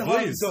 Yeah,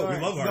 please. So, we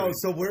love Harvey.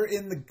 So we're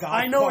in the golf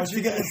cart. I know what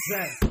you're going to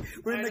say.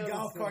 We're in the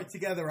golf cart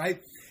together,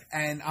 right?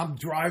 And I'm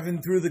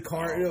driving through the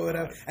cart or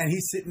whatever, and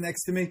he's sitting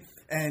next to me.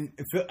 And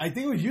I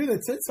think it was you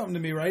that said something to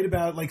me, right,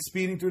 about like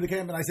speeding through the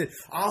camp. And I said,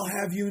 I'll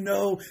have you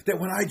know that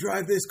when I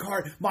drive this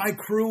cart, my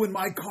crew and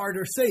my cart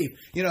are safe.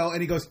 You know,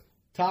 and he goes,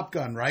 Top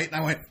Gun, right? And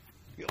I went,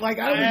 like,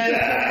 I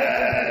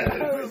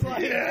was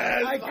like,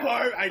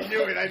 I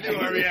knew it. I knew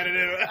Harvey had to do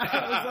it.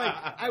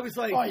 I was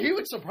like, oh, he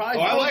would surprise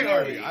me. I like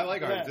Harvey. I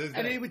like Harvey.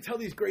 And he would tell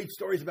these great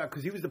stories about,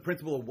 because he was the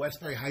principal of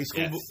Westbury High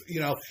School. Yes.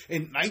 You know,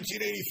 in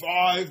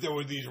 1985, there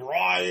were these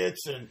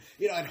riots, and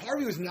you know, and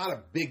Harvey was not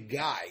a big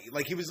guy.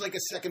 Like, he was like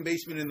a second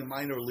baseman in the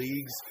minor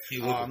leagues.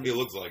 He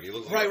looks like.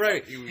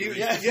 Right.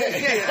 Yeah,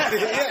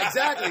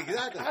 exactly.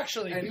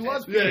 Actually, he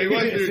was. Yeah, he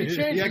was.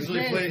 He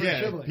actually played.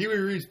 Yeah, Pee Wee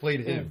Reese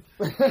played him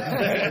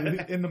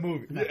in the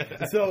movie.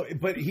 So,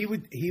 but he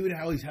would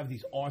always have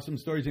these awesome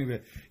stories. And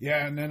he'd be,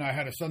 and then I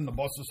had to send the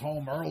buses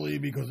home early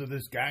because of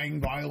this gang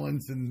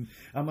violence. And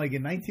I'm like,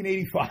 in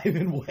 1985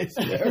 in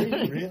Westbury,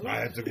 really?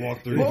 I had to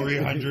walk through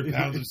 300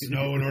 pounds of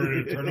snow in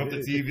order to turn off the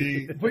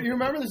TV. But you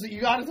remember this?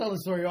 You got to tell the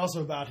story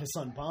also about his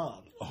son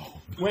Bob.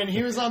 Oh, when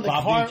he was on the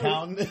car.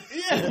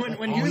 Yeah,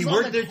 when he was on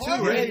worked the there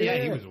too, right?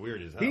 Yeah, he was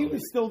weird as hell. He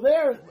was still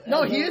there.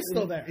 No, he is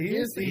still there.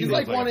 He's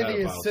like one of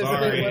the assistants.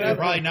 Sorry,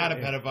 probably not a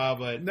pedophile,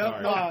 but no,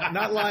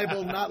 not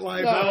liable. Not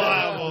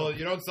liable.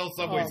 You don't sell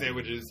Subway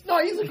sandwiches. No,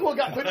 he's a cool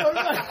guy.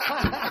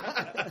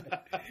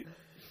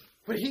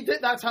 But he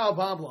did. That's how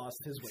Bob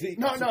lost his weight.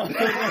 No. So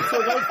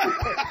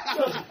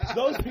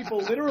those people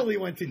literally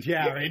went to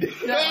Jared.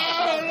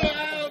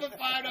 No, the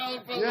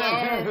 $5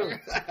 below.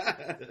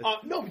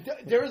 No,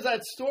 there was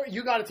that story.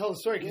 You got to tell the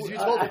story because you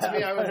told it to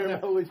me. I was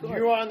there.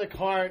 You were on the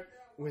cart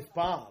with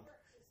Bob.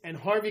 And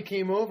Harvey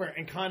came over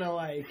and kind of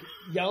like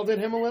yelled at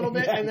him a little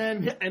bit, and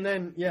then And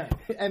then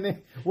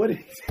what did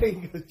he say?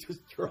 He goes,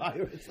 just drive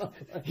or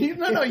something.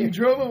 No, you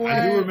drove away.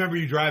 I do remember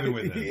you driving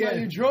with him. Yeah,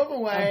 you drove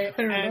away.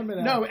 I remember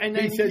that. No, and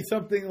then he said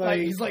something like,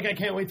 he's like, I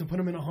can't wait to put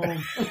him in a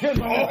home.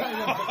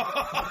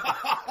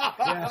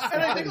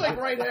 And I think like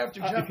right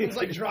after Jeff was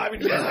like driving,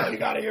 he's like, you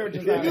got to hear it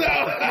just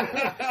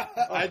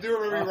I do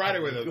remember you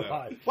riding with him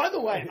though. By the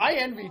way, I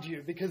envied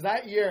you because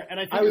that year, and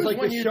I think I it was like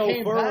when the you chauffeur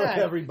came back,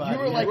 of everybody. you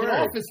were like an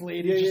office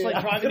lady, just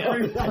like driving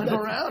everyone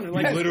around. And,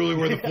 like, literally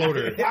were the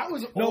floater. That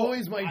was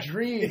always my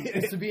dream,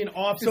 is to be an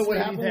office So what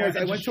lady happened there. was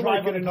I went to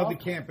work at another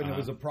camp, and Uh-huh. it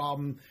was a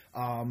problem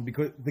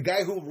because the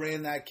guy who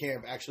ran that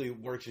camp actually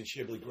works in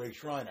Shibley, Greg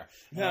Schreiner.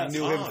 And I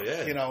knew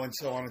him, you know, and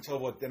so on and so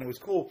forth. And it was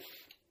cool.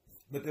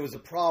 But there was a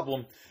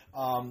problem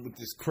with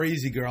this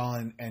crazy girl,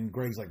 and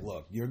Greg's like,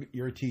 "Look,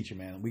 you're a teacher,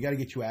 man. We got to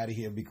get you out of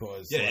here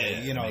because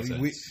you know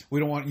we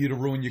don't want you to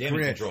ruin your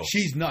career.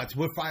 She's nuts.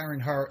 We're firing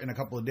her in a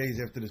couple of days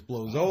after this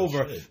blows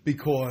over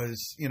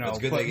because you know.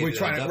 But we're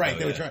trying to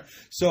They were trying.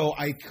 So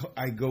I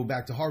go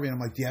back to Harvey and I'm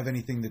like, "Do you have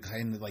anything to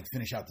kind of like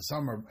finish out the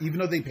summer?" Even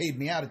though they paid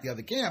me out at the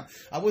other camp,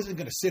 I wasn't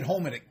going to sit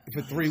home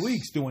for 3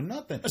 weeks doing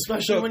nothing.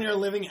 Especially when you're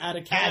living at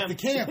a camp. At the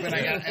camp, and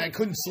I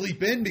couldn't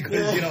sleep in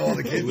because you know all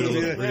the kids would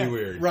look pretty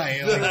weird,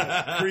 right?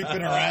 Like,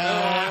 creeping around.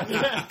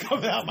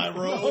 Come out my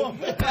room.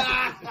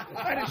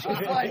 And it's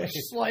just like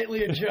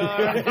slightly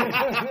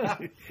ajar.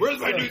 Where's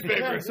my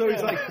newspaper? So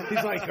he's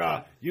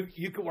like,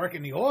 you could work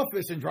in the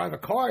office and drive a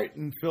cart,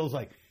 and Phil's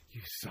like, you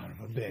son of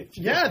a bitch.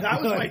 Yeah,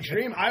 that was my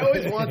dream. I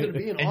always wanted to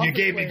be an office lady. And you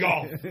gave me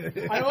golf.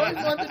 I always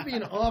wanted to be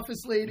an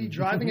office lady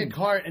driving a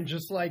cart and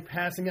just like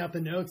passing out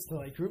the notes to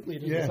like group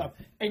leaders and stuff.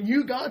 And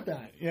you got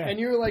that. Yeah. And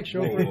you were like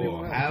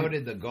chauffeuring. How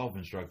did the golf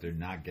instructor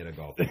not get a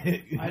golf?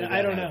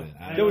 I don't know.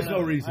 There was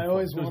no reason. There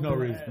was no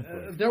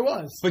reason. There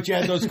was. But you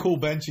had those cool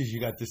benches you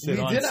got to sit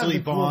on,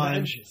 sleep on.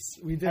 Benches.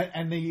 We did.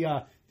 And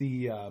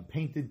the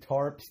painted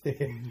tarps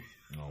there.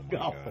 Oh my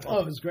God.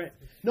 Oh, it was great.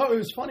 No, it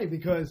was funny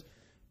because.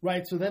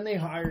 Right, so then they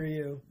hire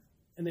you,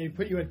 and they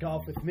put you at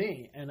golf with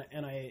me, and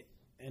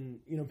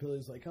you know,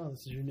 Billy's like, oh,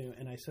 this is your new,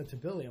 and I said to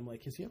Billy, I'm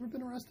like, has he ever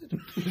been arrested?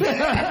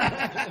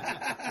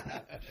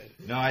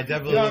 No, I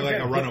definitely look like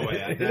a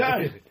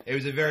runaway. It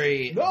was a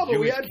very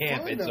Jewish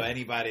camp, and so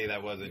anybody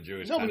that wasn't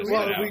Jewish kind of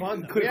stood out.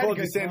 We could have called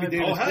you Sammy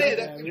Davis. Oh,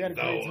 hey, we had a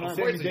great time.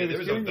 There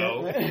was no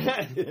though.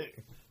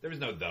 There was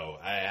no though.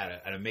 I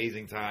had an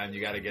amazing time.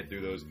 You got to get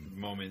through those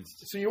moments.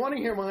 So you want to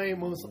hear my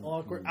most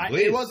awkward?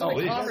 Please, it wasn't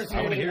a conversation.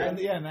 I want to hear it.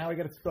 Yeah, now I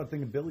got to start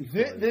thinking Billy.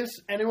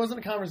 And it wasn't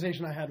a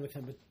conversation I had with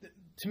him, but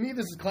to me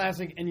this is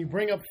classic. And you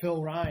bring up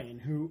Phil Ryan,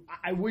 who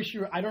I wish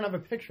I don't have a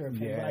picture of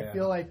him, but I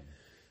feel like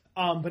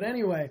But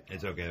anyway,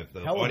 it's okay if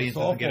the audience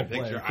doesn't get a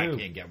picture. I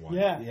can't get one.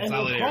 Yeah, and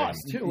lacrosse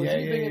too. Was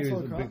he big into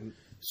lacrosse?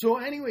 So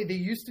anyway, they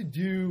used to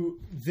do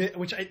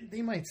which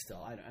they might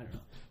still. I don't know.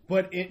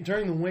 But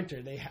during the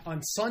winter,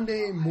 on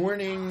Sunday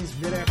mornings,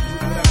 mid-afternoon,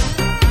 whatever,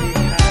 they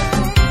had.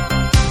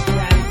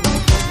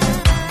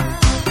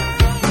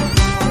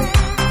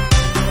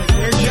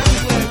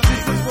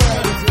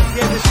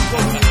 This is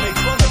what we make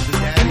fun of. The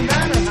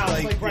Manor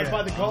House, right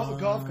by the golf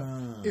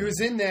club. It was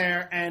in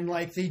there, and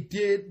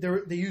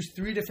they used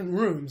 3 different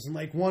rooms,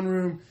 and one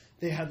room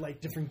they had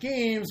different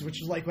games, which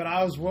was what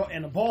I was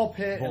in a ball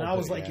pit, and I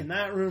was in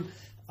that room.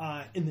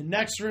 In the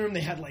next room,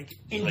 they had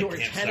indoor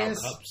tennis.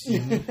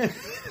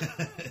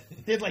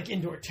 They had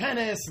indoor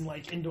tennis and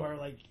indoor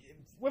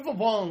wiffle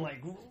ball and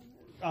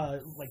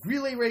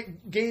relay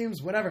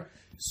games, whatever.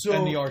 So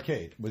and the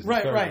arcade was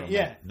right, room.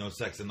 Yeah. No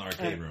sex in the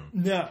arcade room.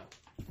 No.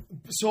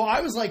 So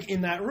I was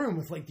in that room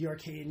with the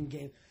arcade and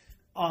game,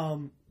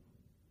 and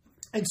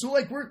so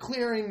we're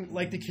clearing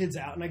the kids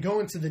out, and I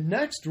go into the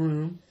next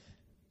room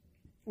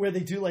where they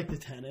do the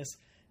tennis,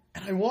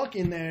 and I walk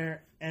in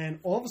there, and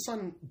all of a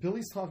sudden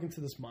Billy's talking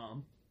to this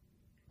mom,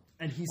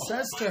 and he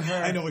says to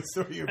her, "I know what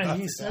story you're about."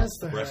 And he says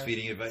to her,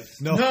 "Breastfeeding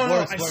advice." No,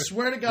 I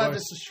swear to God,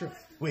 this is true.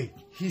 Wait,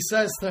 he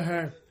says to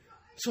her,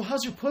 "So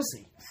how's your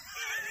pussy?"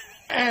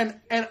 And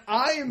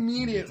I'm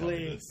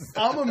immediately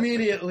no.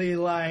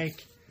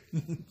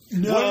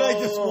 Why did I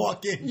just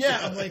walk in?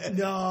 Yeah, I'm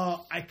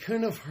no, I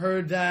couldn't have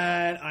heard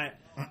that.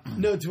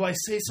 No, do I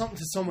say something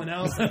to someone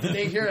else? Did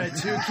they hear it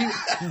too?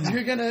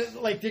 You're gonna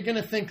they're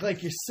gonna think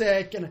you're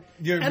sick, and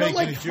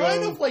I'm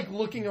kind of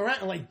looking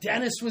around, and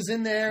Dennis was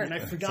in there, and I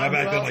forgot. Stop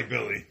acting like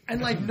Billy.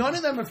 And none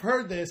of them have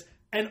heard this.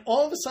 And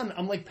all of a sudden,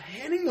 I'm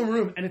panning the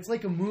room, and it's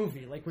like a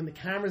movie, when the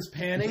camera's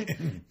panning,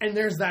 and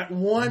there's that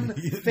one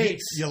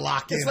face. You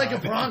lock in. It's like a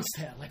Bronx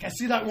Tale. I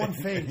see that one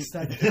face.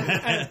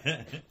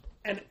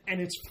 And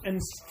it's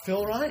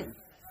Phil Ryan,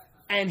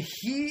 and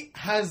he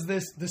has the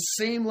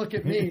same look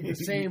at me, the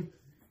same.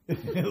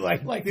 Did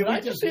I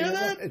just hear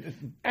that?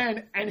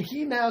 And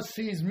he now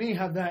sees me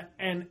have that,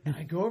 and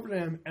I go over to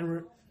him,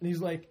 and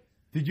he's like,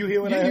 "Did you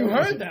hear what you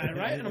heard that,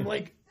 right?" And I'm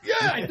like, "Yeah,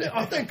 I did.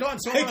 Oh, thank God,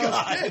 someone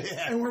else did."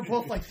 Yeah. And we're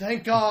both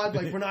thank God,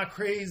 we're not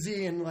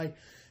crazy, and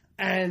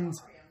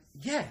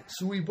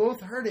so we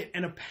both heard it,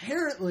 and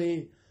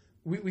apparently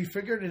we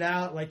figured it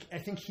out. I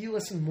think he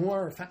listened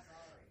more.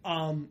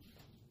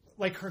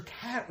 Her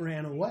cat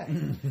ran away,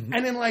 and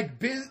in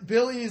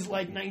Billy's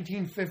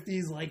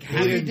 1950s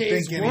Happy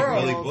Days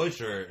world, Billy Bush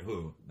or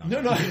who?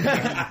 No,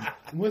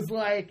 was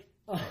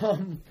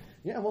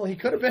yeah. Well, he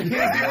could have been the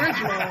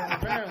original.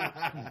 Apparently,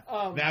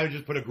 now we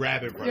just put a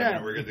grab in front of him,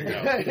 and we're good to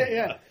go.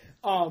 Yeah.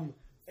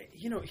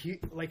 He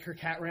her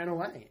cat ran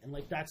away, and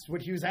that's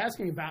what he was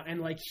asking about,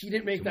 and he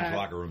didn't make that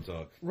locker room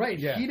talk. Right.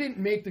 Yeah. He didn't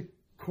make the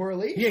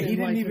correlation. Yeah, he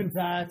didn't even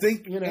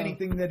think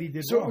anything that he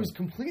did wrong. So it was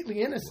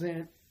completely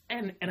innocent.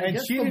 And I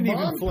guess she didn't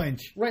even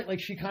flinch. Right,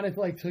 she kind of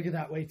took it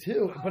that way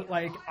too. But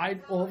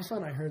all of a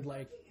sudden I heard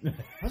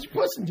how's your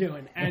pussy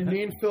doing? And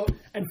me and Phil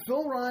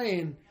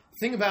Ryan, the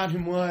thing about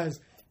him is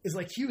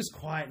he was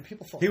quiet, and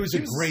people thought he was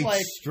a great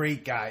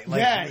straight guy.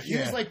 He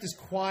was this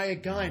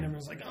quiet guy, and I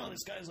was oh,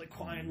 this guy's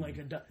quiet and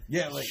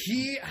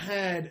he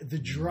had the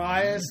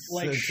driest,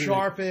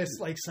 sharpest,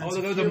 sense. Oh,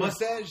 there was a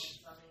mustache.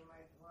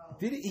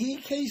 Did he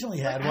occasionally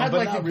had one,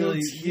 but not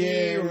really.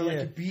 Or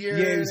a beard.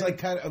 Yeah, he was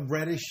kind of a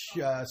reddish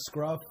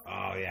scruff.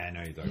 Oh yeah, I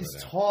know you're talking about.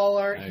 He's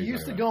taller. He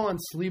used to go on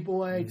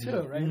Sleepaway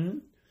too, right? Mm-hmm.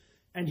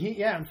 And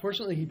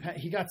unfortunately,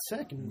 he got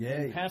sick and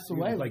passed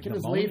away in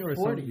his late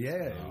 40s.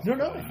 Yeah.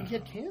 No, I think he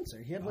had cancer.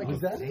 He had was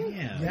that it?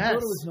 Yes. I thought it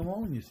was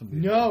pneumonia.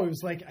 No, it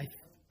was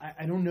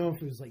I don't know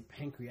if it was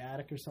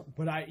pancreatic or something,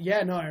 but I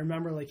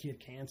remember he had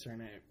cancer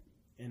and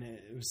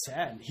it was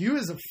sad. He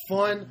was a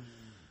fun,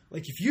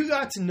 if you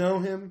got to know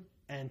him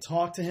and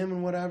talk to him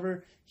and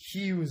whatever,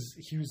 he was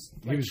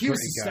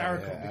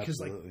hysterical because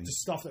the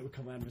stuff that would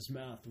come out of his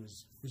mouth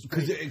was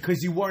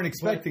because you weren't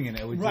expecting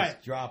it would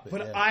just drop it.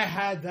 But I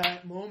had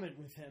that moment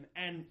with him,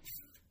 and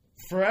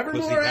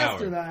forevermore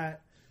after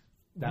that,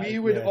 we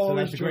would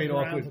always joke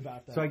around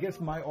about that. So I guess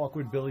my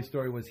awkward Billy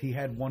story was he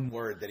had one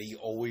word that he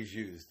always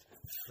used.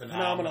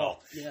 Phenomenal.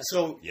 Yes.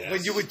 So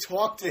when you would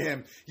talk to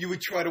him, you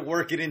would try to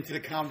work it into the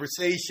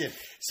conversation.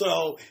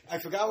 So I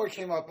forgot where it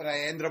came up, and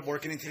I ended up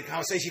working into the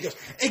conversation. He goes,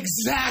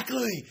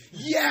 "Exactly,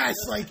 yes!"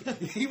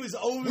 He was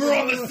over. We're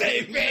on the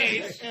same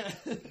page.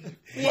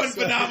 One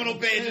phenomenal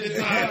page at a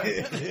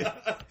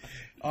time.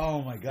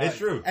 Oh my God, it's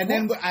true. And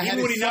then I had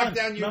his son.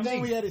 Remember,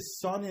 we had his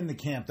son in the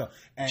camp though,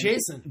 and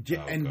Jason.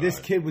 This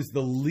kid was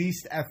the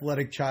least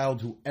athletic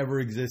child who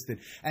ever existed,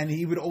 and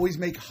he would always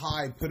make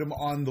Hyde put him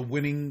on the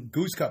winning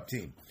Goose Cup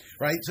team,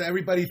 right? So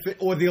everybody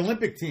or the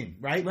Olympic team,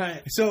 right?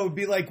 Right. So it'd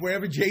be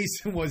wherever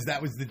Jason was,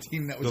 that was the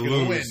team that was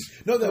going to win.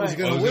 No, that was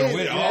going to win.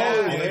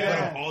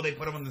 They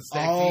put him on the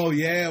stack team. team.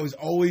 Yeah, it was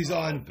always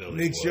on.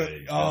 Billy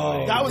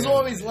that was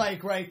always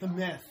the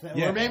myth,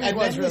 or maybe it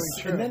was really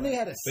true. And then they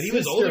had a but he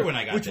was older when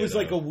I got which was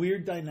like a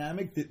weird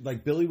dynamic that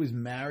like Billy was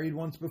married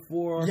once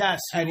before. Yes,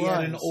 and he had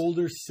was. an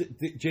older.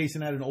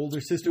 Jason had an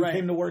older sister who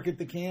came to work at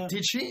the camp.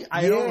 Did she?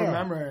 I don't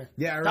remember.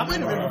 Yeah, that might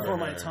have been before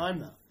my time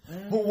though.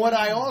 But what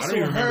I also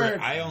heard,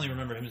 I only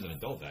remember him as an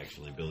adult.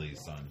 Actually, Billy's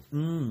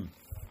son.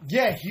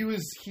 Yeah, he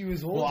was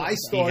older. Well, I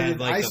He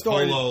had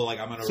started. polo. Like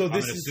I'm gonna sue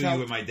you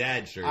with my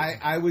dad shirt.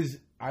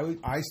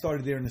 I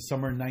started there in the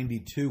summer of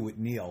 '92 with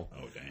Neil.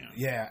 Oh damn!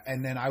 Yeah,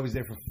 and then I was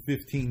there for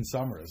 15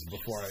 summers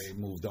before I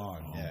moved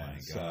on. Oh my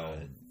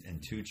god!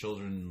 And 2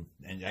 children,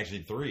 and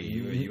actually 3.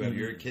 You have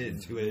your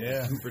kids.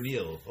 2 for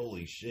Neil.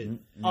 Holy shit!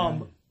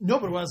 No,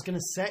 but what I was gonna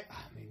say,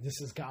 I mean, this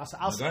is gossip.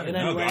 I'll say it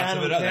anyway. I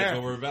don't care. That's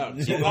what we're about.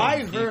 So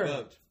I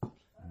heard,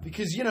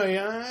 because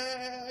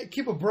I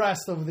keep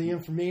abreast of the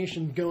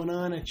information going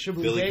on at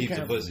Shibley Billy Day keeps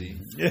Camp. a pussy.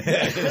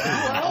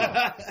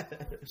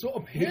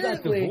 So He got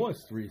apparently,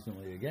 divorced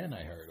recently again.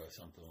 I heard or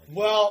something like that.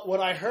 well, what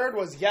I heard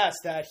was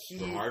that he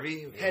From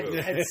Harvey?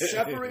 had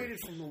separated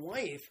from the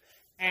wife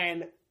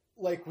and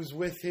like was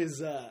with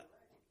his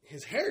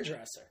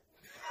hairdresser.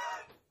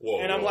 Whoa,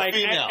 And I'm like,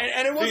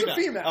 and it was a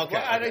female. Okay,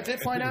 Well, and I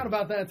did find out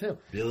about that too.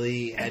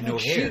 Billy had And no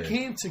when hair. she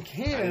came to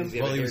camp.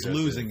 Well, he was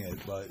losing it,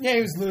 but Yeah,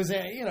 he was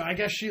losing. I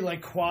guess she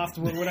like coiffed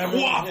or whatever.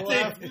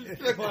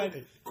 But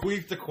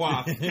Queef the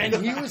quaff. and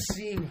he was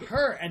seeing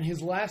her, and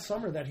his last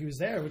summer that he was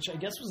there, which I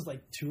guess was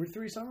like 2 or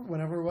 3 summers,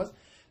 whenever it was.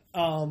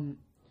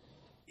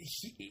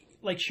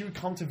 She would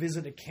come to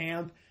visit a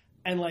camp,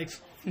 and like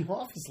the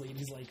office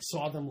ladies like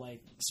saw them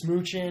like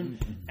smooching,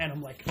 and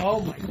I'm like, oh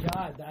my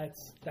god,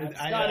 that's gotta be.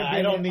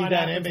 I don't need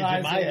that image in my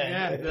unappetizing.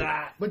 head.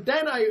 Yeah. But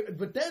then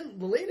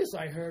the latest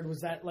I heard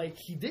was that like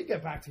he did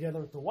get back together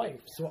with the wife,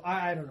 so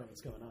I don't know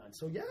what's going on.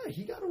 So yeah,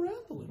 he got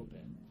around a little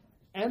bit,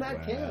 and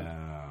at camp.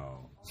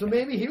 So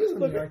maybe he was in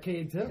the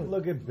arcade too.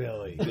 look at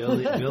Billy.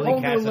 Billy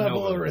Over Casanova.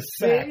 level of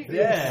respect. See?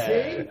 Yeah.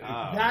 See?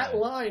 That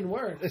line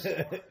works.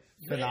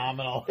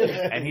 Phenomenal.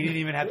 And he didn't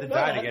even have to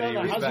die to get any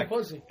How's your respect.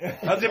 pussy?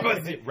 How's your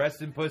pussy?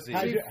 Rest in pussy.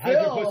 How's your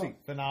Phil- pussy?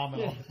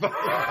 Phenomenal.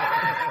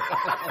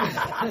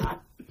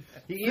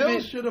 Phil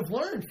should have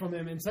learned from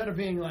him instead of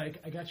being like,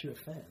 I got you a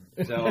fan.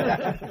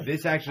 So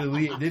this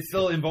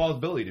still involves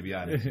Billy, to be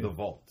honest. The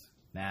vault.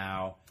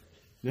 Now,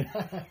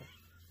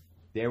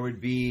 there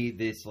would be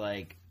this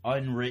like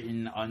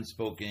unwritten,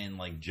 unspoken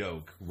like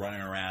joke,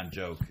 running around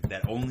joke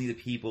that only the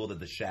people that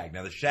the shack.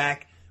 Now the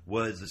shack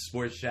was the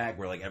sports shack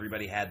where like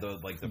everybody had the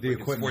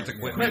equipment. sports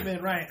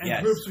equipment. Right? And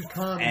Yes. groups would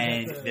come,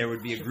 And there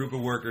would be a group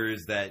of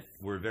workers that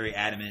were very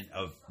adamant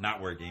of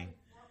not working.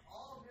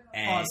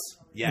 And Us.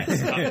 Yes.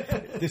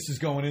 This is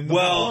going in the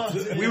Well,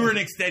 we were an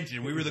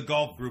extension. We were the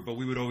golf group, but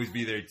we would always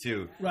be there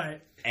too.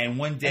 right. And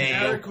one day,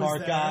 And Eric was car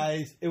there.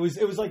 guys. It was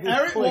like this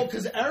Eric, clique.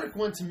 because Eric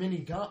went to mini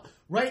golf.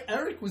 Right?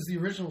 Eric was the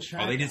original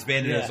shack. they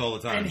disbanded us all the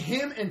time. And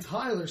him and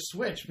Tyler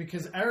switched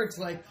because Eric's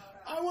like,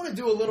 I want to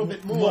do a little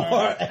bit more.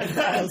 And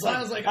I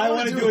was like, I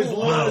want to do as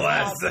more. little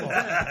less. as possible.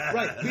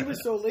 Right. He was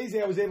so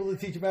lazy, I was able to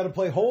teach him how to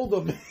play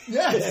Hold'em.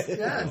 Yes.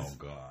 oh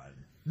god.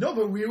 No,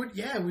 but we would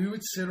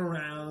sit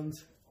around.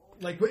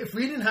 Like, if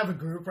we didn't have a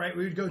group, right,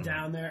 we would go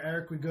down there.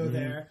 Eric would go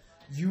there.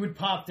 You would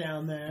pop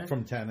down there.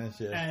 From tennis,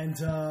 yeah.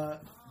 And,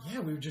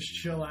 we would just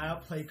chill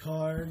out, play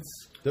cards.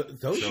 Those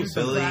So Shoot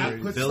some rap,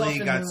 put Billy stuff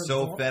in got the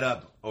so vault. fed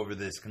up over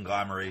this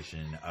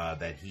conglomeration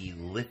that he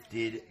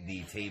lifted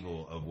the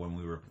table of when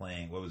we were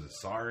playing. What was it?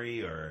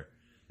 Sorry, or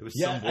it was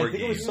some board I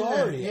think game. it was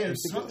Sorry.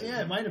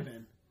 Yeah, it might have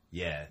been.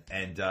 Yeah,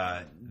 and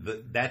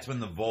that's when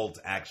the vault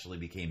actually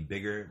became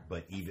bigger.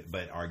 But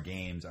our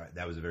games,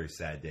 that was a very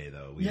sad day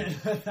though.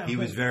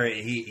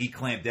 He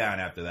clamped down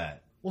after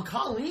that. Well,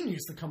 Colleen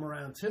used to come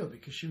around too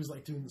because she was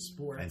like doing the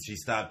sport. And she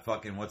stopped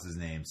fucking what's his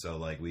name, so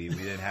like we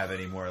didn't have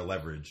any more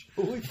leverage.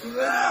 Who was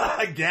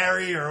that?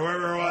 Gary or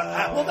whoever it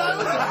was. Well, that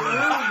was a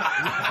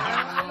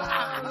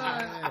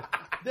rumor.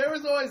 There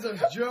was always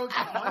a joke.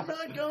 I'm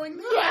not going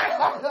there.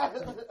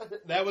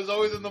 That was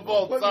always in the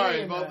vault.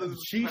 Sorry,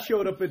 She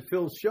showed up at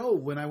Phil's show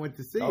when I went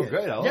to see Oh, it.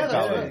 great! I love Yeah,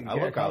 that's Colleen. right.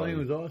 I love Colleen Colleen.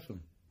 was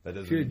awesome. That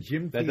She had a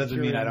gym doesn't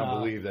teacher mean I and, don't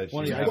believe that she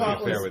one has of an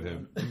the- affair with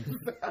him.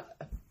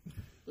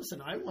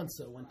 Listen, I once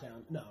went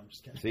down. No, I'm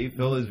just kidding. See,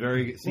 Phil is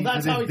very. See,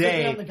 that's to how this he took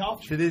me day, on the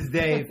golf to this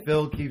day,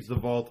 Phil keeps the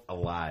vault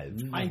alive.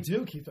 I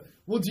do keep it.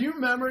 Well, do you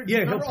remember? Yeah,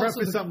 he'll remember also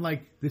preface something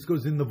like, this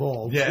goes in the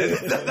vault. Yeah,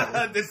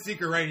 this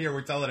secret right here,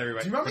 we're telling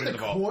everybody. Do you put it remember in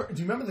the vault. core?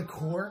 Do you remember the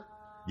core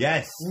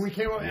Yes. when we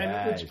came up?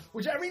 Yes. And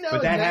which every now But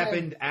and that then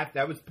happened after.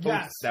 That was post.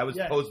 Yes, That was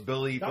yes. post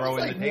Billy That throwing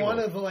was like the table. one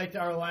of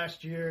our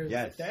last years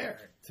Yes. there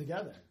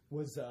together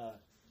was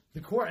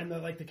the core and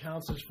the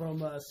counselors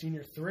from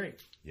Senior 3.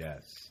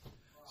 Yes.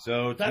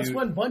 So That's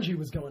when Bungie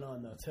was going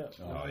on though too.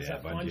 Oh, I was yeah,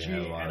 at Bungie had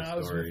a lot and of I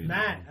was stories. with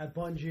Matt at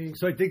Bungie.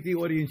 So I think the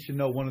audience should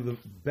know one of the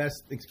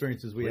best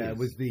experiences we had Please.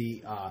 was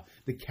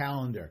the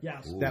calendar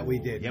Yes. that we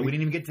did. Yeah, we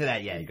didn't even get to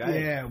that yet. Go ahead.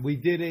 Yeah, we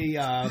did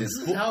a. This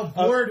is how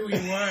bored we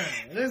were.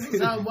 This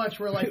is how much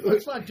we're like,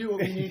 let's not do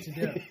what we need to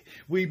do.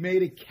 We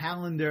made a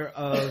calendar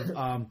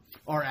of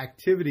our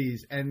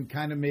activities and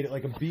kind of made it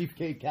like a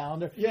beefcake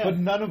calendar. Yeah. But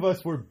none of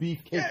us were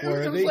beefcake Yeah, it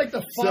worthy. was like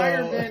the So,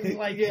 fireman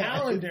yeah.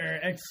 calendar,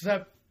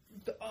 except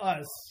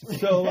us.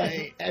 So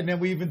like, and then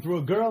we even threw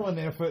a girl in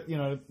there for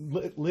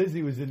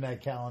Lizzie was in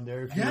that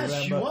calendar. If you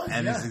remember. She was.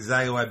 And that's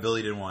exactly why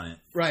Billy didn't want it.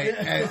 Right.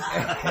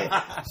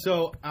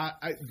 So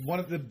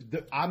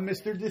I'm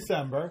Mr.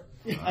 December,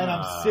 and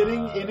I'm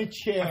sitting in a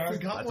chair.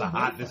 That's a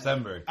hot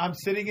December. I'm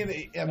sitting in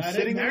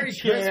a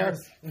chair,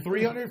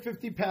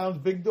 350 pounds,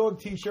 big dog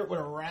T-shirt with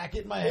a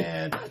racket in my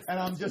hand, and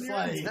I'm just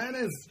like,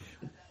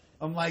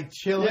 I'm like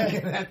chilling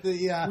at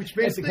the which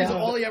basically is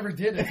all he ever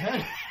did.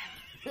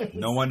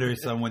 No wonder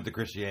his son went to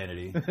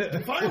Christianity.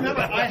 If I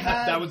remember, I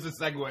had that was the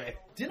segue.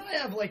 Didn't I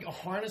have like a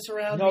harness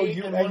around one me?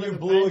 of the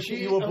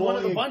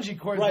bungee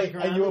cords, right?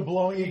 And you were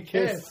blowing a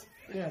kiss.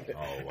 Yeah. Oh,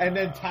 wow. And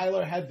then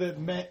Tyler had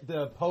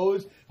the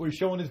pose where he's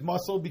showing his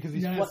muscle because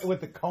he's with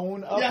the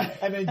cone up. Yeah.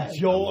 And then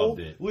Joel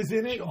was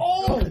in it.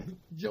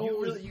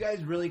 You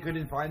guys really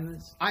couldn't find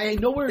this? I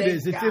know where it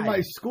is. It's in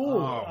my school.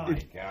 Oh my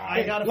god!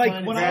 I gotta like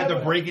find when it. I had to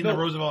break into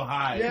Roosevelt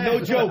High. Yeah.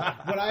 No joke.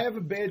 When I have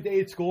a bad day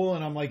at school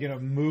and I'm like in a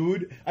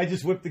mood, I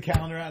just whip the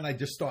calendar out and I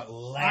just start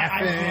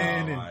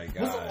laughing. Oh my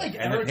god! Was it like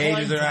and Eric the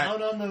pages lying are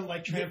down on the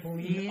like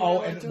trampoline?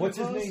 Oh, and what's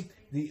his name?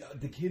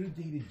 The kid who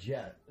dated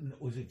Jess.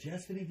 Was it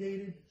Jess that he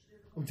dated?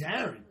 Oh,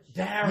 Darren.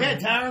 Darren. Yeah,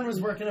 Darren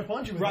was working at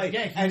Bungie with right.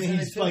 Yeah, and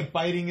he's like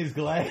biting his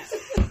glass.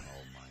 Oh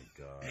my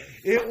god!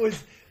 It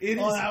is.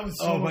 Oh, that was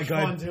so much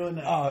fun doing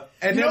that.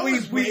 And then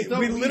we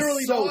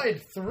literally saw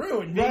it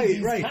through. And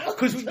right.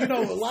 Because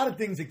a lot of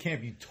things at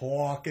camp you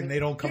talk and they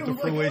don't come to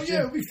fruition.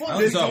 It'd be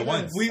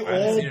fun. We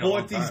all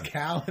bought these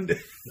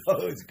calendars.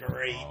 Oh, it's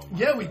great.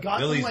 Yeah, we got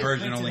Billy's them,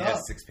 version only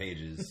has 6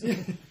 pages. They're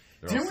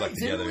all stuck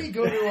together. Didn't we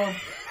go to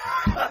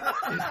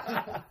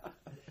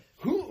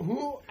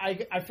Who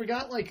I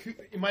forgot, like, who,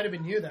 it might have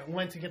been you that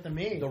went to get them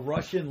made. The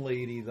Russian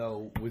lady,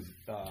 though, was...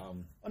 oh,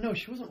 no,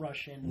 she wasn't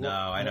Russian. No,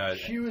 I know.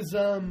 She was,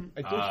 I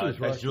thought she was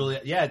Russian.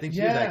 I think she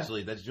is,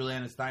 actually. That's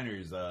Juliana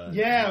Steiner's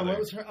mother. What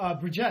was her?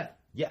 Bridget.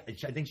 Yeah,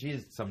 I think she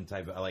is some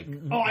type of, like...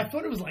 Oh, I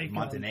thought it was, like...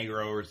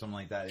 Montenegro or something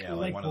like that. Yeah,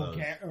 like one of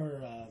those.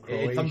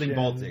 Or, something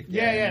Baltic.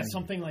 Yeah,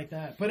 something like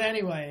that. But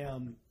anyway,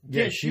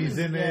 she was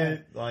in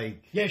it,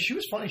 like... Yeah, she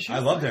was funny. I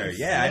loved her.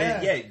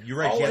 Yeah, you're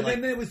right. Oh, and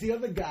then there was the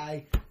other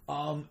guy...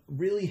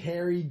 really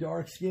hairy,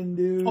 dark-skinned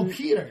dude. Oh,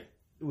 Peter.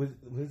 Was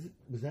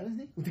that his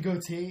name? With the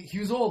goatee? He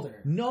was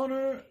older.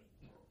 No.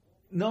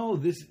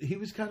 He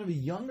was kind of a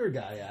younger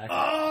guy, actually.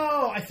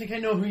 Oh, I think I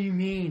know who you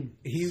mean.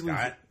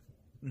 Scott?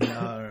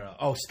 No.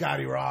 Oh,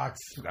 Scotty Rocks.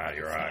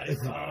 Scotty Rocks.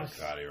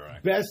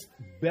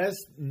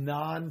 Best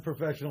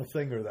non-professional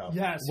singer, though.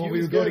 Yes. When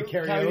we would go to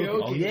karaoke.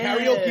 Oh, yeah.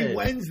 Karaoke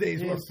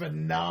Wednesdays were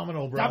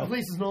phenomenal, bro. That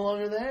place is no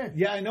longer there.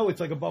 Yeah, I know. It's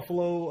like a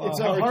Buffalo it's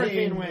a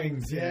Hurricane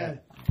Wings. Yeah.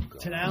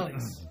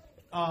 Tenally's.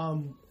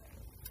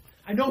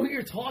 I know who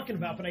you're talking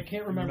about, but I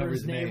can't remember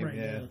his name right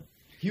now.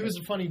 He was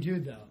a funny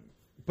dude, though.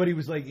 But he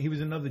was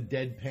another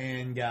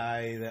deadpan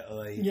guy that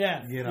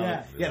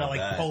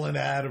pulling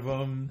out of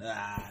him.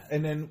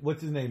 And then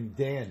what's his name?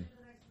 Dan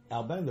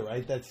Albender,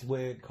 right? That's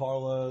where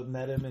Carla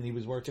met him, and he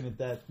was working at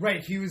that.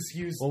 Right, he was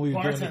when we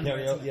were doing the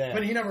karaoke. Yeah,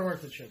 but he never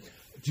worked at Sugar.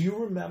 Do you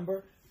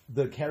remember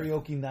the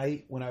karaoke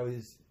night when I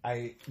was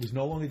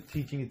no longer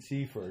teaching at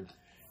Seaford?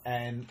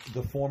 And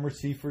the former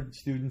Seaford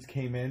students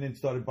came in and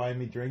started buying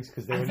me drinks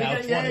because they were now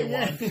 21.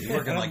 Yeah. You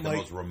work in like the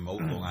most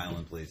remote Long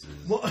Island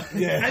places. Well,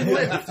 yeah. I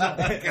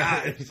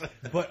lived.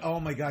 But oh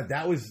my god,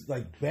 that was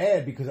like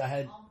bad because I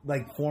had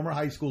like former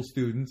high school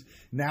students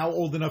now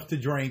old enough to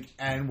drink,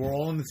 and we're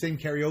all in the same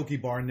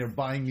karaoke bar, and they're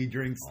buying me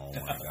drinks. Oh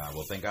my god!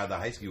 Well, thank God the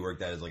high school you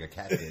worked at is like a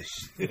catfish,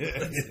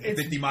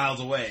 50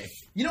 miles away.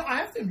 You know, I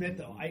have to admit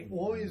though, I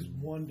always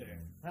wonder.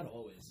 Not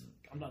always.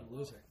 I'm not a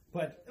loser.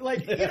 But,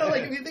 like, you know,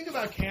 like, if you think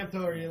about camp,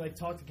 though, or you, like,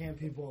 talk to camp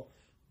people,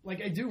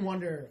 like, I do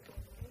wonder,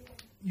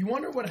 you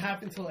wonder what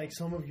happened to, like,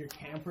 some of your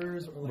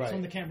campers, or, like, some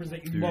of the campers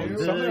that you knew.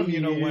 Some of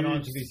them, went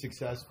on to be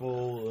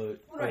successful,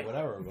 or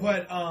whatever.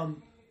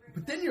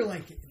 But then you're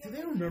like, do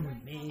they remember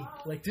me?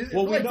 Like, did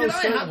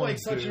I have, like,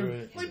 such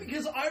a... Like,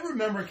 because I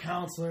remember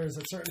counselors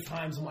at certain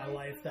times in my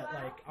life that,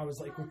 like, I was,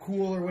 like,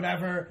 cool or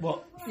whatever.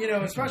 Well, you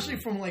know, especially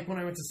from, like, when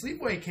I went to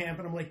sleepaway camp,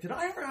 and I'm like, did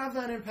I ever have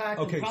that impact?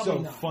 Okay, so,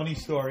 not. Funny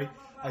story.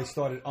 I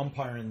started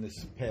umpiring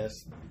this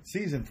past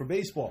season for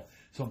baseball.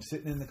 So I'm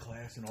sitting in the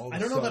class and all of a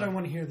sudden... I don't know that I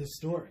want to hear this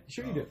story.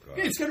 Sure you do.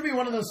 Yeah, it's going to be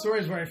one of those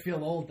stories where I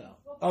feel old, though.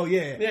 Oh,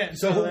 yeah. Yeah.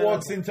 So who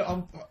walks into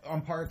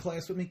umpire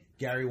class with me?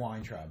 Gary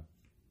Weintraub.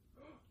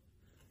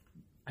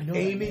 I know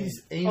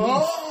Amy's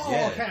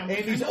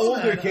Amy's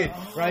older kid,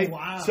 right?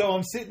 Wow. So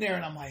I'm sitting there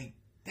and I'm like,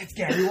 that's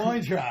Gary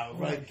Weintraub.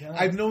 Right?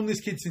 I've known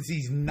this kid since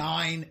he's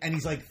 9 and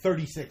he's like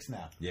 36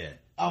 now. Yeah.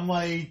 I'm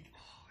like,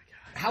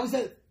 how is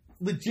that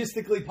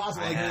logistically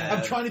possible?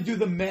 I'm trying to do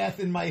the math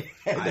in my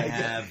head. I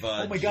have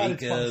oh my God,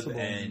 Jacob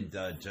and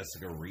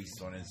Jessica Reese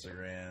on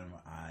Instagram.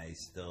 I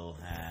still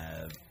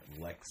have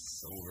Lex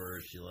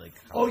Silver. She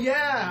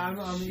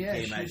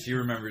she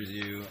remembers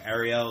you.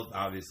 Ariel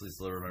obviously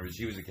still remembers.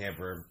 She was a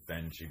camper,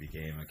 then she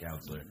became a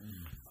counselor.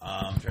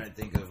 I'm trying to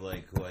think of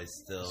like who I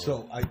still.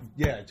 So I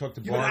talked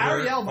to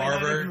Ariel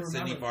Barber,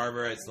 Sydney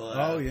Barber. I still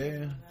have. Oh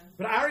yeah.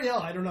 But Ariel,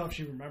 I don't know if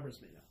she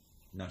remembers me.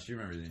 No, she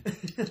remembers me.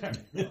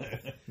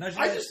 No, she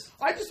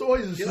I just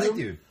always assume. She liked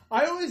you.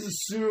 I always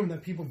assume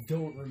that people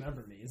don't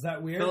remember me. Is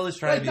that weird? Phil is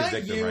trying to be a not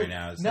victim you, right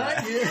now. It's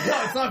not you.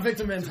 No, it's not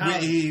victim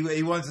mentality.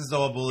 He wants us to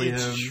all bully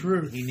It's him.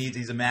 truth.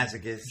 He's a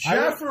masochist.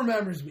 Jeff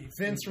remembers me.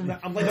 Vince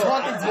remembers. I'm like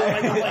talking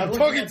to. I'm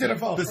talking to the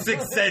phone. The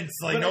Sixth Sense.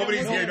 Like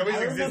nobody's here.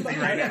 Nobody's existing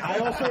right now. I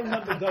also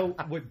remember though,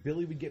 what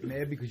Billy would get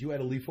mad because you had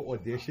to leave for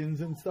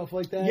auditions and stuff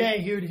like that. Yeah,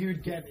 he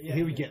would get. Yeah,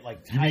 he would get like.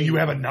 You mean you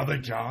have another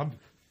job?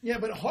 Yeah,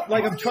 but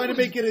like I'm trying to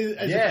make it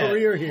as a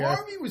career here.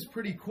 Harvey was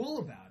pretty cool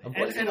about it. Of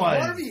course and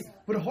he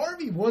was.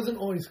 Harvey wasn't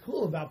always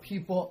cool about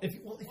people. If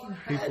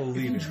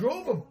you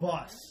drove a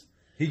bus,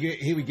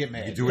 he would get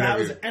mad. You do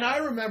whatever. And I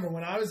remember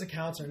when I was a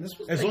counselor, and this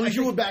was as long as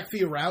you were back for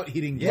your route,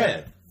 he didn't get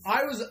it.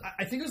 I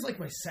think it was like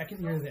my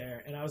second year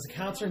there, and I was a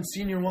counselor in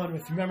senior one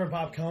with, remember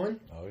Bob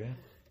Cohen? Oh yeah.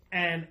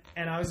 And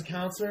I was a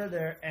counselor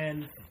there,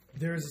 and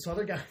there was this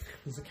other guy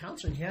who was a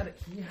counselor, and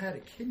he had a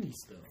kidney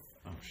stone.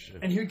 Oh shit!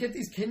 And he would get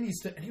these kidney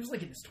stones, and he was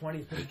like in his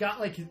 20s, but he got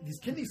like these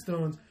kidney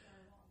stones.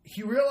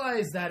 He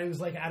realized that it was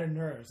like out of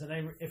nerves,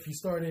 and if he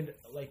started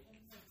like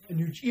a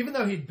new, even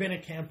though he'd been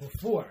at camp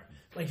before,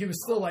 like it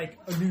was still like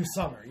a new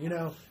summer, you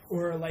know,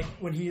 or like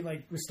when he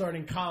like was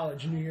starting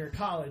college, new year of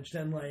college,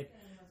 then like,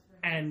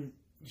 and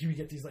he would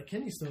get these like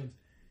kidney stones.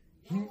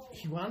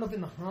 He wound up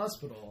in the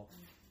hospital,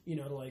 you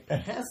know, to like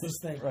pass this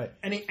thing, right?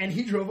 And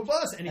he drove a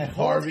bus, and he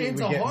called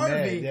into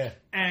Harvey,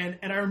 and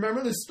I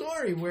remember the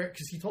story where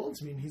because he told it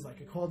to me, and he's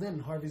like, I called in,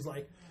 and Harvey's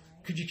like,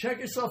 could you check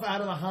yourself out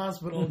of the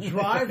hospital,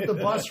 drive the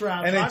bus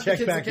route, and then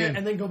check back in,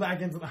 and then go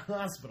back into the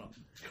hospital?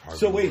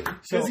 So wait,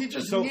 because he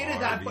just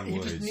needed that. He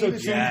just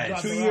needed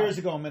so 2 years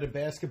ago, I'm at a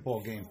basketball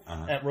game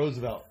at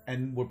Roosevelt,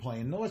 and we're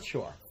playing North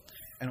Shore,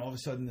 and all of a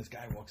sudden, this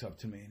guy walks up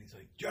to me, and he's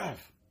like,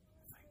 Jeff.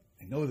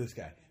 I know this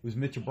guy. It was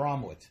Mitch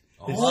Abramowitz.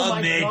 I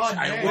love Mitch.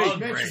 I love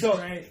Mitch.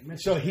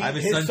 So I have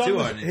his son too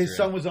on his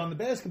son was on the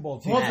basketball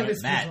team. Both of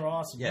his kids are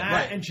awesome. Yeah,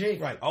 Matt and Jake.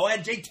 Right. Oh,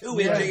 and Jake too.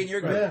 Yeah. Jake in your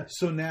group. Yeah.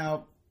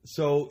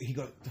 So he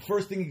goes. The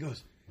first thing he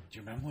goes, do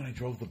you remember when I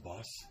drove the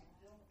bus?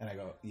 And I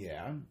go,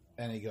 yeah.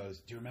 And he goes,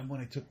 do you remember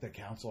when I took the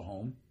council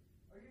home?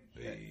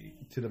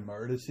 To the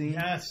murder scene?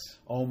 Yes.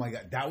 Oh my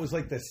God. That was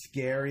like the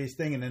scariest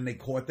thing. And then they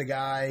caught the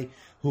guy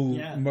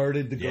who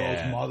murdered the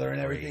girl's mother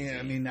and everything.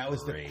 I mean, that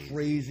was the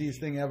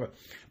craziest thing ever.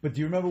 But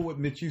do you remember what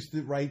Mitch used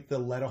to write, the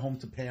letter home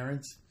to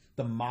parents?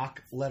 The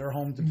mock letter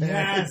home to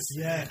parents?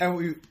 Yes.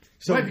 And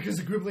right, because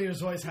the group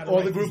leaders always had to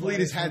all the group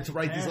leaders had to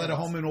write these letter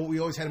home, and we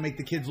always had to make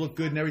the kids look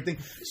good and everything.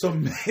 So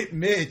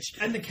Mitch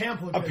and the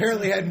camp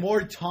apparently had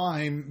more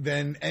time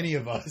than any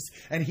of us,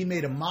 and he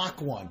made a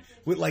mock one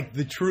with like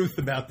the truth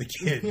about the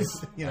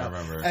kids. You know, I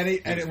remember.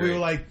 And we were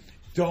like,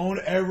 don't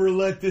ever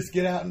let this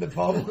get out in the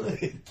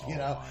public. You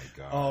know? My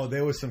God. Oh,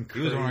 there was some. He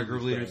was one of our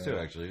group leaders too.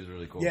 Actually, he was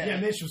really cool. Yeah,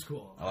 Mitch was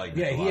cool. I like.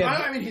 Yeah,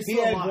 he's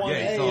still had alive.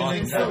 1A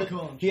he's still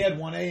cool. He had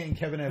 1A and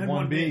Kevin had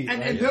 1B.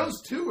 And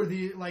those two were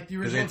the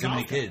original. They had too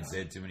many golf kids. guys. They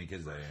had too many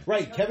kids there.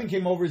 Right, Kevin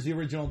came over as the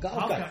original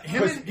golf guy.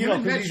 Him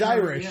and Mitch, he's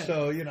Irish,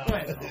 so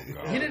Right.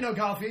 He didn't know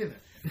golf either.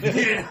 But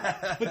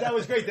that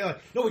was great. They're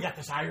like, no, we got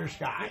this Irish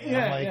guy.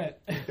 And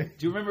Do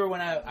you remember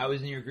when I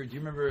was in your group? Do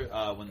you remember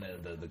when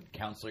the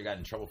counselor got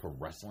in trouble for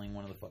wrestling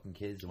one of the fucking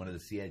kids, one of the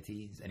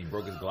CITs, and he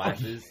broke his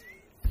glasses?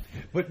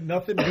 But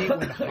nothing beat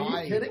when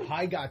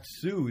High got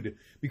sued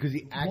because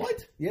he actually.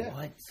 What? Yeah.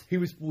 What?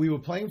 We were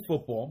playing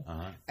football,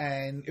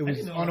 and it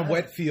was on a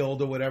wet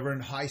field or whatever,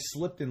 and High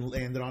slipped and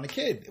landed on a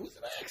kid. It was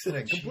an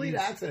accident, complete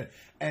accident.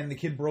 And the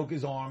kid broke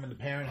his arm, and the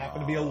parent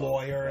happened to be a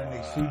lawyer, and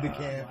they sued the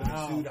camp, and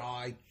they sued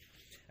High.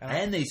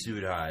 And they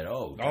sued Hyde.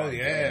 Oh, God.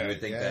 Yeah. You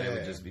would think that it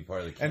would just be part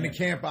of the camp. And the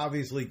camp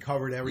obviously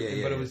covered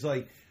everything, but it was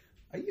like,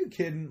 are you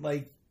kidding?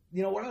 Like,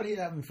 you know, we're out here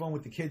having fun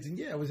with the kids, and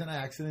it was an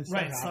accident.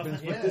 Stuff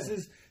happens, but this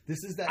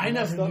is that. I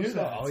never knew that.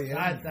 Stuff. Oh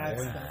yeah,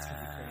 that's gonna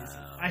be crazy.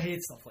 I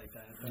hate stuff like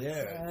that.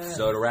 Yeah.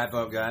 So to wrap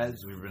up, guys,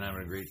 we've been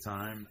having a great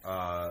time.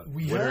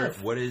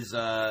 What is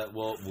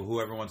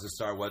whoever wants to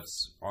start?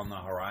 What's on the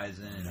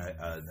horizon?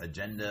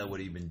 Agenda? What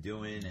have you been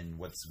doing? And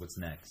what's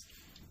next?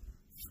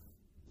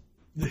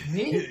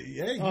 Me?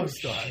 Yeah, you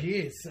start.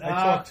 Jeez. I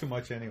talk too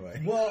much anyway.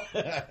 Well,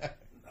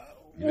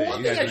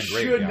 one thing I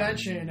should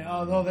mention,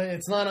 although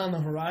it's not on the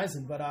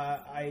horizon, but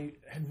I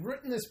had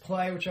written this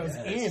play, which I was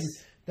in,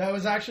 that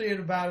was actually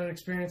about an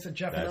experience that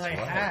Jeff and I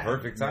had.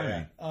 Perfect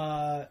timing.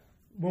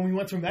 When we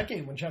went to a Met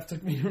game, when Jeff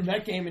took me to a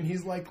Met game, and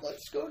he's like,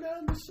 let's go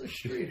down this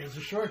street. It's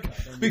a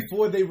shortcut.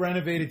 Before they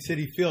renovated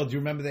City Field, do you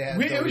remember they had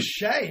it was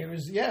Shea. It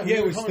was,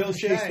 it was still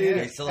Shea Stadium.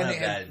 They still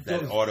have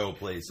that auto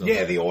place.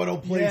 The auto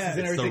places and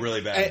everything. It's still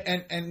really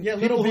bad. And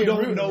people who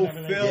don't know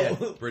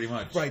Phil, pretty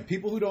much. Right,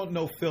 people who don't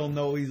know Phil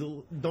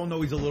don't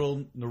know he's a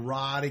little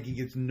neurotic. He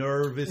gets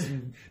nervous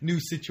in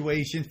new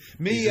situations.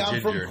 Me, I'm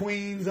from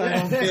Queens. I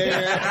don't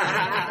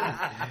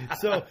care.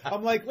 So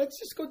I'm like, let's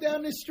just go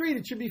down this street.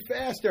 It should be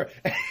faster.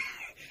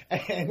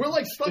 And we're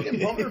like stuck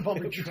in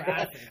bumper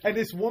traffic. And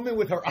this woman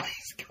with her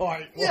ice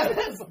cart.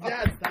 Yes,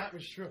 that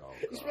was true.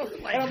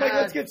 And I'm like,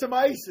 let's get some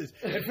ices.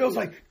 It feels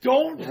like,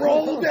 don't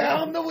roll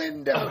down the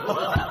window.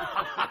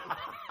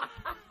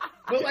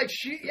 But like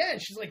she's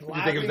like You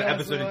laughing. think of the at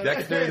episode of us,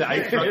 Dexter, the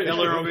ice truck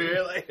killer over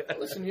here? Like,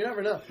 listen, you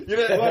never know.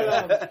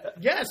 But,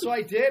 yeah, so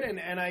I did,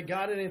 and I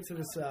got it into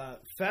this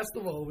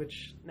festival,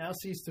 which now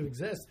ceased to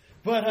exist.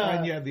 But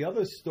and you have the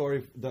other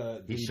story,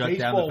 the he shut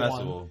down the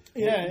festival. One,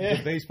 yeah,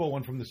 the baseball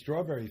one from the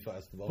Strawberry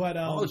Festival. But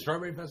the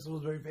Strawberry Festival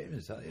is very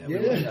famous.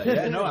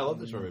 Yeah, no, I love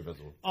the Strawberry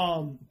Festival.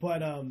 So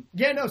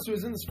it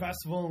was in this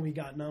festival, and we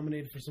got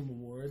nominated for some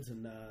awards,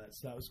 and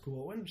so that was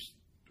cool. And just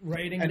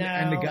writing now,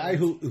 and the guy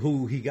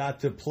who he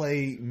got to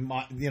play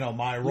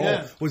my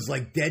role was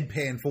like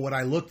deadpan for what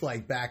I looked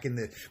like back in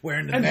the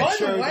wearing the Met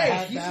shirt. And by the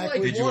way, he's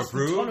like did you lost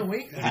approve? a ton of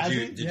weight.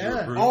 Did you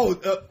approve? Oh,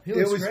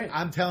 it was great.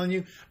 I'm telling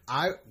you,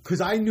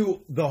 because I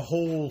knew the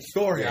whole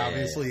story,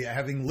 obviously,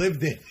 having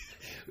lived it.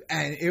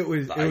 And it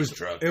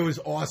was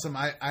awesome.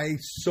 I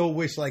so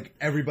wish like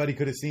everybody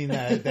could have seen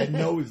that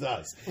knows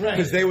us,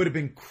 because they would have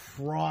been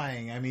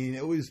crying. I mean,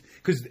 it was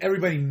because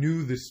everybody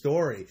knew the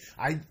story.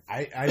 I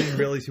didn't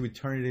realize he would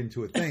turn it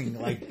into a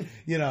thing, like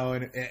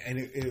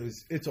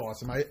it's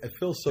awesome. I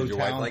feel so Did your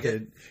talented. wife like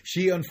it?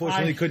 She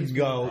unfortunately couldn't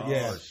go.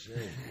 Oh,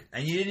 shit.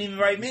 And you didn't even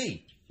write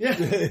me. Yeah.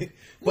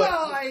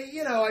 Well,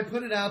 I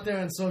put it out there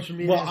on social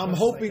media. Well, I'm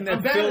hoping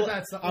that Phil.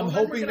 I'm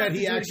hoping that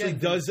he actually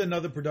does it.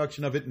 another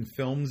production of it and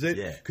films it.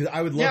 Yeah. Because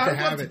I would love to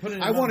have it.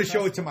 I want to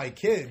show it to my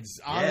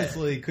kids,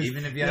 honestly. Cause,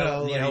 even if you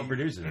need help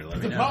producing it, let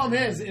me know. The problem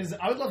is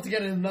I would love to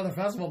get it in another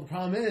festival. The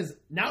problem is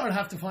now I'd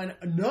have to find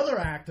another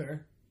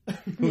actor.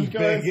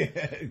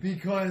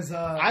 Because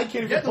I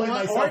can't even play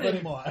myself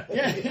anymore.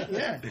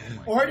 Yeah.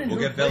 We'll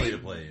get Belly to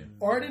play you.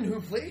 Arden,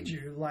 who played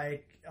you,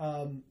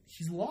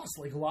 he's lost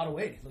a lot of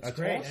weight. He looks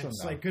great. Awesome,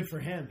 it's good for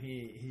him.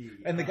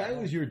 And the guy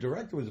who was your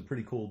director was a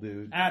pretty cool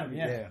dude. Adam,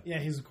 yeah,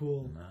 he's a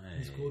cool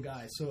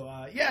guy.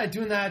 So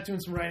doing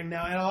some writing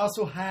now, and I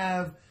also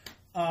have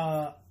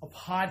a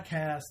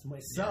podcast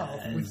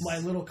myself with my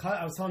little cut.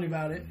 I was telling you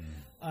about it.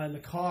 In the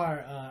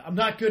car. I'm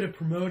not good at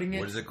promoting it.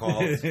 What is it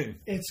called?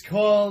 It's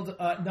called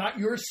Not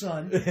Your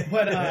Son,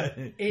 but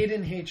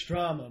Aiden Hates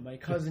Drama. My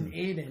cousin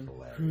Aiden,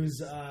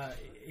 who's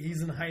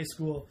he's in high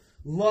school,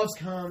 loves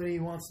comedy,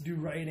 wants to do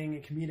writing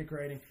and comedic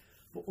writing,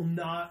 but will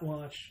not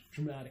watch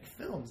dramatic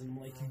films. And I'm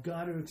like, you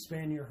got to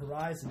expand your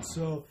horizon.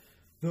 So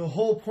the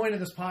whole point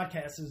of this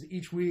podcast is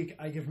each week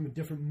I give him a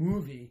different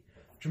movie,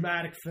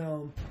 dramatic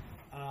film.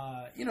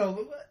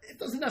 It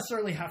doesn't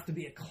necessarily have to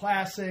be a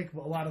classic,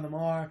 but a lot of them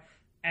are.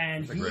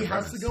 And he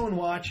has to go and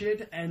watch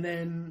it, and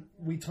then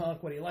we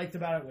talk what he liked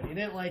about it, what he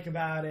didn't like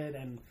about it,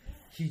 and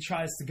he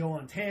tries to go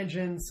on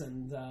tangents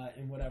and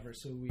whatever.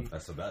 So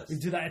that's the best. We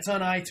do that. It's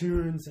on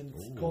iTunes, and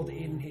it's called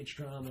Aiden Hates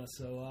Drama.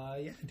 So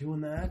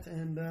doing that,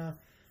 and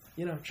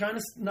trying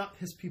to not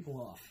piss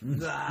people off,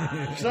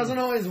 which doesn't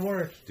always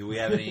work. Do we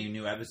have any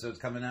new episodes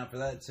coming out for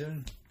that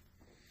soon?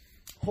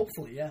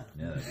 Hopefully, yeah.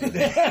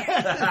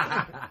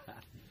 Yeah.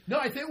 No,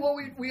 I think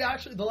we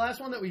actually the last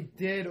one that we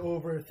did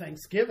over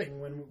Thanksgiving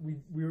when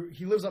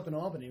he lives up in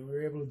Albany, we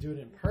were able to do it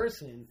in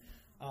person.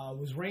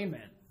 Was Rain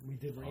Man. We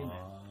did Rain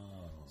Man.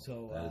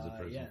 So that is a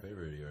personal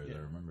favorite of yours. I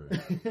remember.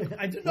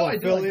 I did know. I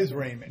Phil is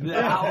Rain Man.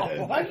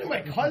 Actually,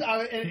 my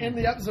cousin in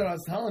the episode, I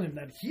was telling him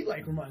that he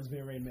reminds me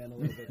of Rain Man a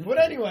little bit. But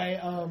anyway,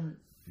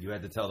 you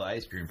had to tell the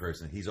ice cream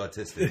person he's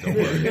autistic. Don't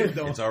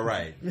worry, it's all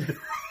right.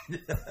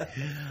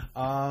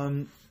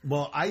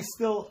 Well, I've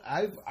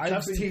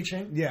Jeff's been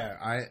teaching. Yeah,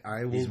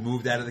 I will. He's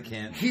moved out of the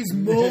camp. He's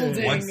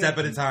molding one step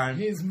at a time.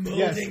 He's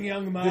molding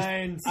young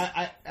minds.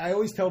 I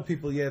always tell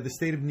people, the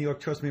state of New York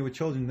trusts me with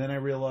children. Then I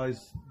realize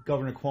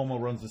Governor Cuomo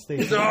runs the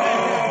state. Yeah,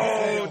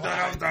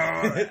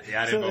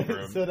 I didn't vote for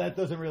him. So that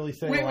doesn't really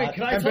say a lot. Wait,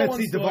 can I and tell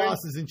Betsy one story? DeVos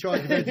is in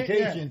charge of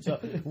education. So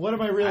what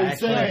am I really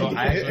saying?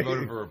 I actually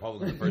voted for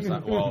Republican the first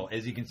time. Well,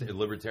 as you can say,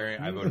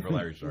 libertarian. I voted for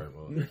Larry Sharp.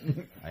 Well,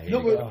 I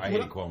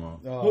hated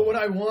Cuomo. But what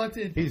I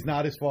wanted, he's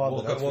not his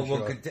father. What's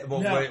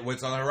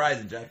on the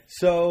horizon, Jeff?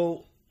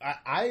 So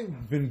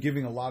I've been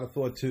giving a lot of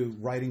thought to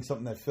writing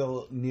something that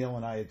Phil Neal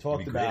and I had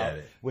talked about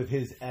with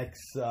his ex.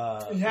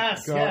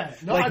 Yes, girl. yeah.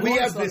 No, like we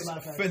have this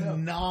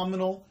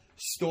phenomenal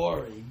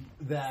story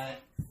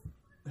that.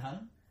 Huh?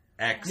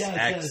 X.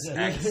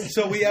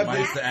 So we have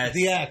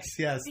the X,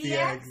 yes, the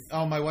X.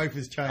 Oh, my wife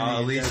is Chinese.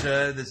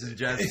 Alicia, this is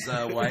Jeff's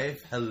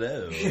wife.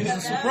 Hello. She's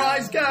a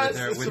surprise guest.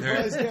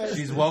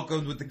 She's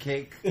welcomed with the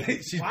cake.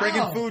 She's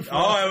bringing food for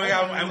us.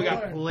 And we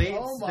got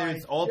plates.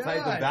 There's all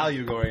types of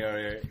value going on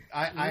here.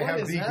 I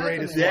have the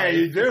greatest. Yeah,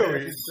 you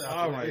do.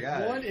 Oh my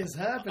god. What is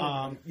happening?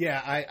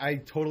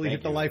 I totally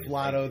hit the life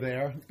lotto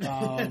there.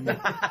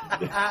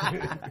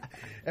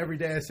 Every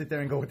day I sit there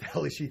and go, what the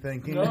hell is she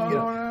thinking?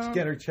 Just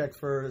get her checked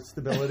for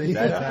stability.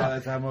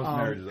 That's how most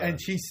marriages are.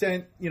 And she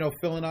sent,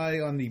 Phil and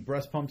I on the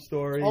breast pump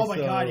story. Oh my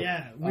god,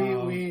 yeah.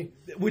 We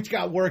which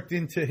got worked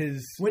into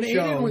his when show.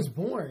 Aiden was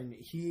born,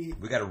 we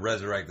got to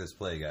resurrect this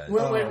play, guys.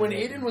 When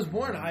Aiden was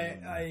born,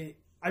 I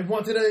I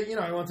wanted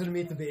to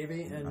meet the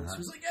baby, and she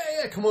was like,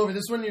 yeah, come over.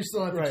 This one you're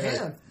still at the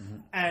camp. Mm-hmm.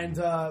 And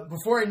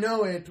before I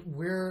know it,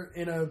 we're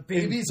in a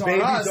Babies R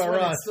Us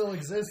when it still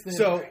exists.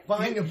 So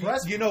buying a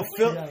breast.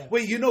 Phil. Yeah.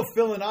 Wait,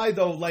 Phil and I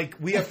though, like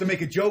we have to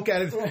make a joke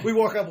out of it. We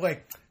walk up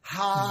like,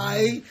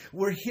 "Hi,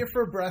 we're here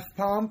for breast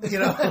pump."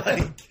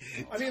 Like.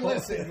 I mean,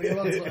 listen, we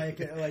look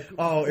like.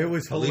 Oh, it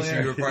was hilarious.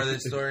 Alicia, you were part of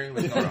this story.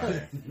 What's going on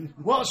here?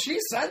 Well, she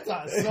sent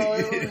us,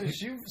 so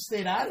she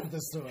stayed out of the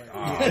story.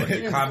 Oh,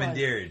 you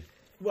commandeered.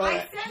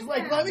 Well, she's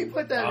like, let me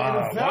put that in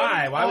a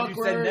why? Why awkward... would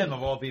you send them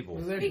of all people?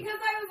 Because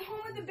I was home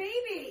with the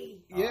baby.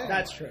 Yeah,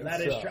 that's true.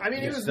 That is true. I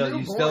mean, he was newborn.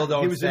 You still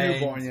don't he was a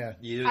newborn, yeah.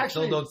 You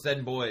still don't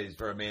send boys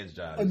for a man's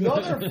job.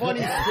 Another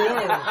funny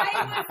story.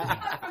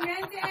 From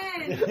end to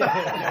end.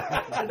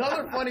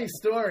 Another funny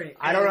story.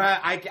 I don't know.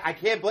 I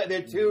can't blame.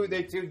 They're too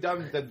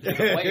dumb to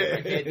play it.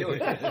 I can't do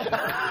it.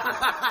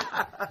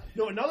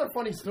 No, another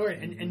funny story,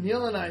 and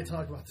Neil and I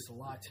talk about this a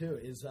lot too.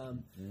 Is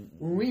when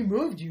we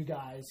moved you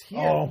guys here.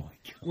 Oh my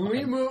God. When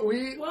we moved,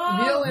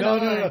 Neil and I.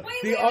 No.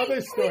 Wait,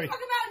 other story. Can we talk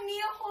about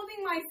Neil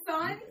holding my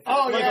son?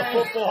 Oh, like yeah, a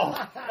football.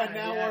 And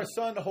now our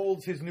son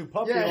holds his new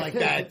puppy like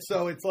that.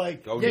 So it's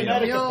like, Neil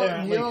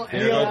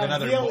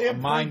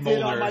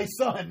imprinted on my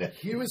son.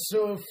 He was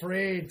so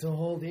afraid to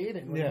hold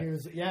Aiden when he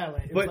was,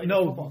 But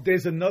no,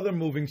 there's another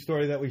moving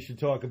story that we should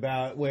talk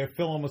about where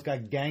Phil almost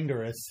got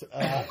gangrenous.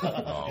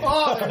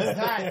 Oh, there's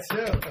that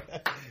too.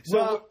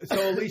 So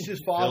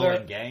Alicia's father. Phil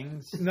and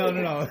gangs?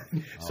 No.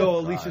 So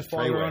Alicia's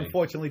father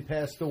unfortunately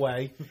passed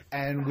away,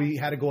 and we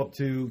had to go up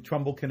to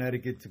Trumbull,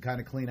 Connecticut to kind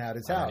of clean out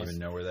his house. I don't even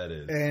know where that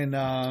is.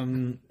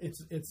 And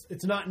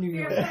it's not New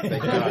York.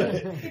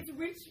 It's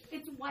rich.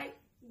 It's white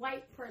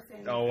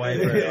person. Oh,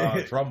 white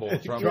person. Trumbull.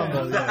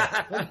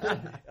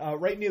 Yeah.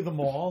 Right near the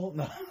mall.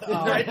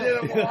 Right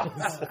near the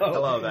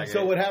mall.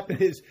 So what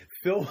happened is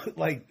Phil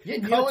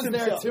Neil was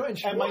there too,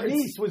 and my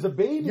niece was a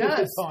baby at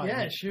the time.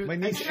 Yeah, my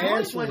niece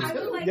Ashley was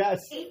like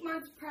 8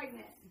 months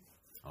pregnant.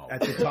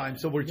 At the time.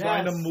 So we're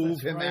trying to move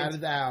him out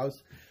of the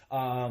house.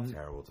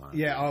 Terrible time.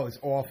 Yeah, it's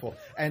awful.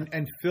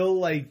 And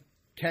Phil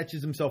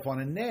catches himself on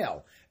a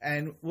nail.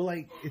 And we're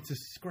like, it's a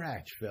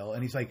scratch, Phil.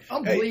 And he's like,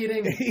 I'm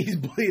bleeding. He's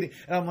bleeding.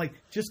 And I'm like,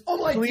 just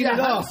clean it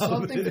up.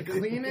 Something to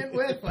clean it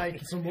with, like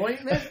some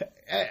ointment.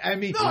 I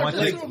mean,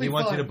 he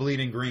wants you to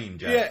bleed in green,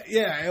 Jeff.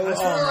 Yeah. It was,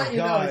 oh my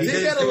God. It's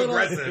a little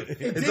aggressive.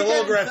 It's a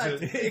little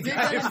aggressive. It did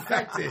get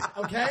infected.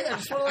 Okay,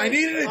 I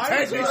needed a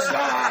tetanus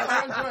shot.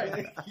 That was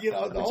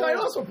right. Which I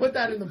also put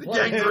that in the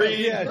plan.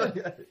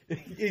 Yeah.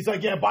 He's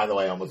like, by the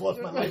way, I almost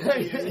lost my life.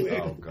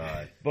 Oh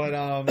God. But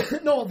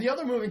no, the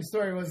other moving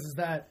story was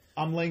that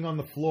I'm laying on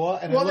the floor,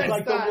 and I look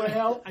like the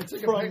whale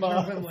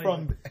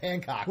from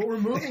Hancock. But we're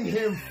moving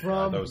him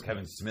from... that was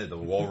Kevin Smith, the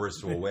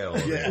walrus to a whale.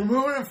 We're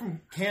moving him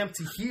from camp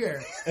to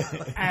here,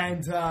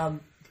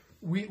 and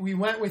we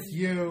went with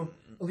you.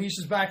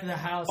 Alicia's back in the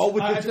house. Oh, we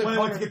went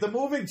to get the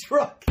moving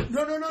truck.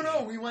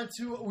 No. We went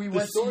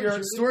to your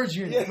storage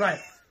unit, right?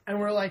 And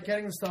we're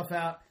getting the stuff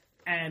out,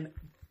 and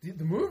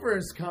the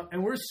movers come,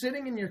 and we're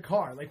sitting in your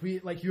car.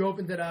 You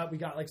opened it up, we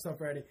got stuff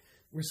ready.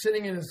 We're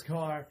sitting in his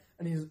car,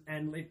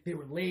 and they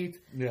were late.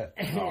 Yeah.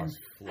 And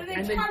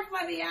they charge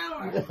by the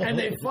hour. And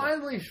they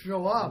finally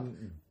show up,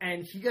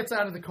 and he gets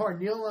out of the car.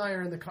 Neil and I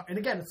are in the car. And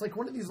again, it's like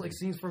one of these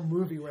scenes from a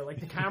movie where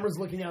the camera's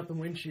looking out the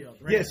windshield.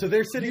 Right? Yeah, so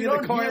they're sitting in the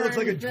car. It looks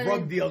like a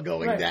drug deal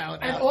going down.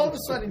 And all of a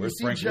sudden, you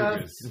see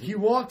Jeff. He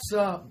walks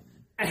up.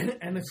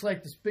 And it's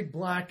this big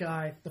black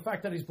guy. The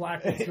fact that he's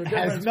black makes no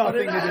difference. Has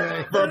nothing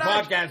to do. For a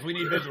podcast, we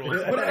need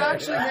visuals. But it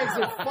actually makes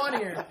it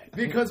funnier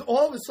because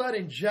all of a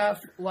sudden, Jeff,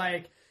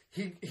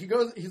 he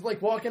goes, he's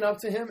walking up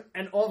to him,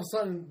 and all of a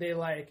sudden they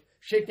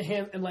shake the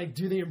hand and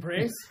do the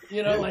embrace,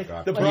 the bro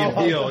hug. The Key and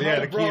Peele.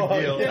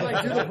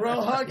 They do the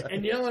bro hug,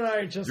 and Neil and I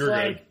are just does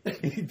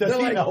he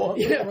know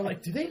him? Yeah, we're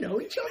do they know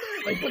each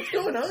other? What's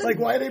going on?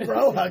 Why are they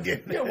bro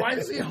hugging? Yeah, why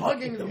is he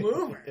hugging the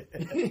mover?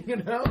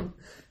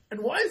 And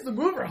why is the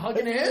mover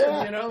hugging him?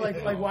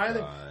 Why are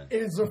they?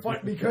 It is so fun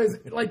because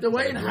the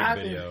way it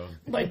happened,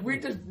 we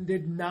just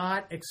did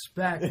not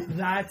expect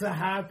that to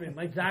happen,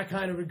 that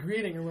kind of a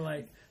greeting, and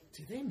we're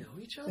do they know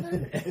each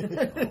other?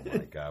 Oh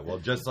my God! Well,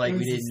 just like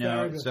we didn't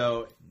know,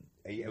 so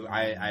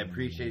I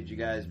appreciate you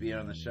guys being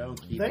on the show.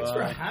 Thanks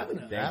for having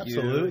us.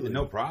 Absolutely,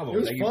 no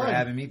problem. Thank you for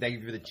having me. Thank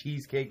you for the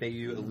cheesecake. Thank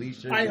you,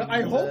 Alicia.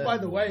 I hope, by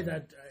the way,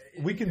 that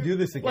we can do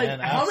this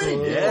again. How many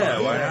people? Yeah,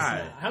 why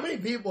not? How many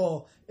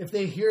people, if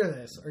they hear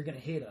this, are going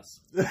to hate us?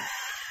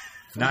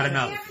 Not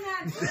enough.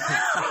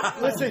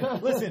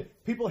 Listen.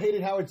 People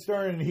hated Howard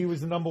Stern, and he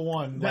was the number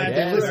one. I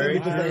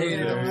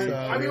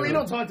mean, we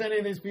don't talk to any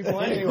of these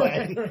people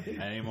anyway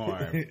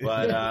anymore.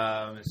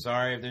 But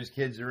sorry if there's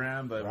kids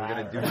around, but we're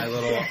gonna do my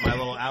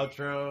little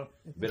outro.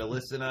 Bit of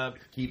listen up,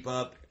 keep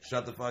up,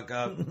 shut the fuck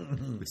up.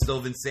 With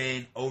Sylvan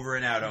saying, over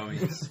and out,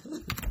 homies.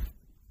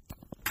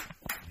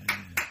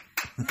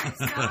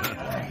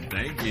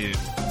 Thank you.